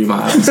 33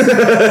 miles.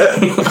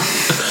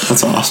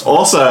 That's awesome.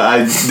 Also,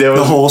 there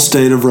was the whole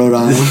state of Rhode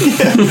Island.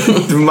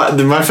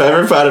 My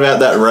favorite part about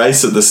that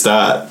race at the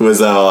start was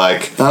they were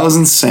like, that was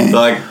insane. They're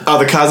like,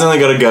 the car's only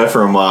got to go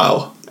for a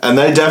mile. And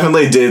they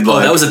definitely did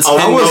like that was a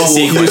 10-minute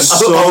sequence.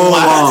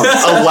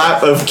 A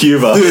lap of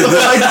Cuba. Dude,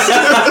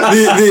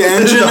 the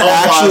engine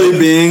actually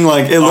being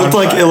like it looked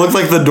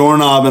like the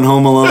doorknob in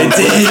Home Alone. It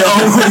did.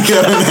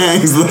 Kevin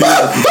hangs the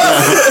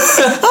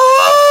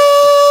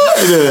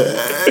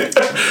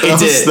It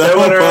did. They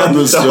went around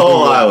the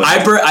whole island.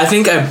 I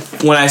think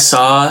when I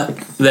saw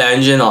the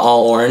engine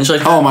all orange like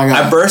that, oh my God,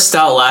 I burst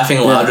out laughing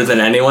louder than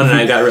anyone, and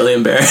I got really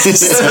embarrassed.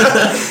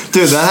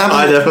 Dude, that happened.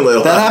 I definitely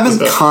laughed. That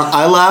happened.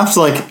 I laughed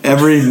like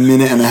every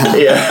minute and a half.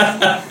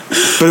 Yeah.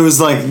 But it was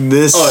like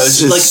this. Oh, it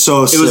was is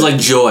so sick. It was like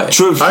joy.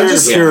 Pure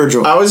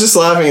joy. I was just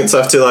laughing at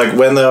stuff too, like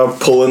when they were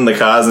pulling the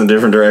cars in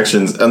different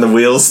directions and the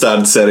wheels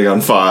started setting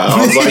on fire.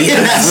 I was like,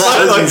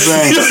 that was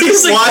insane.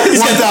 He's like,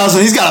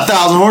 1,000. He's got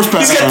 1,000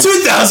 horsepower. He's got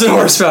 2,000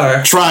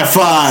 horsepower. Try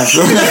 5.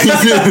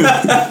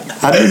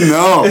 How do you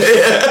know?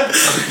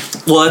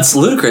 Well, that's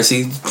ludicrous.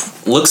 He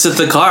looks at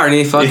the car and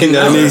he fucking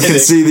knows. And he can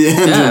see the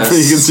engine. Yes.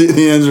 You can see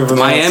the engine from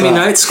Miami outside.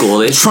 Night School.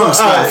 The trunk's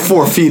got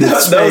 4 feet in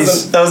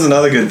space. That was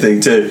another good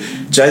thing too.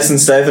 Jason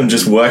Statham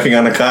just working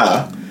on a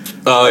car.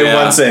 Oh yeah. In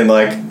one scene,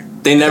 like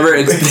they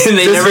never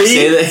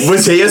say that.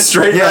 Was he a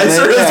street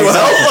racer as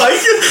well?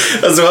 Like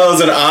as well as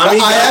an army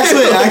guy? I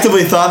actually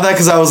actively thought that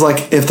because I was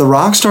like, if The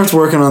Rock starts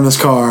working on this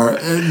car,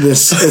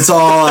 it's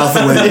all out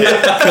the window.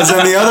 Because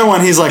then the other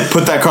one, he's like,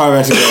 put that car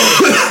back together.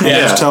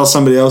 And just tell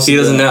somebody else. He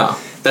doesn't know.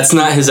 That's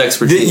not his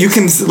expertise. You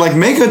can like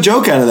make a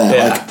joke out of that.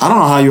 Yeah. Like, I don't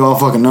know how you all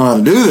fucking know how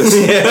to do this.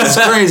 It's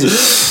crazy.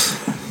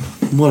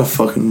 What a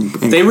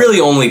fucking... They really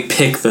only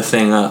pick the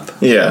thing up.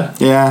 Yeah.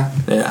 Yeah.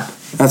 Yeah.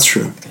 That's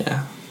true.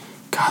 Yeah.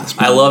 God, this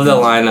I love that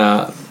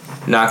line.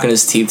 Knocking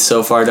his teeth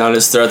so far down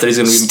his throat that he's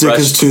going to be stick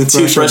his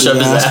toothbrush up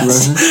his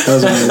ass. That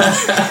was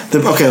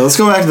amazing. Okay, let's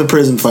go back to the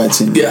prison fight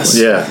scene. Yes.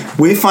 Yeah.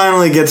 We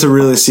finally get to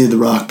really see The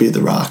Rock beat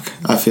The Rock,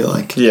 I feel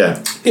like.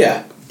 Yeah.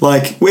 Yeah.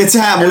 Like, it's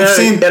happened. We've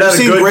seen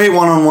great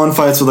one-on-one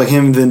fights with, like,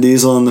 him and Vin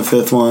Diesel in the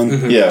fifth one.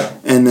 Mm-hmm. Yeah.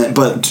 And then,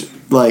 but,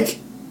 like...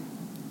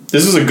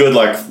 This was a good,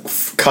 like,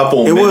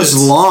 couple minutes. It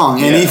was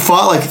long, and he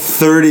fought, like,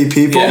 30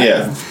 people.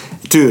 Yeah.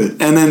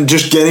 Dude, and then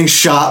just getting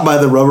shot by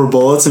the rubber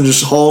bullets and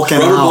just hulking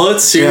out. Rubber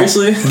bullets?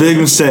 Seriously? Yeah, big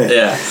mistake.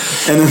 Yeah.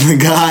 And then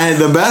the guy,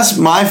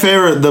 my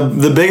favorite,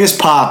 the biggest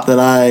pop that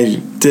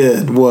I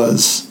did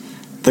was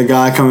the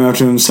guy coming up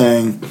to him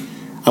saying,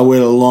 I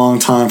waited a long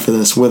time for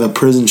this, with a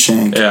prison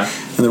shank. Yeah.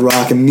 And The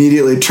Rock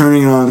immediately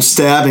turning on him,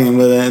 stabbing him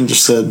with it, and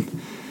just said,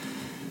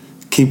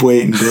 keep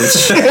waiting,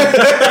 bitch.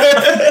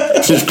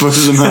 Just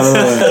pushes him out of the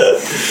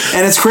way.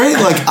 And it's great,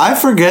 like, I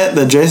forget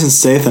that Jason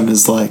Statham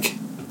is like...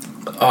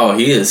 Oh,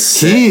 he is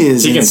sick. He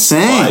is He can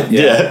insane. fight,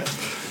 yeah.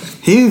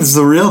 He's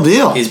the real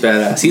deal. He's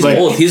badass. He's Like-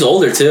 old. He's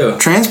older, too.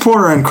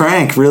 Transporter and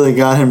Crank really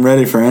got him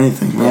ready for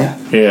anything, right?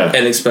 Yeah.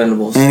 And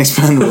Expendables. And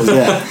Expendables,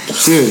 yeah.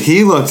 Dude,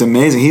 he looked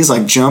amazing. He's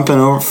like jumping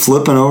over,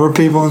 flipping over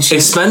people and shit.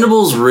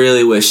 Expendables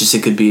really wishes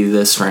it could be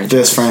this franchise.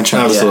 This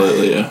franchise.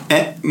 Absolutely, yeah.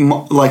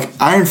 And, like,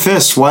 Iron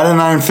Fist. Why didn't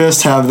Iron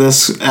Fist have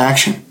this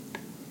action?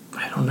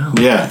 I don't know.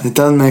 Yeah. It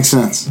doesn't make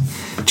sense.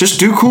 Just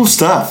do cool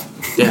stuff.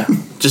 Yeah.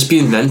 Just be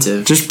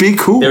inventive. Just be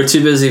cool. They were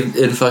too busy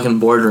in fucking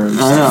boardrooms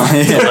I know.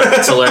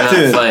 Yeah. to learn how to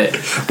Dude.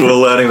 fight. We're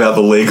learning about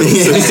the legal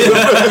system.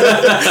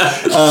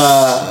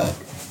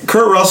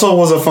 Kurt Russell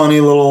was a funny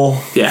little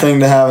Yeah. thing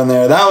to have in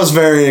there. That was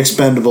very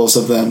Expendables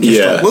of them. Just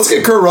Yeah. like, let's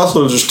get Kurt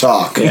Russell to just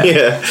talk. Yeah.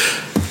 Yeah.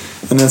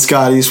 And then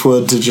Scott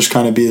Eastwood to just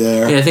kind of be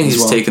there. Yeah, I think as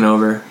he's well. taken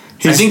over.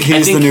 He's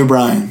the new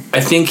Brian.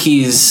 I think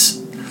he's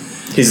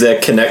He's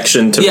that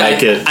connection to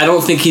make it. I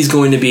don't think he's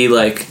going to be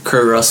like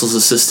Kurt Russell's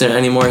assistant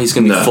anymore. He's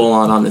going to be No. full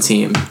on the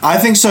team. I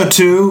think so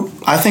too.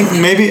 I think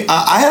maybe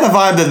I had a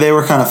vibe that they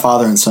were kind of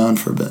father and son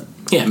for a bit.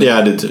 Yeah, Yeah,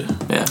 I did too.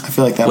 yeah. I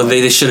feel like that. Well, might-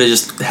 they should have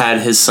just had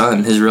his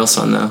son, his real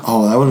son, though.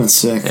 Oh, that would have been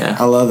sick. Yeah.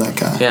 I love that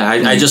guy. Yeah,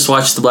 I just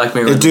watched the Black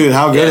Mirror. Dude,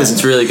 how good Yeah, is he?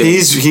 it's really good.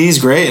 He's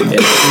great. Yeah.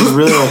 He's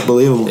really like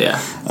believable. Yeah.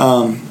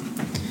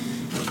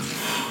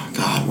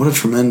 God, what a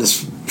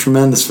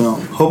tremendous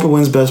film. Hope it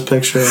wins Best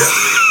Picture,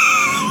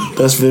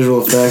 Best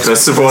Visual Effects,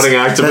 Best supporting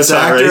actor, Best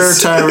actor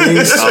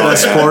Tyrese, Oh,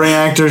 Best yeah. supporting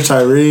actor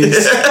Tyrese.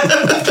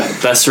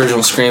 Best original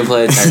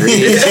screenplay,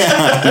 Tyrese.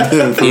 Yeah,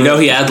 dude, You know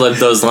he ad-libbed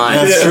those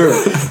lines. that's true.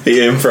 He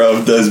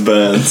improv those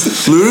burns.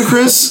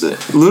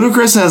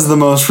 Ludacris has the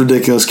most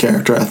ridiculous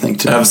character, I think,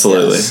 too.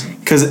 Absolutely.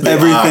 Because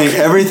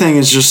everything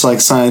is just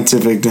like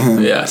scientific to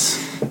him. Yes.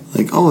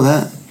 Like, oh,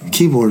 that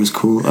keyboard is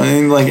cool. I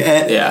mean, like,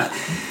 Yeah.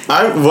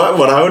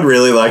 What I would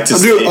really like to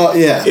see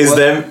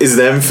is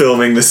them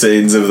filming the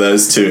scenes of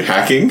those two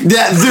hacking.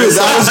 Yeah, dude,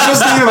 I was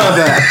just thinking about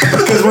that.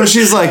 Because when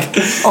she's like,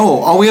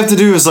 oh, all we have to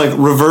do is like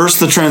reverse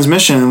the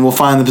transmission and we'll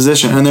find the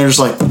position. And they're just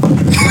like,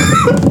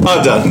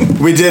 Oh, done.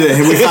 we did it.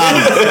 We found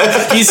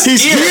him. He's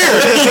here.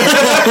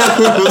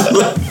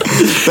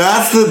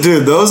 That's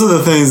dude, those are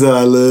the things that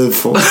I live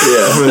for.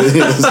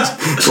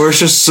 Yeah. Where it's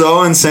just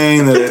so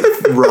insane that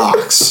it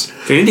rocks.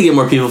 We need to get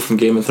more people from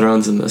Game of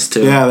Thrones in this,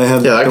 too. Yeah, they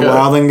had Yeah, that the guy.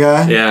 Wildling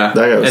guy. Yeah.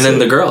 That guy was And then sick.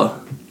 the girl.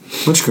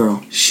 Which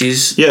girl?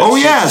 She's... Yeah. Oh,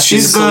 yeah,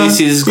 she's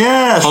Khaleesi's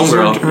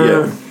homegirl.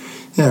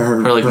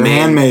 her Her like main...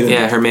 handmaiden.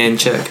 Yeah, her main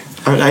chick.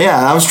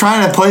 Yeah, I was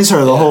trying to place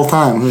her the whole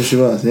time, who she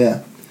was,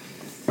 yeah.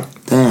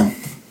 Damn.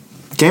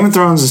 Game of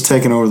Thrones is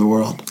taking over the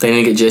world. They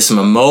need to get Jason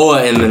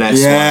Momoa in the next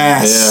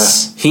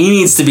Yes. one. He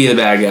needs to be the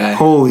bad guy.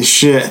 Holy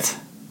shit.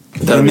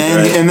 That'd be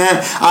great. And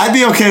then I'd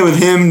be okay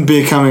with him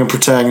becoming a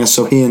protagonist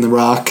so he and The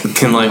Rock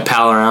Can like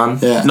pal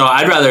around. Yeah. No,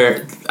 I'd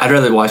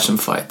rather watch them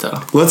fight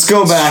though. Let's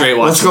go back. Straight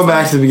watch Let's them go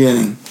back fight. to the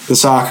beginning. The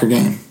soccer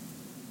game.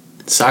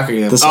 Soccer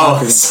game. The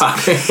soccer game.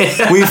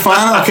 soccer. We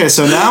finally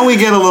so now we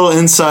get a little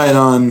insight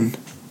on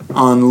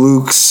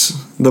Luke's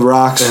The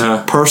Rock's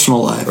Uh-huh.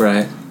 personal life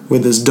Right.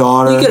 with his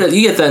daughter.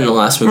 You get that in the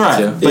last movie Right,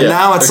 too. but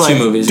now it's Or two like,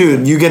 movies.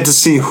 dude, you get to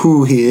see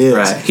who he is.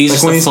 Right. He's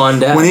just when a fun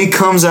dad. When he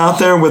comes out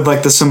there with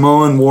like the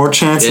Samoan war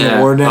chants and Yeah.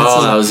 the war dances.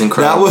 Oh, that was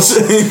incredible. That was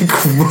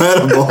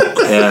incredible.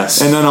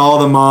 Yes. And then all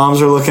the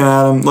moms are looking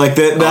at him like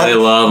that. they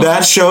love him.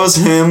 That shows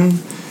him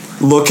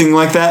looking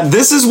like that.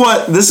 This is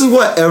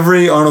what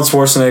every Arnold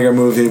Schwarzenegger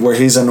movie where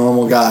he's a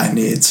normal guy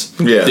needs.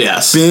 Yeah.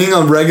 Yes. Being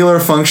a regular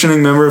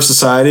functioning member of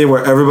society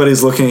where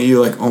everybody's looking at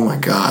you like, oh my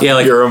god. Yeah,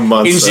 like You're a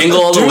monster. in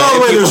Jingle All the Do you know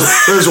Way. the way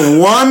there's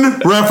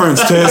one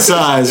reference to his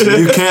size.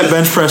 You can't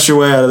bench press your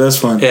way out of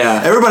this one.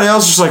 Yeah. Everybody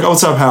else is just like, oh,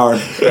 what's up, Howard?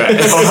 Right.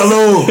 Oh,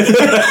 hello.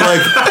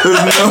 Like,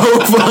 there's no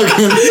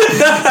fucking...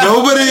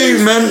 Nobody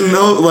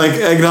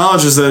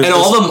acknowledges that. And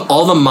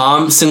all the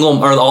moms They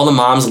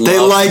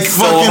love like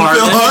Phil fucking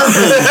Phil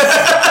Hartman.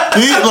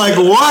 Like,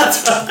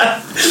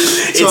 what?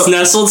 It's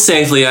nestled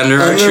safely under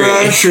our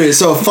tree.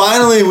 So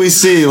finally we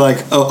see,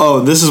 like,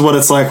 oh, this is what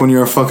it's like when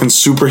you're a fucking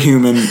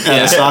superhuman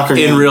at a soccer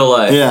game. In real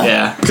life.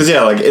 Yeah. Because,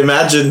 like,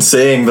 imagine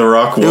seeing The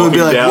Rock walking It would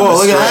be like, down whoa, the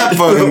look at that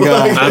fucking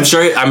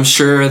guy. I'm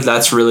sure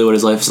that's really what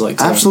his life is like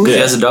too. Absolutely. He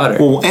has a daughter.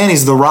 Well, and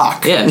he's The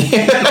Rock. Yeah.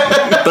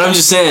 But I'm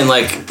just saying,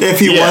 like... If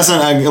he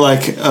wasn't,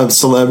 a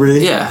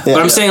celebrity. Yeah. But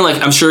I'm saying,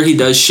 like, I'm sure he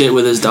does shit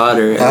with his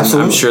daughter. And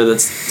Absolutely. I'm sure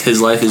that's his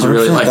life is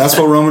really like That's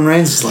that. what Roman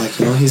Reigns is like.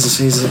 You know,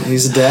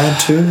 he's a dad,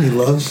 too. He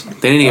loves...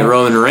 They need to get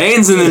Roman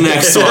Reigns in the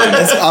next one.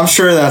 I'm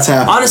sure that's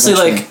happening. Honestly,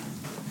 like...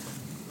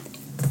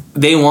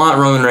 They want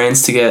Roman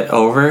Reigns to get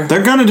over.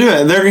 They're gonna do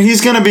it.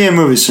 He's gonna be in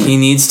movies soon. He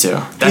needs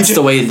to. That's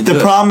the way to do it. The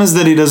problem is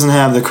that he doesn't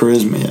have the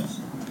charisma yet.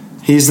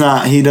 He's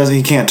not.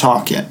 He can't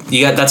talk yet.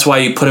 That's why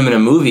you put him in a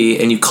movie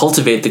and you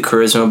cultivate the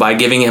charisma by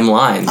giving him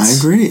lines. I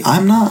agree.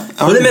 I'm not.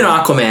 Put him in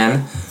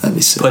Aquaman. That'd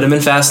be sick. Put him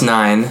in Fast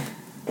 9.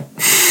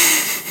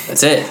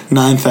 That's it.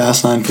 9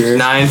 Fast, 9 Furious.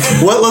 9.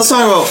 What? Let's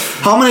talk about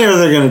how many are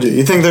they gonna do?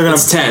 You think they're gonna?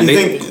 It's 10. You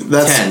think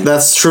that's 10.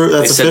 That's true.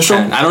 That's They official.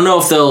 said 10. I don't know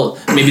if they'll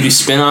maybe do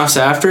spin-offs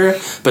after,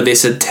 but they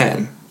said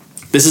 10.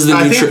 This is the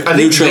I new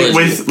think trilogy.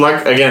 with,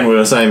 like, again, we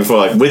were saying before,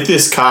 like, with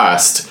this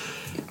cast,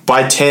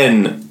 by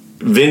 10,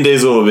 Vin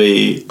Diesel will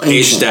be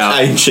aged out.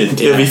 Ancient.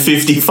 He'll be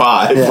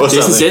 55 Yeah. or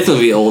Jason something. Statham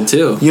will be old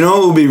too. You know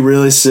what would be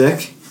really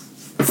sick?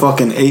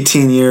 Fucking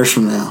 18 years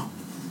from now.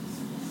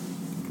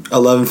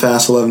 11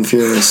 Fast, 11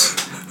 Furious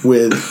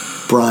with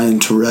Brian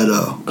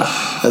Toretto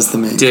as the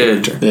main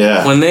character.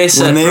 Yeah. When they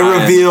said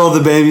Brian, reveal the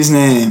baby's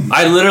name,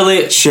 I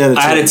literally Shed a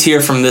I had a tear.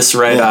 tear from this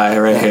right eye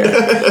right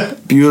here.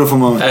 Beautiful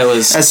moment. I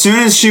was- as soon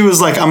as she was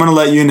like, "I'm gonna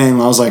let you name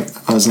him," I was like,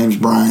 "Oh, his name's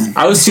Brian."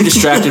 I was too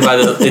distracted by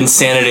the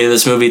insanity of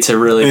this movie to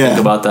really think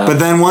about that. But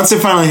then once it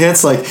finally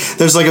hits, like,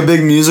 there's like a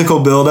big musical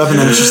build up, and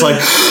then it's just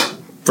like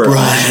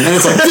Brian, and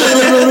it's like,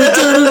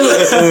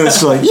 and it's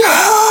just like,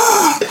 yeah.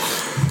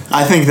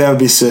 I think that would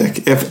be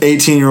sick if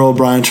 18-year-old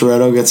Brian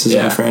Toretto gets his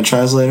own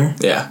franchise later.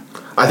 Yeah.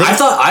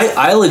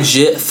 I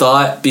legit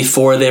thought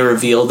before they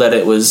revealed that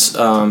it was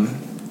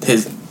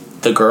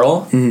the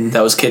girl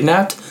that was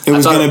kidnapped. It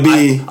was gonna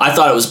be. I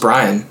thought it was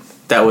Brian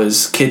that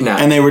was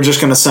kidnapped, And they were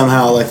just gonna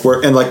somehow like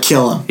work and like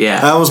kill him.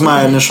 Yeah. That was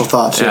my initial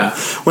thought too. Yeah.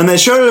 When they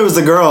showed it was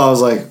the girl, I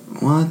was like,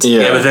 what?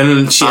 Yeah, but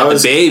then she had the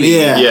baby.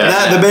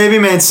 Yeah. The baby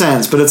made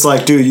sense, but it's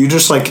like, dude, you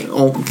just like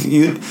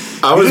you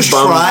just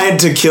tried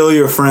to kill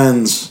your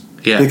friends.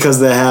 Yeah. Because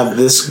they have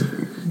this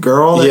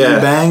girl that you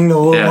banged a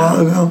little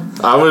while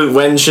ago.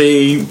 When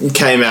she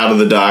came out of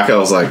the dark, I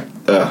was like,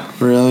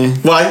 ugh. Really?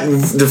 Well,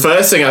 the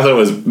first thing I thought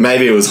was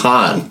maybe it was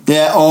Han.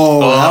 Yeah. That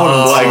would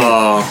have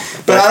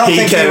Like, but I don't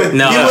think he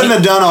wouldn't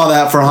have done all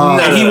that for Han.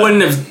 No, he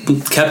wouldn't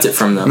have kept it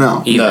from them.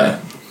 No. Either.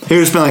 He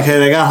would have been like, hey,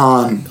 they got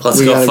Han.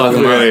 Let's go fuck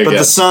him up. But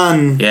the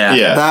son,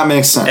 that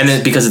makes sense.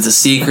 And because it's a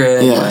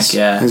secret. Yes,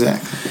 like,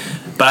 exactly.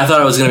 But I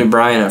thought it was going to be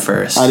Brian at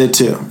first. I did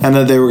too. And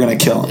that they were going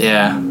to kill him.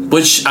 Yeah.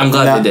 Which I'm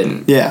glad they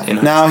didn't. Yeah.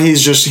 Now he's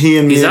just, he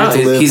and me he's are out,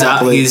 to live he's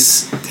happily.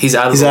 He's out of He's the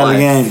out of the life.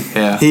 game.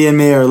 Yeah. He and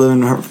me are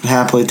living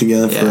happily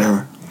together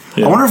forever.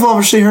 Yeah. I wonder if I'll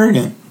ever see her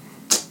again.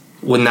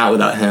 Well, not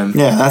without him.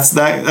 Yeah, that's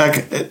that.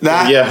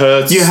 Yeah,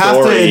 her you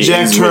have to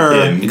eject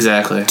her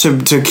exactly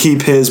to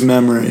keep his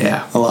memory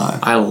alive.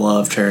 I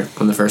loved her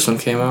when the first one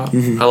came out.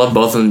 I loved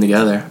both of them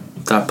together.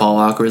 Thought Paul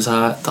Walker was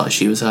hot. Thought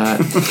she was hot.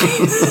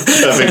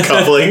 Perfect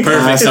coupling.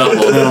 Perfect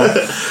couple.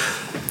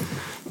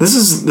 This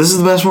is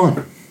the best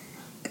one.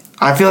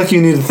 I feel like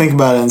you need to think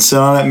about it and sit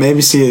on it.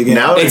 Maybe see it again.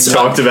 Now we've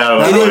talked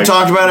about it. Now we've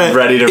talked about it.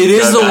 Ready to. It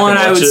is the one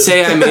I would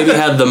say I maybe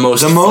had the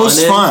most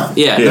fun.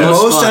 Yeah, the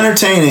most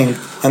entertaining,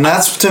 and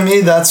that's to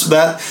me. That's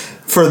that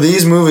for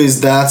these movies.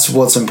 That's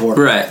what's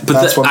important. Right,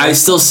 but I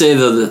still say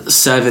though the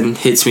 7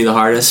 hits me the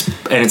hardest,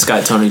 and it's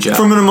got Tony Jaa.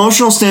 From an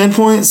emotional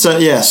standpoint, so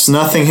yes,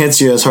 nothing hits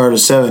you as hard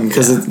as 7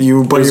 because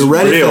you're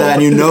ready for that,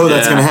 and you know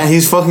that's gonna happen.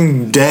 He's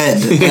fucking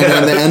dead, and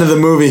at the end of the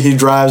movie, he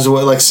drives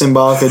away, like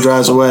symbolically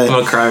drives away. I'm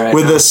gonna cry right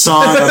with now.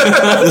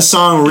 the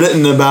song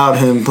written about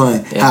him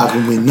playing. Yeah. How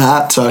can we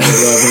not talk about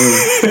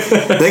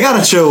him? They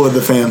gotta chill with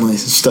the family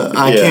stuff.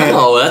 I can't.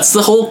 Oh, that's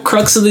the whole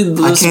crux of this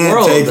I can't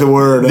world. take the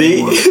word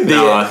anymore.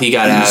 No, he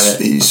gotta have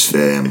it. He's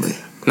family.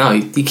 No,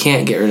 you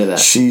can't get rid of that.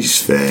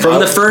 She's family.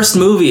 From the first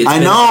movie, I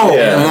know,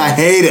 and I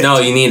hate it. No,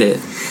 you need it.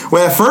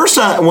 Well, at first,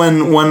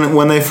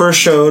 when they first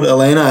showed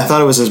Elena, I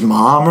thought it was his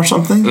mom or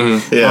something.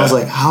 Yeah. I was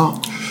like, how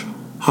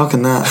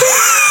can that?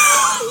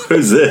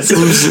 Who's this?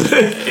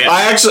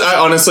 I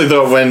honestly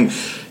thought when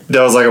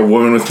there was like a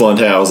woman with blonde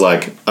hair, I was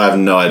like, I have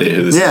no idea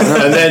who this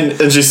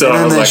is. And she saw it,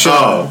 I was like,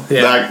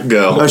 that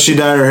girl. Oh, she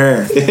dyed her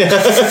hair.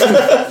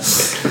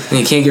 And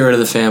you can't get rid of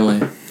the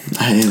family.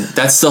 I hate it.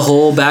 That's the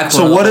whole backbone.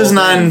 So what is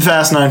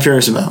Fast 9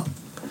 Furious about?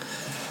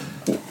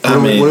 I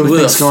mean, who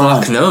the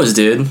fuck knows,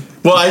 dude?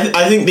 Well,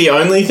 I think the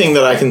only thing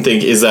that I can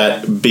think is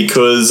that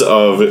because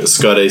of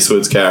Scott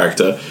Eastwood's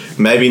character,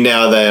 maybe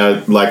now they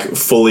are like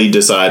fully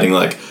deciding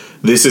like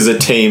this is a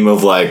team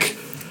of like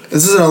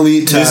this is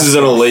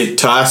an elite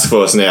task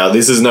force now.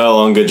 This is no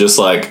longer just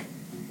like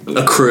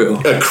a crew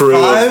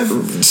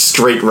of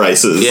street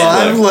races.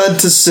 Yeah. 5 led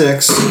to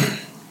 6.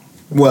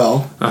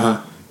 well.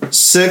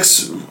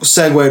 6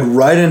 segued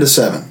right into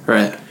 7.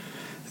 Right.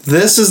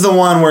 This is the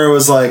one where it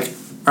was like,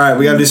 all right,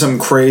 we got to do something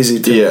crazy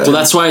to Well,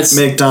 that's why it's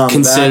make Dom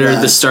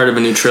considered the start of a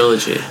new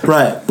trilogy.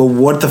 Right, but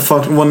what the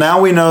fuck? Well,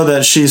 now we know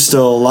that she's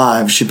still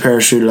alive. She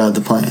parachuted out of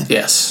the plane.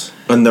 Yes.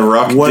 And The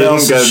Rock What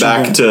else didn't is go she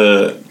back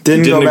doing? to...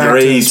 Didn't go back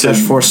agree to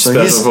Special Forces. So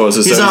Special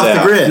Forces. He's so off the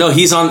out. grid. No,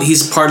 he's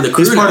part of the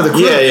crew. He's part of the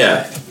crew.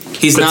 Yeah.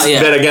 He's not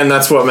yet. But again,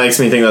 that's what makes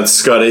me think that's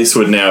Scott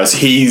Eastwood now. Is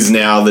he's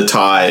now the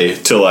tie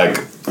to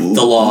like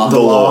the law. The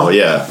law,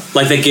 yeah.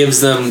 Like that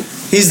gives them.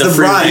 He's the freedom.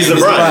 Brian. He's the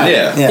Brian.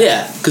 Yeah.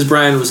 Yeah, because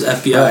Brian was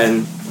FBI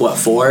in what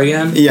 4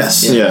 again?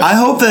 Yes. Yeah. I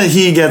hope that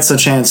he gets a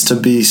chance to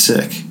be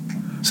sick.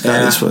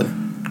 Scott Eastwood.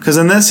 Because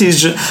in this,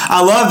 he's just.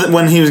 I love that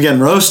when he was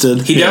getting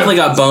roasted. He definitely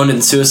got boned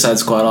in Suicide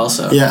Squad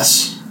also.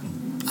 Yes.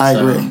 I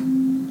agree.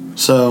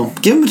 So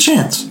give him a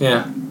chance.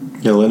 Yeah.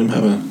 Yeah, let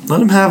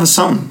him have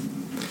something.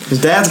 His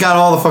dad's got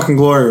all the fucking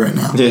glory right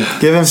now. Yeah.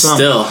 Give him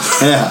something. Still.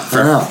 Yeah,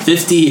 I know.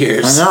 50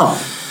 years. I know.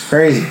 It's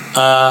crazy.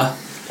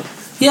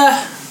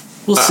 Yeah.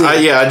 We'll see.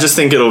 I just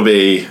think it'll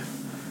be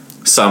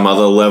some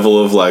other level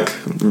of like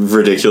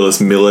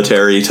ridiculous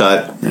military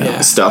type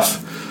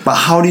stuff. But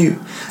how do you...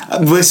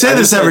 We say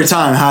this every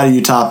time. How do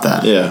you top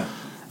that? Yeah.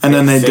 And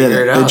then they did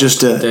Figure it. out. They just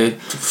did it.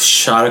 They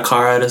shot a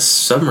car at a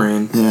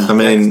submarine. Yeah. I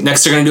mean...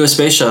 Next they're going to do a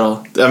space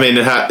shuttle. I mean...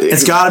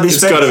 It's got to be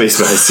space. It's got to be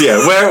space, yeah.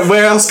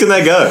 Where else can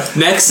they go?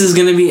 Next is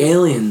going to be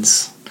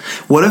aliens.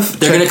 What if...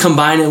 They're going to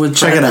combine it with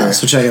Check Predator. it out.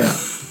 So check it out.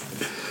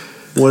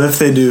 What if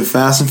they do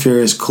Fast and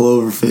Furious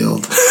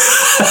Cloverfield?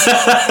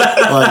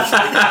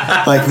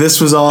 like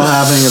this was all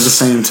happening at the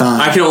same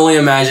time. I can only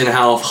imagine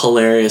how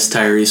hilarious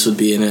Tyrese would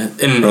be in an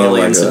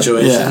alien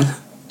situation. Yeah.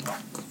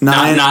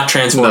 Not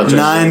Transformers.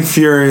 9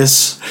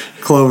 Furious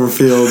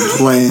Cloverfield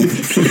Lane.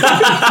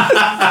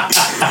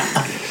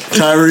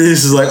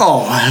 Tyrese is like,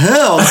 oh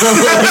hell!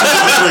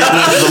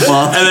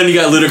 And then you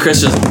got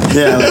Ludacris just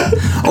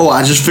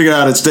I just figured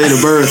out its date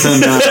of birth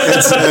and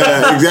it's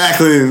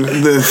exactly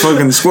the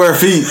fucking square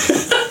feet.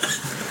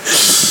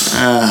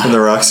 And The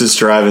Rock's just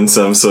driving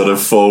some sort of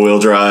 4-wheel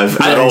drive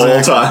at all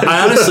times.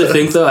 I honestly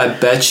think though, I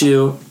bet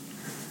you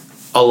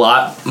a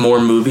lot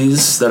more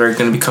movies that are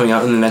going to be coming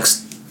out in the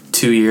next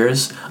 2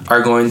 years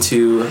are going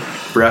to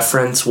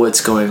reference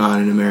what's going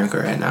on in America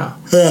right now.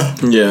 Yeah.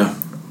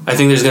 I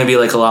think there's going to be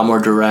like a lot more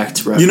direct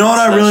reference. You know what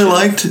I really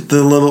liked?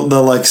 The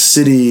like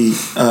city,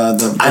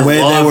 the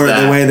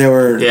way they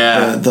were,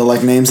 the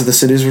like names of the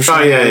cities were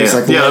shot. Oh yeah, It was,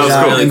 like, that was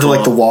out really into cool.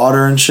 like the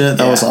water and shit.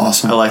 That was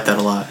awesome. I like that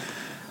a lot.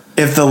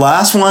 If the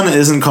last one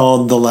isn't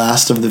called The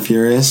Last of the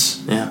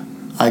Furious,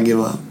 I give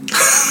up.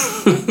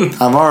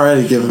 I've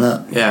already given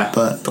up. Yeah,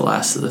 but The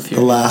Last of the Furious.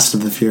 The Last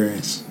of the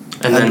Furious.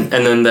 And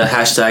then the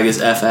hashtag is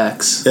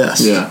FX. Yes.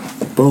 Yeah.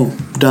 Boom.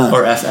 Done.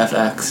 Or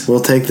FFX. We'll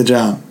take the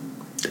job.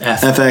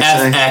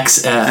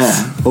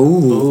 FXF.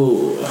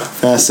 Ooh.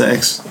 Fast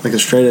X, like a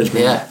straight edge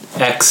man. Yeah.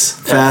 X.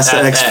 Fast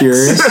X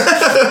Furious.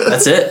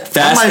 That's it.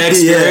 Fast X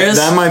be Furious.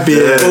 That might be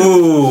it.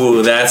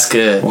 Ooh, that's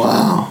good.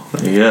 Wow.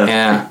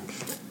 Yeah.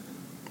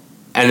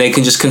 And they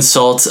can just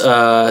consult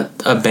a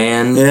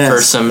band for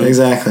some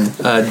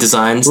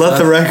design stuff. Let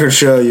the record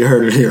show you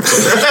heard it here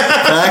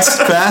first.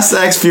 Fast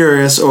X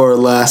Furious or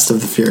Last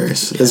of the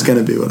Furious is going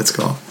to be what it's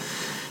called.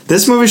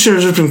 This movie should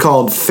have just been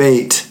called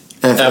Fate.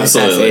 F8.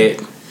 Absolutely.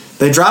 F8.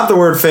 They dropped the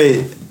word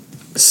fate.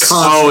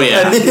 Oh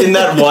yeah, in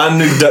that one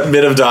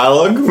bit of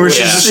dialogue where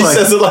she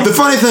says it like, the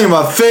funny thing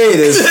about fate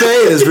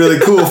is really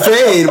cool.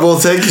 Fate will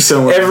take you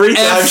somewhere. Every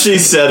time she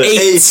said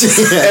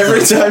it,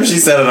 every time she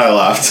said it, I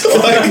laughed.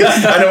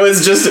 And it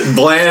was just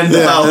bland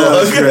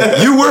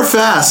dialogue. You were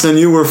fast and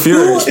you were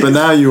furious, but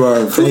now you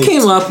are. Who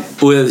came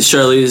up with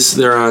Charlize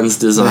Theron's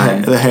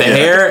design? The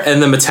hair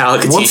and the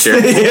Metallica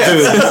t-shirt.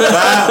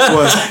 That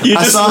was. You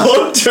just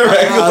looked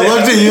directly. I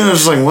looked at you and I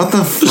was like, "What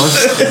the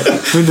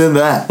fuck? Who did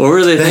that?" What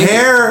were they thinking? The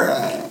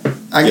hair.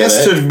 I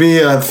guess to be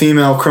a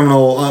female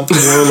criminal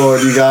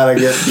warlord, you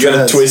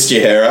gotta twist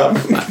your hair up.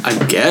 I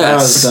guess that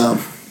was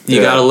dumb.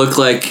 You gotta look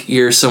like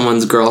you're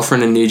someone's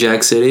girlfriend in New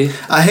Jack City.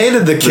 I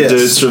hated the kiss. The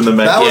dudes from the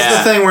that was the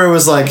thing where it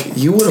was like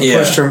you would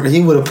have pushed her.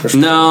 He would have pushed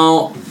her.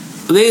 No,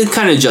 they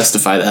kind of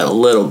justify that a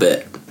little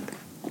bit.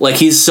 Like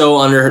he's so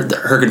under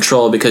her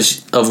control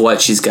because of what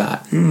she's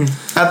got.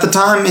 At the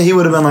time, he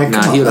would have been like,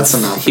 "Nah, that's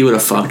enough." He would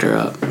have fucked her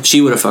up.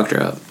 She would have fucked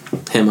her up.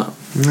 Him up.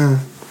 Yeah.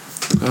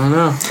 I don't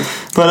know.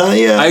 But I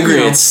agree. You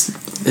know,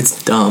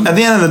 it's dumb. At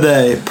the end of the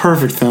day,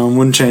 perfect film,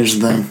 wouldn't change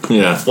the thing.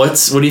 Yeah. What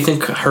do you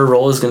think her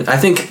role is gonna? I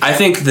think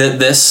that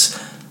this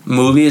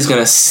movie is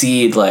gonna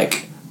seed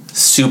like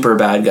super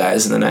bad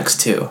guys in the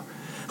next 2.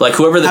 Like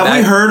whoever the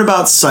we heard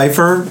about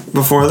Cypher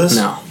before this?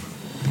 No.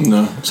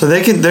 So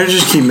they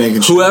just keep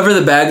making. Whoever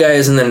the bad guy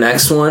is in the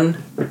next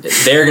one,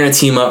 they're gonna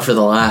team up for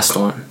the last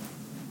one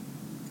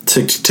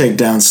to take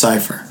down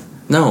Cypher.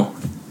 No.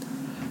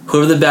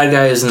 Whoever the bad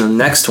guy is in the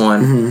next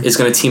one is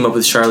going to team up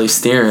with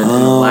Charlize Theron in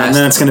the last and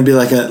then it's going to be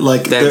like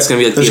there's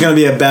going to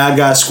be a bad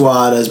guy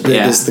squad as big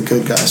as the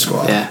good guy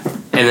squad. Yeah.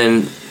 And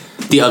then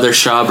the other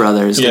Shaw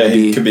brother is going to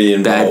be could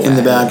be bad guy. in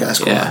the bad guy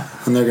squad. Yeah.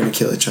 And they're going to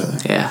kill each other.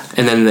 Yeah.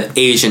 And then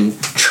Asian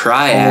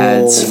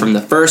triads from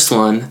the first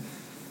one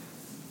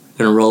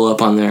gonna roll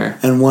up on their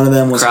And one of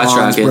them was crotch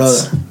Han's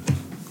rockets. brother.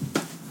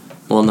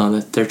 Well, no,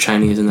 they're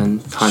Chinese, and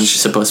then Han's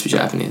supposed to be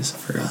Japanese.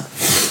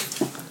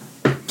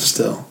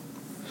 Still.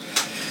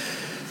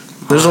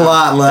 There's a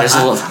lot left.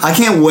 I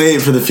can't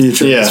wait for the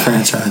future of this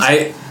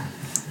franchise.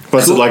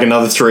 What's it, like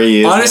another 3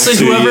 years? Honestly,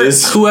 2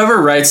 years?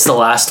 whoever writes the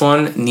last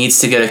one needs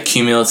to get a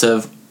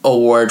cumulative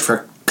award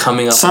for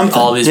coming up with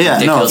all these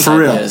ridiculous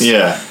ideas.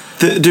 Yeah.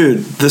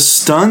 Dude, the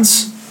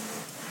stunts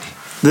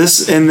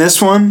in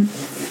this one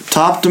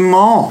topped them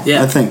all,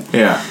 I think.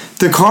 Yeah.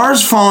 The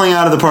cars falling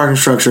out of the parking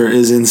structure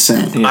is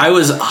insane. I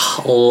was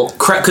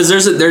because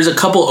there's a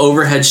couple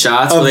overhead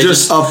shots of where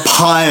just a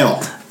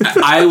pile.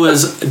 I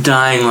was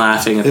dying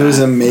laughing at that. It was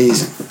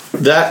amazing.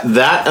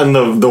 That and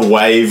the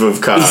wave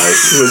of cars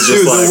was just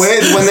Dude, like the way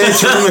when they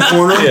turned the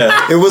corner,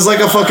 it was like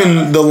a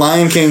fucking the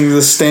Lion King,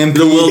 the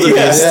Stampede, the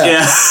wilderness.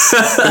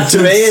 To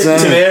me,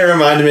 it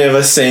reminded me of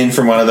a scene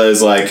from one of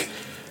those like,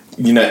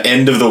 you know,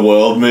 end of the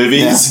world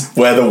movies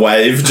where the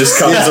wave just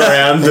comes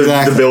around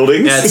the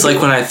buildings. Yeah, it's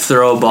like when I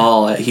throw a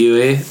ball at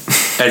Huey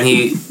and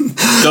he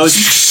goes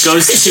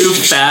too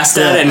fast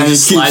at it and he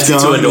slides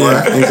into a door.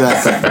 Yeah,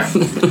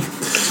 exactly.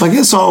 So I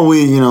guess all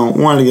we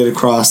wanted to get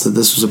across that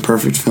this was a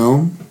perfect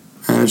film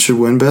and it should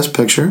win Best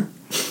Picture.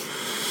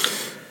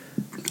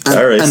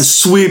 And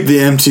sweep the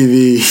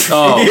MTV.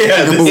 Oh,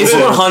 it's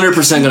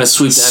 100% going to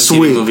sweep the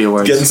MTV Movie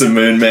Awards. Getting some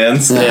Moon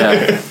Mans.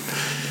 Yeah.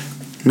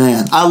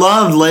 Man, I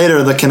loved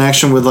later the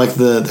connection with like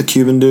the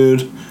Cuban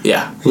dude.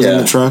 Yeah. Who was in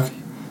the truck.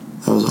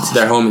 That was awesome.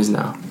 They're homies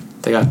now.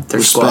 They got their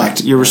respect.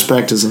 squad. Your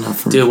respect is enough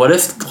for me. Dude, what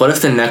if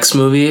the next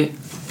movie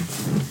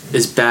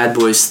is Bad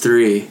Boys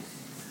 3?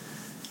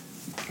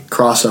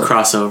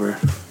 Crossover.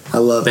 I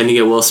love it. Then you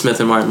get Will Smith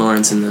and Martin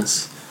Lawrence in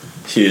this.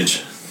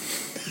 Huge.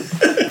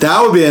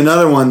 That would be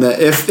another one that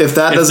if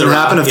that doesn't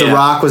happen, if The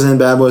Rock was in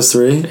Bad Boys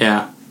 3,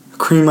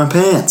 cream my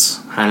pants.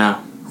 I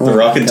know. The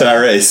Rock and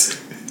Tyrese.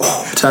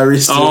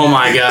 Tyrese. Oh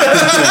my god.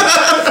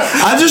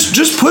 I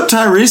just put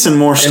Tyrese in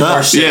more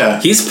stuff. Yeah.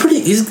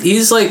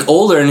 He's like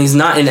older and he's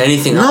not in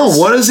anything else.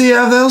 No, what does he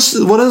have else?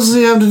 What does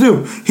he have to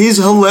do? He's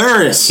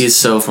hilarious. He's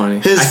so funny.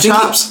 His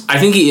chops. I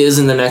think he is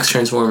in the next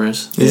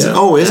Transformers.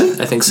 Oh, is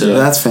he? I think so. Yeah,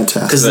 that's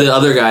fantastic. Because the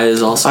other guy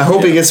is also. I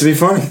hope he gets to be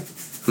funny.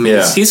 I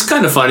mean, he's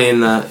kind of funny in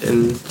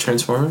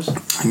Transformers.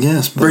 I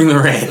guess. Bring the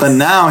rain. But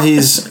now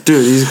he's a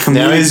comedic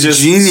now he's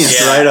just genius.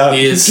 Straight up.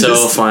 He is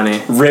so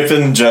funny.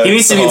 Ripping jokes. He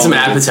needs to be in some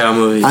Apatow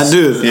movies. I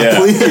do. Yeah.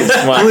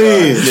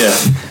 Please. Yeah.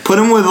 Put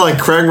him with like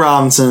Craig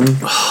Robinson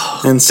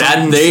and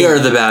they are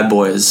the bad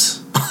boys.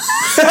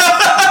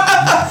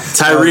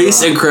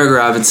 Tyrese and Craig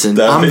Robinson.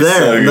 I'm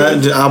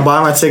there. I'll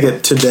buy my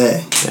ticket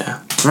today.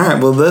 Yeah. All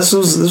right. Well, this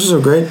was a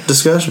great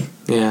discussion.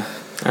 Yeah.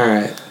 All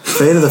right.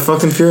 Fate of the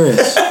fucking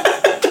Furious.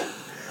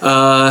 10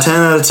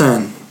 out of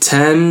 10.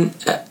 10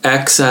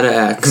 X out of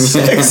X.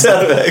 X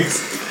out of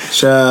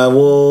X.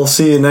 We'll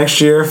see you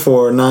next year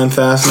for 9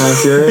 Fast, 9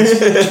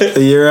 Furious.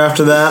 The year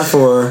after that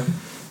for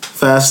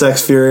Fast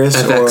X Furious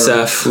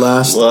FXF. or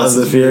Last of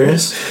the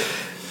Furious.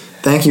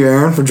 Thank you,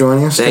 Aaron, for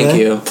joining us Thank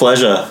today. you.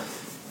 Pleasure.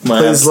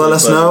 Please let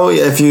us know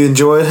if you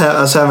enjoyed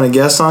us having a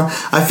guest on.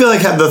 I feel like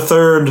having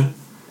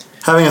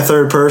a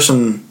third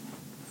person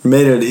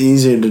made it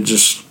easier to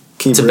just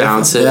keep to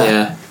bounce it.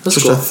 Yeah. That's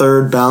just cool.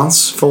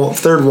 A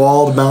third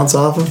wall to bounce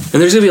off of.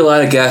 And there's going to be a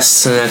lot of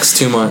guests in the next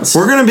 2 months.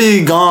 We're going to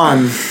be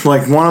gone.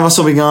 Like, one of us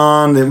will be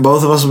gone.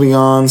 Both of us will be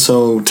gone.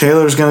 So,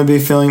 Taylor's going to be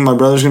my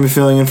brother's going to be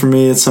filling in for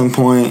me at some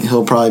point.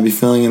 He'll probably be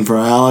filling in for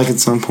Alec at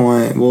some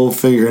point. We'll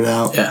figure it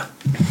out. Yeah.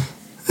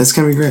 It's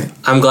going to be great.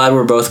 I'm glad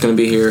we're both going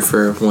to be here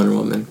for Wonder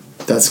Woman.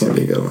 That's going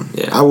to be a good one.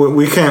 Yeah.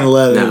 We can't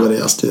let anybody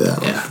else do that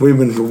one. Yeah. We've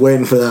been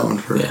waiting for that one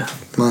for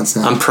months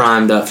now. I'm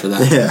primed up for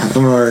that. Yeah,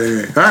 I'm already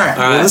ready. All right.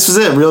 Well, this was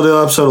it. Real Deal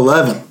episode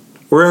 11.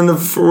 We're in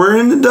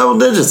the double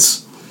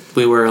digits.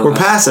 We're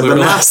past it, but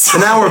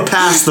now we're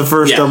past the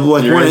first double.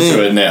 Like You're we're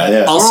into it now.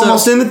 Yeah. Also, we're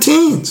almost in the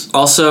teens.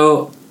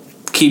 Also,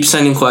 keep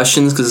sending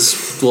questions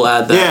because we'll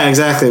add that. Yeah,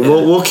 exactly. Yeah.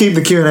 We'll keep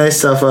the Q&A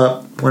stuff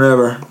up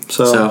whenever.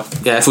 So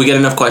yeah, if we get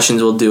enough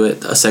questions, we'll do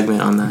a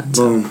segment on that.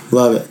 So. Boom,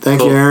 love it.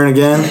 Thank you, Aaron,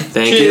 again.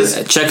 Thank you.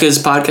 Check his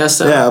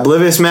podcast out. Yeah,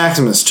 Oblivious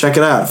Maximus. Check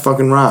it out. It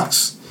fucking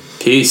rocks.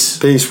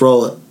 Peace.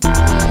 Roll it.